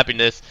potential for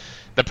happiness,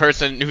 the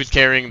person who's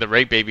carrying the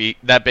rape baby,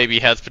 that baby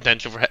has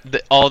potential for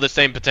all the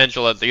same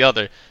potential as the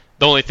other.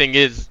 The only thing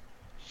is,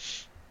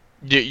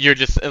 you're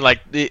just like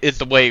it's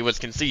the way it was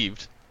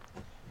conceived.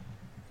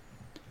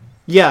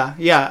 Yeah.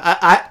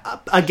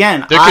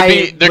 Again,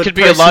 there could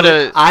be a lot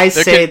of. I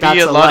say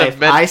that's a life.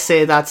 I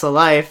say that's a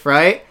life,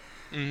 right?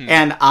 Mm-hmm.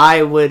 And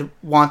I would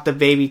want the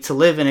baby to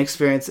live and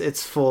experience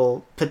its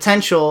full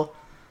potential.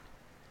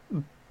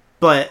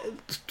 But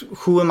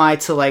who am I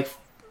to like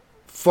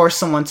force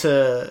someone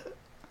to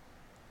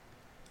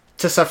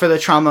suffer the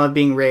trauma of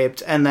being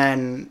raped and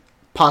then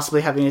possibly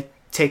having to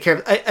take care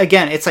of it?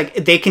 Again, it's like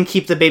they can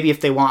keep the baby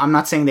if they want. I'm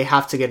not saying they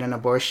have to get an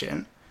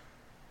abortion.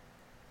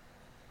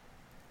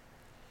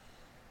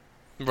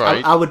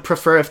 Right. I would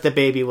prefer if the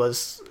baby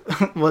was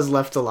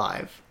left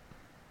alive.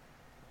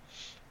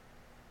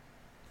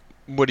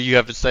 What do you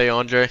have to say,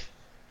 Andre?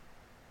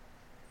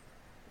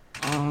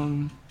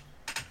 I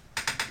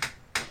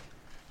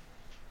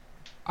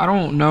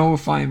don't know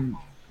if I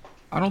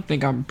don't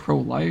think I'm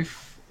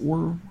pro-life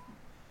or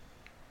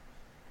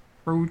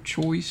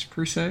pro-choice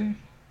per se.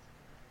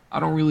 I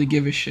don't really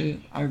give a shit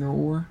either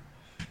or.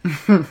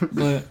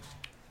 But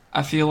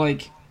I feel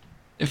like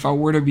if I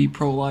were to be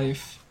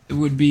pro-life, it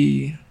would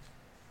be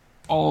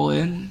all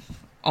in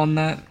on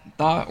that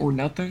thought or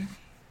nothing.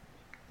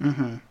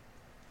 Mm-hmm.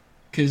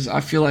 Because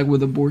I feel like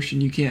with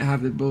abortion, you can't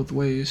have it both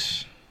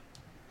ways.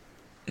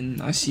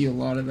 And I see a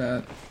lot of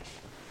that.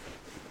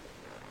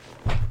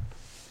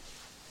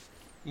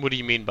 What do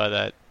you mean by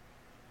that?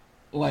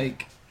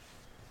 Like,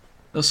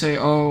 they'll say,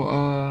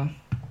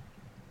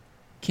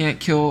 can't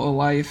kill a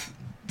life,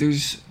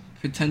 there's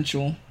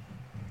potential.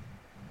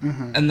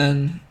 Mm-hmm. And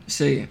then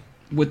say,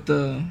 with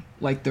the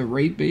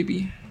rape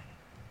baby,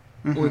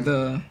 mm-hmm. or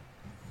the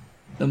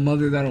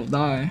mother that'll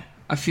die,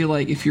 I feel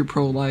like if you're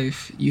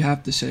pro-life, you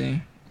have to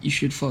say, you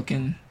should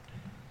fucking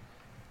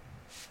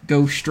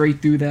go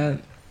straight through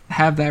that,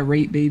 have that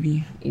rape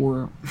baby,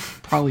 or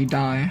probably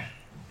die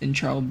in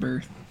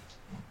childbirth.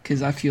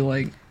 Because I feel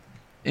like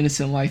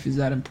innocent life is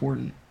that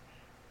important.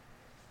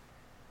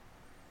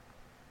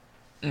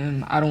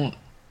 And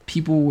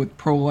people with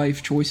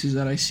pro-life choices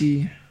that I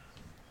see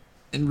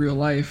in real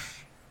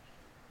life,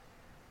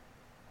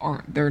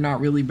 they're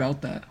not really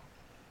about that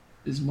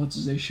as much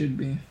as they should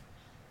be,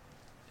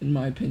 in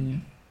my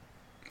opinion.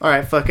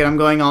 Alright, fuck it, I'm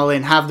going all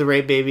in. Have the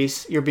rape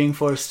babies. You're being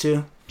forced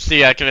to.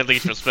 See, I can at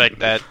least respect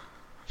that.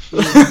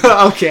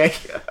 Okay.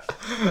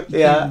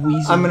 Yeah,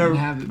 I'm gonna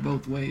have it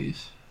both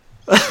ways.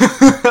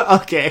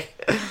 Okay.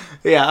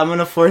 Yeah, I'm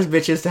gonna force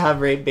bitches to have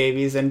rape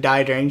babies and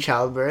die during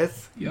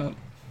childbirth. Yup.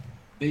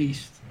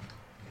 Based.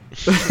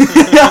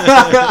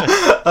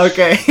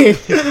 Okay.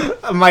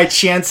 My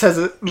stance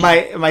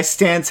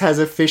has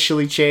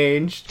officially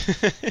changed.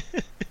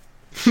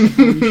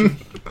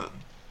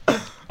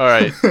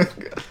 Alright.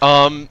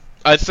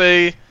 I'd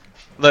say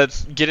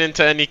let's get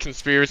into any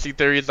conspiracy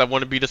theories that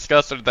want to be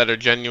discussed or that are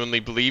genuinely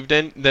believed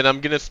in. Then I'm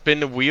going to spin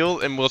the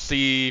wheel and we'll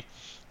see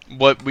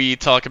what we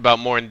talk about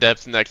more in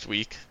depth next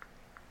week.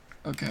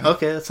 Okay.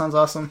 Okay, that sounds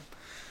awesome.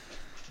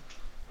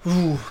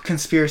 Ooh,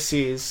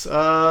 conspiracies.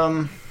 Andre,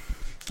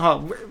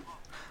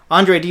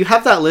 do you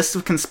have that list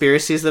of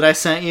conspiracies that I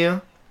sent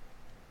you?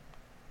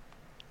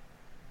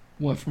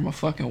 What, from a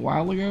fucking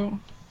while ago?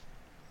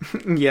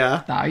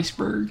 Yeah. The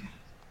iceberg.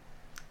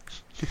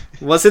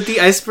 Was it the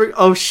iceberg?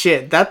 Oh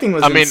shit, that thing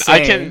was I mean,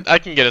 insane. I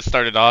can get it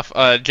started off.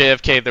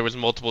 JFK, there was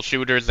multiple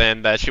shooters,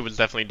 and that shit was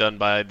definitely done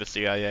by the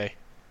CIA.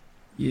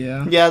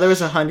 Yeah. Yeah, there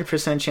was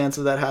 100% chance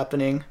of that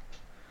happening.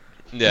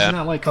 Isn't Yeah,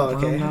 that like Oh,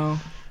 confirmed okay. now?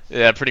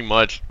 yeah, pretty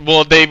much.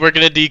 Well, they were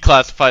gonna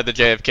declassify the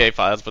JFK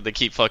files, but they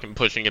keep fucking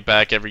pushing it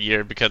back every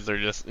year because they're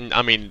just.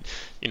 I mean,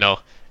 you know,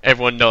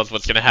 everyone knows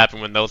what's gonna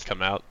happen when those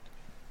come out.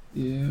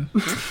 Yeah.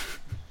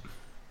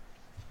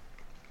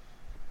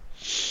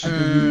 I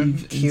believe in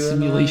QAnon.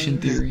 simulation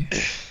theory.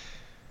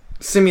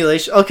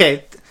 Simulation.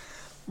 Okay.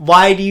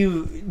 Why do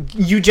you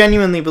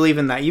genuinely believe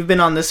in that? You've been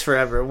on this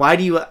forever. Why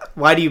do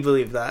you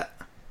believe that?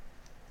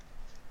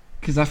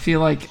 Because I feel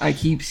like I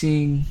keep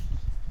seeing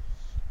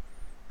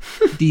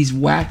these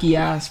wacky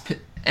ass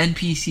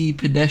NPC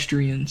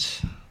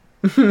pedestrians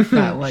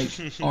that like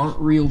aren't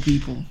real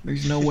people.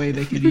 There's no way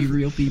they could be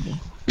real people.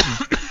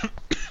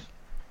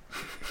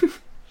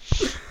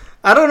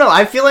 I don't know.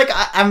 I feel like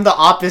I'm the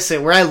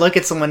opposite, where I look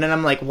at someone and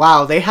I'm like,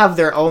 wow, they have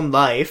their own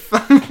life.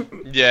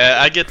 Yeah,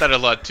 I get that a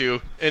lot too.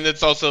 And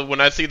it's also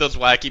when I see those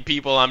wacky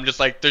people, I'm just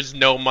like, there's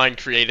no mind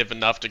creative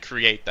enough to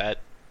create that.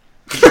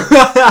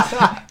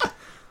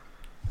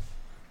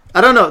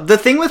 I don't know. The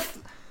thing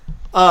with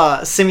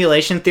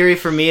simulation theory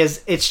for me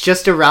is it's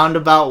just a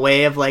roundabout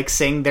way of like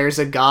saying there's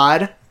a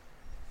god,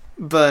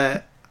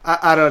 but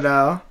I don't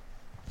know.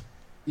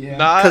 Yeah.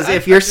 Nah, Because I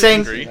if you're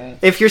disagree. saying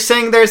if you're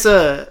saying there's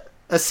a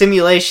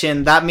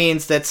simulation, that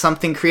means that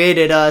something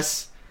created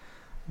us,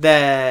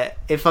 that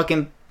it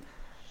fucking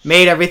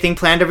made everything,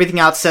 planned everything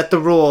out, set the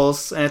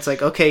rules, and it's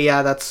like, okay,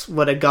 yeah, that's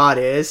what a god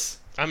is.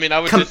 I mean, I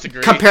would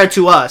disagree. Compared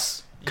to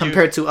us.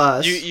 Compared to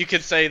us. You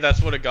could say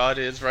that's what a god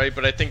is, right?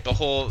 But I think the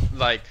whole,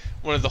 like,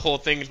 one of the whole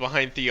things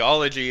behind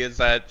theology is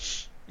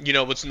that, you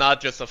know, it's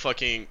not just a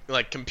fucking,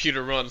 like,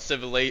 computer-run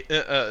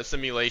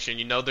simulation,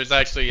 you know? There's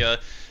actually a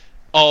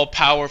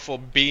all-powerful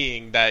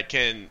being that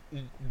can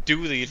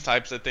do these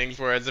types of things,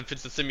 whereas if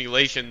it's a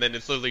simulation, then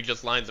it's literally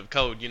just lines of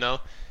code, you know?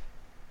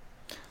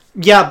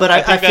 Yeah, but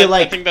I feel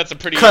like I think that's a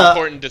pretty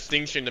important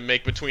distinction to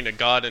make between a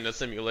god and a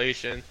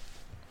simulation.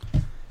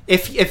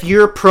 if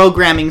you're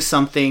programming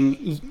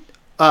something,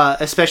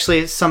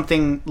 especially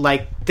something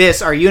like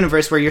this, our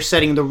universe, where you're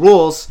setting the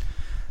rules,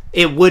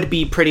 it would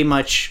be pretty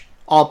much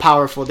all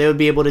powerful. They would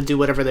be able to do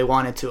whatever they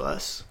wanted to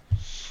us.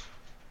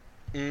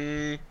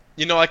 You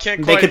know, I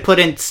can't They quite. could put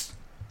in.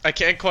 I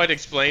can't quite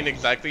explain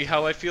exactly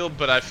how I feel,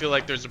 but I feel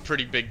like there's a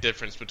pretty big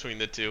difference between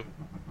the two.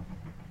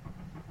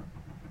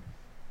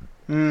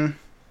 I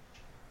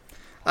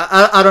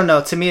don't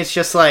know. To me, it's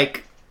just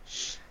like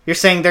you're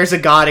saying there's a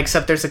god,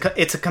 except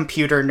it's a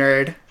computer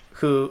nerd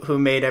who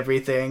made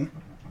everything,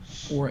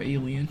 Or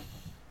alien.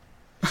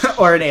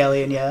 or an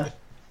alien. Yeah.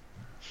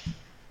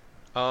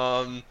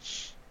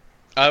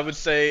 I would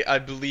say I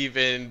believe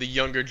in the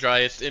Younger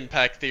Dryas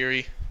impact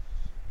theory.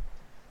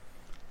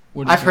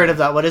 What is I've heard that? of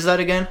that. What is that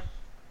again?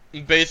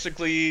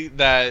 Basically,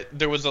 that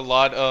there was a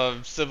lot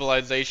of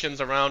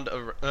civilizations around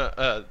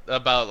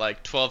about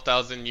like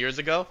 12,000 years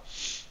ago,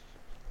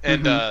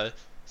 and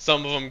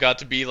some of them got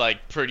to be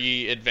like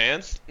pretty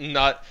advanced.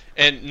 Not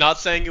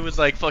saying it was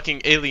like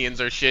fucking aliens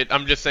or shit.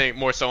 I'm just saying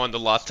more so on the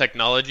lost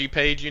technology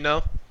page, you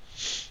know.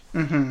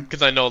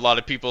 Because I know a lot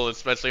of people,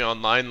 especially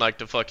online, like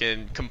to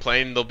fucking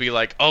complain. They'll be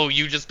like, "Oh,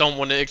 you just don't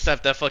want to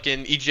accept that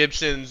fucking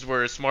Egyptians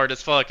were smart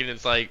as fuck," and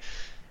it's like,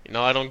 you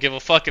know, I don't give a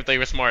fuck if they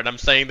were smart. I'm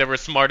saying they were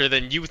smarter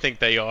than you think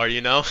they are,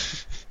 you know?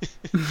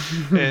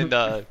 And,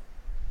 but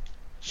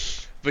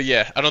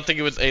yeah, I don't think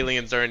it was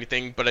aliens or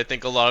anything, but I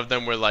think a lot of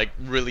them were, like,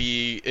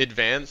 really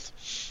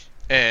advanced,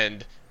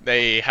 and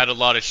they had a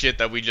lot of shit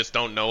that we just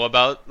don't know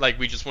about. Like,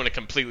 we just went a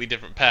completely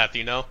different path,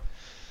 you know?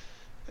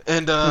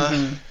 And,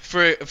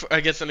 for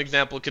I guess an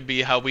example could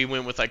be how we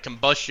went with, like,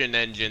 combustion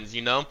engines,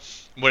 you know?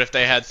 What if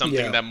they had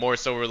something that more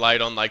so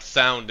relied on, like,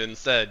 sound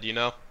instead, you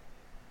know?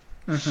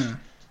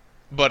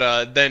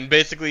 But then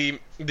basically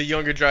the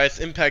Younger Dryas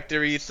impact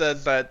theory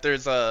says that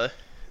there's a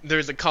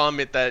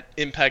comet that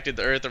impacted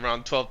the Earth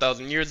around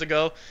 12,000 years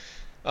ago.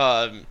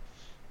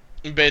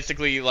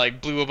 Basically like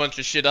blew a bunch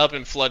of shit up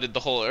and flooded the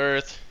whole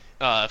Earth.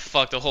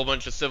 Fucked a whole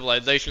bunch of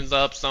civilizations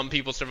up. Some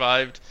people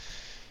survived.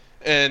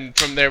 And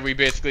from there we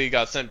basically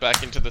got sent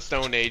back into the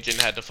Stone Age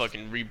and had to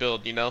fucking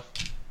rebuild, you know?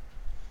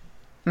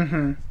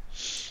 And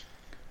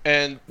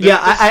Yeah,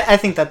 I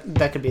think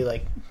that could be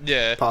like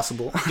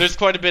possible. There's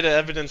quite a bit of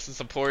evidence to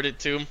support it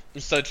too,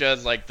 such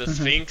as like the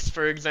Sphinx,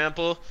 for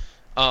example.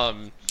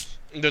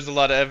 There's a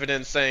lot of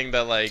evidence saying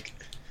that like,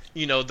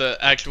 you know, the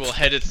actual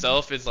head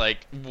itself is like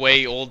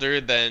way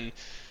older than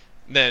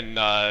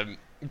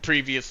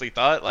previously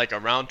thought, like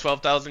around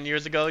 12,000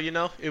 years ago. You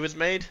know, it was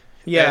made.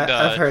 Yeah, and,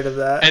 I've heard of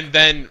that. And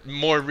then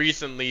more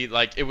recently,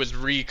 like it was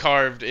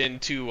recarved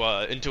into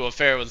a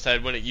pharaoh's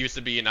head when it used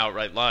to be an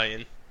outright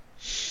lion.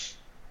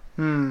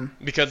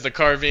 Because the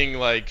carving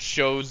like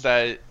shows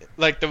that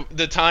like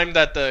the time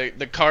that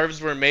the carves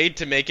were made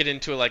to make it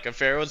into like a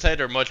pharaoh's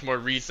head are much more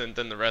recent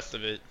than the rest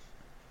of it.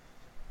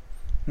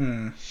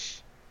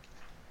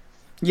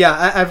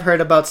 Yeah, I've heard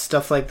about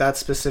stuff like that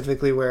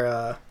specifically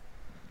where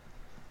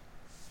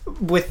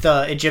with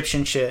the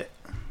Egyptian shit.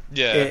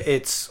 Yeah.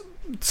 It's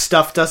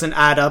stuff doesn't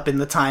add up in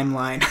the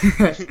timeline.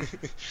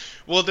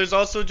 Well, there's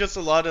also just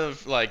a lot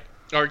of like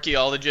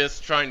archaeologists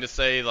trying to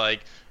say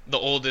like the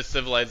oldest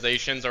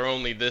civilizations are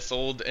only this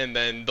old, and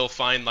then they'll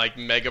find like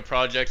mega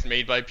projects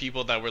made by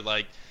people that were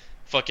like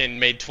fucking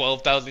made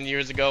 12,000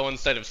 years ago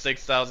instead of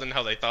 6,000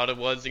 how they thought it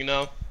was, you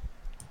know?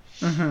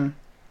 Mm-hmm.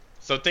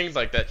 So things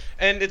like that.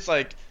 And it's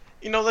like,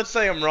 you know, let's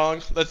say I'm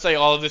wrong. Let's say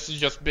all of this is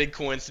just big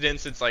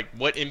coincidence. It's like,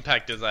 what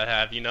impact does that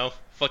have, you know?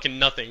 Fucking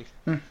nothing.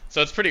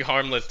 So it's pretty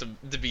harmless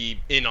to be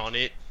in on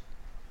it.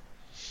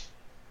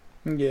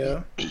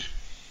 Yeah.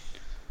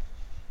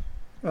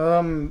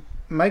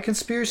 My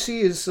conspiracy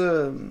is,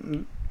 I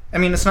mean,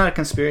 it's not a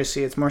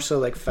conspiracy. It's more so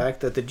like fact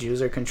that the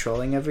Jews are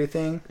controlling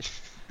everything.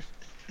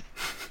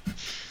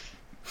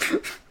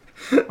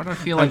 Why do I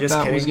feel like that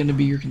kidding. was going to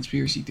be your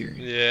conspiracy theory?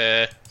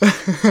 Yeah.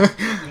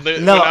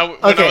 No,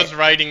 when okay. I was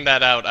writing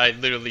that out, I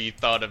literally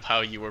thought of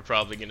how you were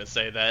probably going to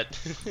say that.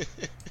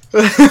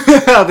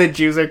 How the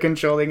Jews are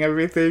controlling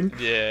everything.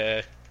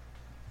 Yeah.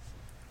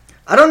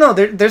 I don't know.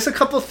 There's a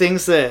couple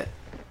things that...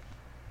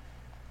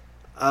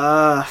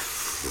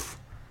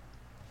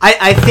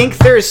 I think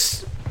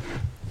there's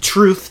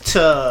truth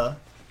to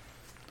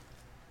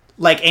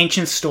like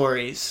ancient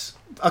stories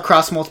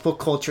across multiple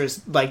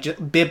cultures, like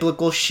just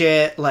biblical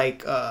shit,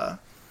 like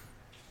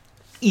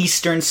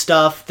Eastern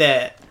stuff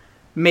that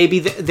maybe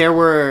they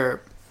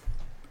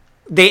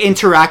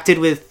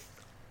interacted with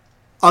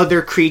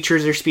other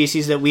creatures or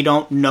species that we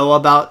don't know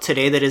about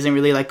today that isn't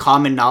really like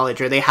common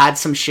knowledge, or they had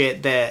some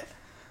shit that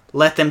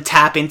let them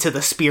tap into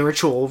the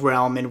spiritual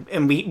realm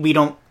and we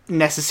don't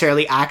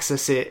necessarily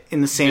access it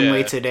in the same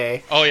way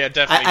today. Oh yeah,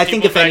 definitely. I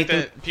think if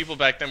anything, people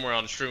back then were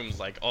on shrooms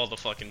like all the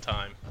fucking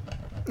time.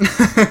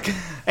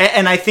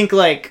 and I think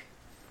like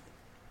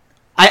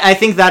I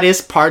think that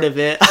is part of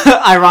it.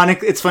 Ironic.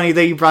 It's funny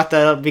that you brought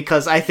that up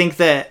because I think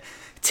that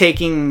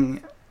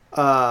taking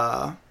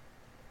hallucinogens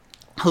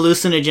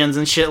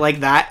and shit like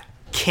that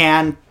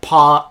can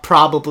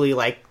probably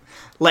like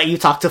let you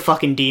talk to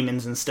fucking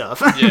demons and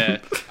stuff. Yeah,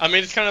 I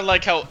mean it's kind of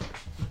like how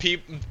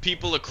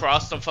people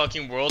across the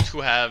fucking world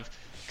who have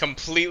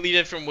completely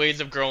different ways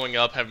of growing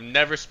up have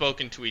never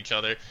spoken to each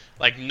other.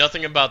 Like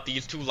nothing about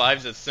these two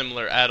lives is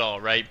similar at all,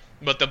 right?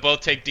 But they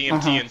both take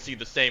DMT and see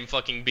the same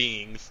fucking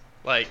beings.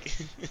 Like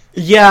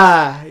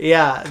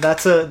yeah,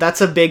 that's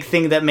a big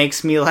thing that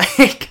makes me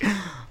like,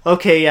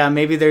 okay, yeah,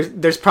 maybe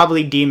there's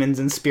probably demons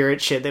and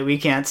spirit shit that we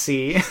can't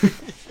see.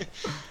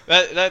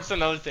 That's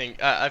another thing.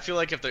 I feel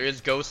like if there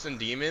is ghosts and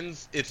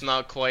demons, it's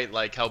not quite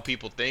like how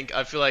people think.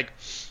 I feel like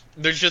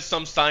there's just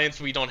some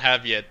science we don't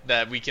have yet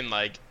that we can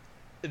like,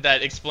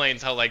 that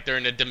explains how like they're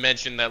in a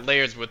dimension that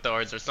layers with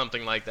ours or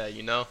something like that,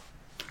 you know?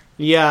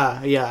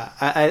 Yeah.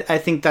 I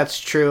think that's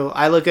true.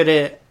 I look at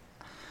it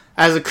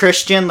as a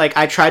Christian, like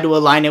I try to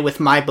align it with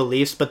my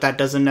beliefs, but that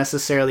doesn't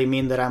necessarily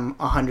mean that I'm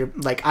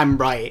 100, like I'm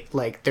right.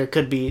 Like there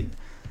could be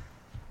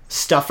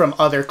stuff from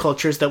other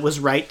cultures that was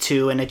right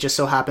too, and it just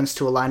so happens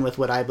to align with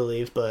what I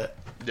believe, but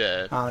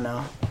yeah. I don't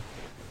know.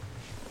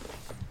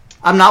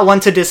 I'm not one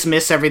to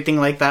dismiss everything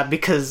like that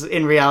because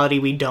in reality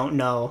we don't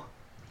know.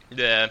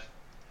 Yeah.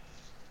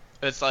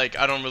 It's like,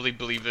 I don't really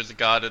believe there's a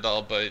God at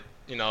all, but,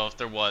 you know, if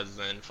there was,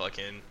 then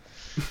fucking...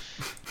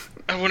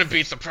 I wouldn't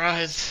be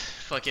surprised.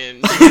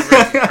 Fucking,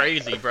 you're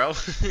crazy, bro.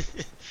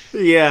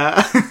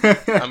 Yeah.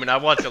 I mean, I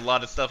watch a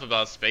lot of stuff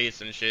about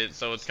space and shit,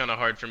 so it's kind of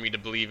hard for me to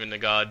believe in a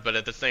God, but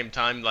at the same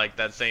time, like,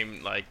 that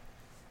same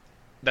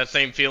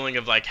feeling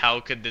of, like,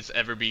 how could this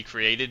ever be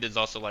created is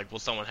also like, well,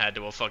 someone had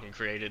to have fucking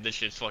created. This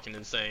shit's fucking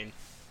insane.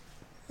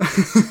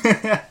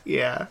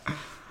 Yeah.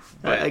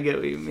 But, I get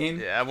what you mean.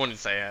 Yeah, I wouldn't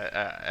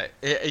say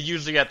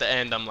usually at the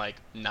end, I'm like,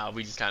 nah,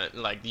 we just kind of,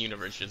 like, the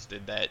universe just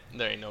did that.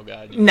 There ain't no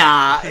God.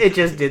 Nah, it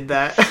just did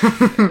that.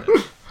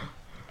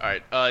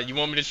 Alright, you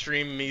want me to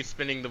stream me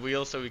spinning the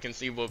wheel so we can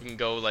see what we can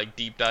go, like,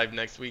 deep dive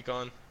next week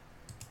on?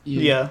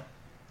 Yeah.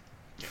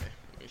 Okay,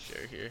 let me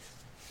share here.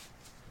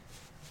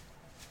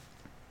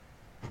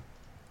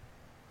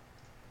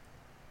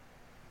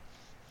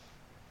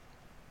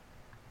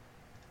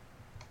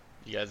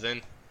 You guys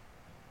in?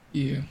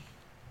 Yeah.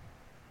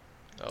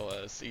 Oh,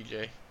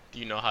 CJ, do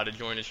you know how to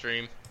join a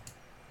stream?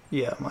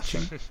 Yeah, I'm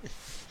watching.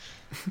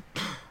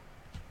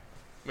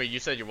 Wait, you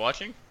said you're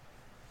watching?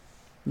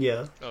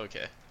 Yeah.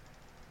 Okay.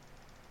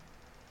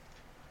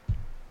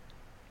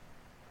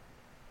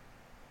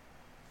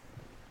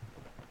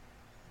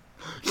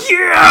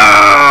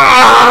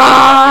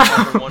 Yeah!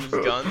 Number one is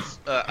guns.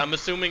 I'm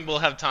assuming we'll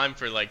have time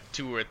for like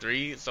 2 or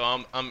 3, so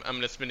I'm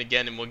gonna spin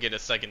again and we'll get a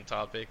second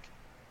topic.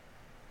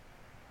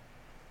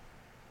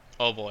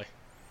 Oh boy.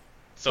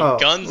 So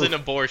guns and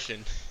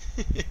abortion.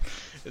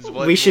 Is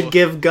what we should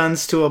give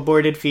guns to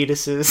aborted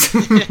fetuses.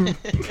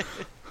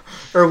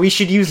 Or we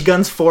should use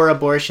guns for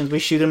abortions. We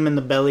shoot them in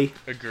the belly.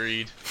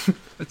 Agreed.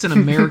 That's an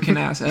American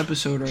ass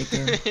episode right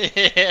there.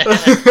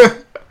 Yeah.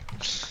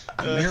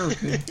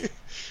 American.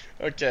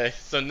 Okay,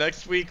 so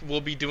next week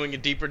we'll be doing a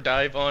deeper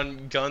dive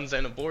on guns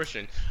and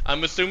abortion.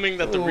 I'm assuming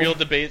that the Oh. real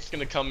debate's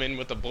gonna come in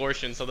with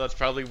abortion, so that's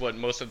probably what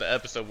most of the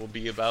episode will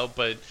be about,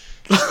 but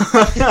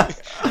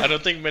I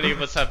don't think many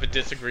of us have a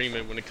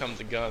disagreement when it comes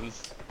to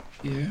guns.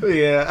 Yeah.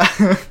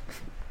 Yeah.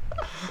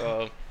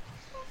 So,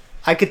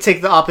 I could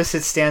take the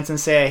opposite stance and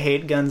say I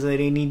hate guns, that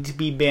they need to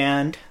be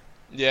banned.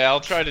 yeah, I'll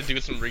try to do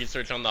some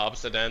research on the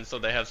opposite end so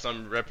they have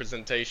some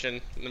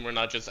representation, and we're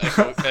not just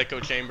echo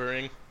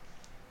chambering.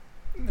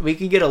 We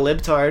could get a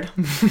libtard.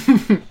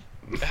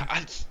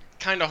 It's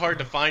kind of hard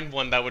to find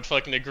one that would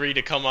fucking agree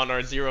to come on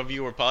our zero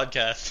viewer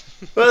podcast.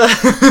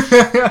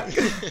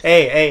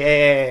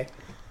 Hey.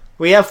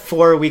 We have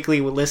 4 weekly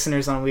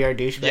listeners on We Are Yeah,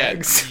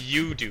 Douchebags.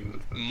 you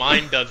do.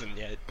 Mine doesn't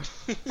yet.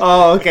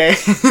 Oh, okay.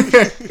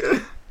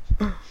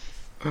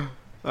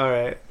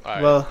 Alright.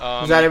 Alright,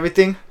 Well, is that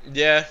everything?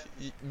 Yeah,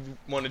 you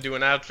want to do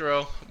an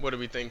outro? What are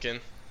we thinking?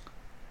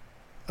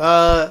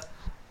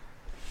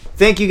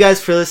 Thank you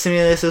guys for listening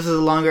to this. This is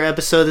a longer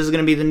episode. This is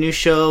going to be the new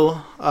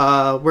show.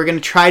 We're going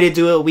to try to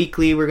do it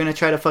weekly. We're going to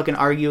try to fucking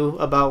argue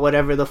about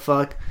whatever the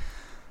fuck.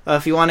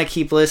 If you want to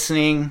keep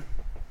listening,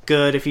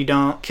 good. If you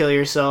don't, kill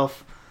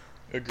yourself.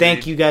 Agreed.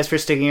 Thank you guys for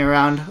sticking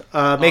around.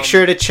 Make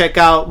sure to check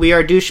out We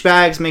Are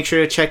Douchebags. Make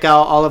sure to check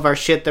out all of our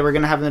shit that we're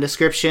going to have in the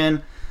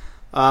description.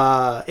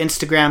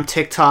 Instagram,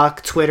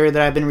 TikTok, Twitter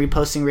that I've been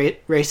reposting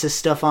racist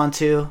stuff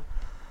onto.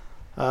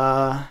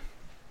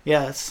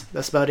 Yeah,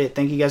 that's about it.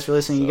 Thank you guys for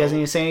listening. You guys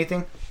need to say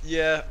anything?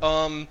 Yeah,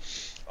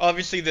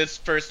 obviously this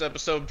first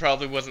episode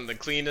probably wasn't the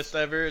cleanest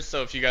ever,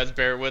 so if you guys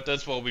bear with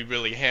us while we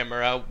really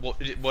hammer out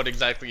what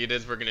exactly it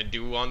is we're going to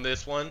do on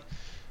this one.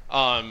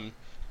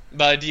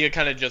 The idea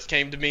kind of just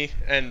came to me,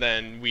 and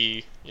then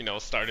we,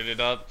 started it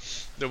up.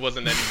 There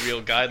wasn't any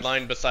real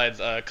guideline besides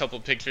a couple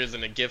pictures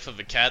and a gif of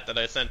a cat that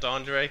I sent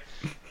Andre.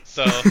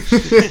 So,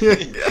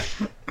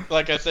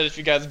 like I said, if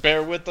you guys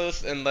bear with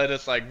us and let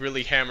us,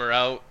 really hammer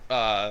out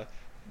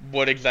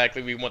what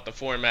exactly we want the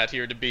format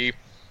here to be,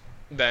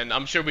 then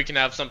I'm sure we can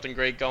have something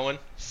great going.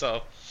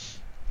 So,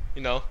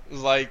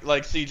 like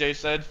CJ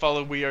said,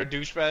 follow We Are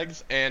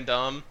Douchebags,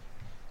 and,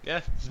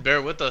 yeah, just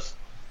bear with us.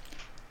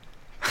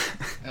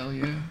 Hell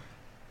yeah.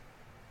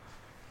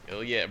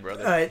 Hell yeah,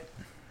 brother. Alright.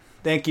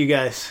 Thank you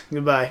guys.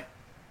 Goodbye.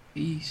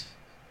 Peace.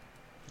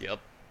 Yep.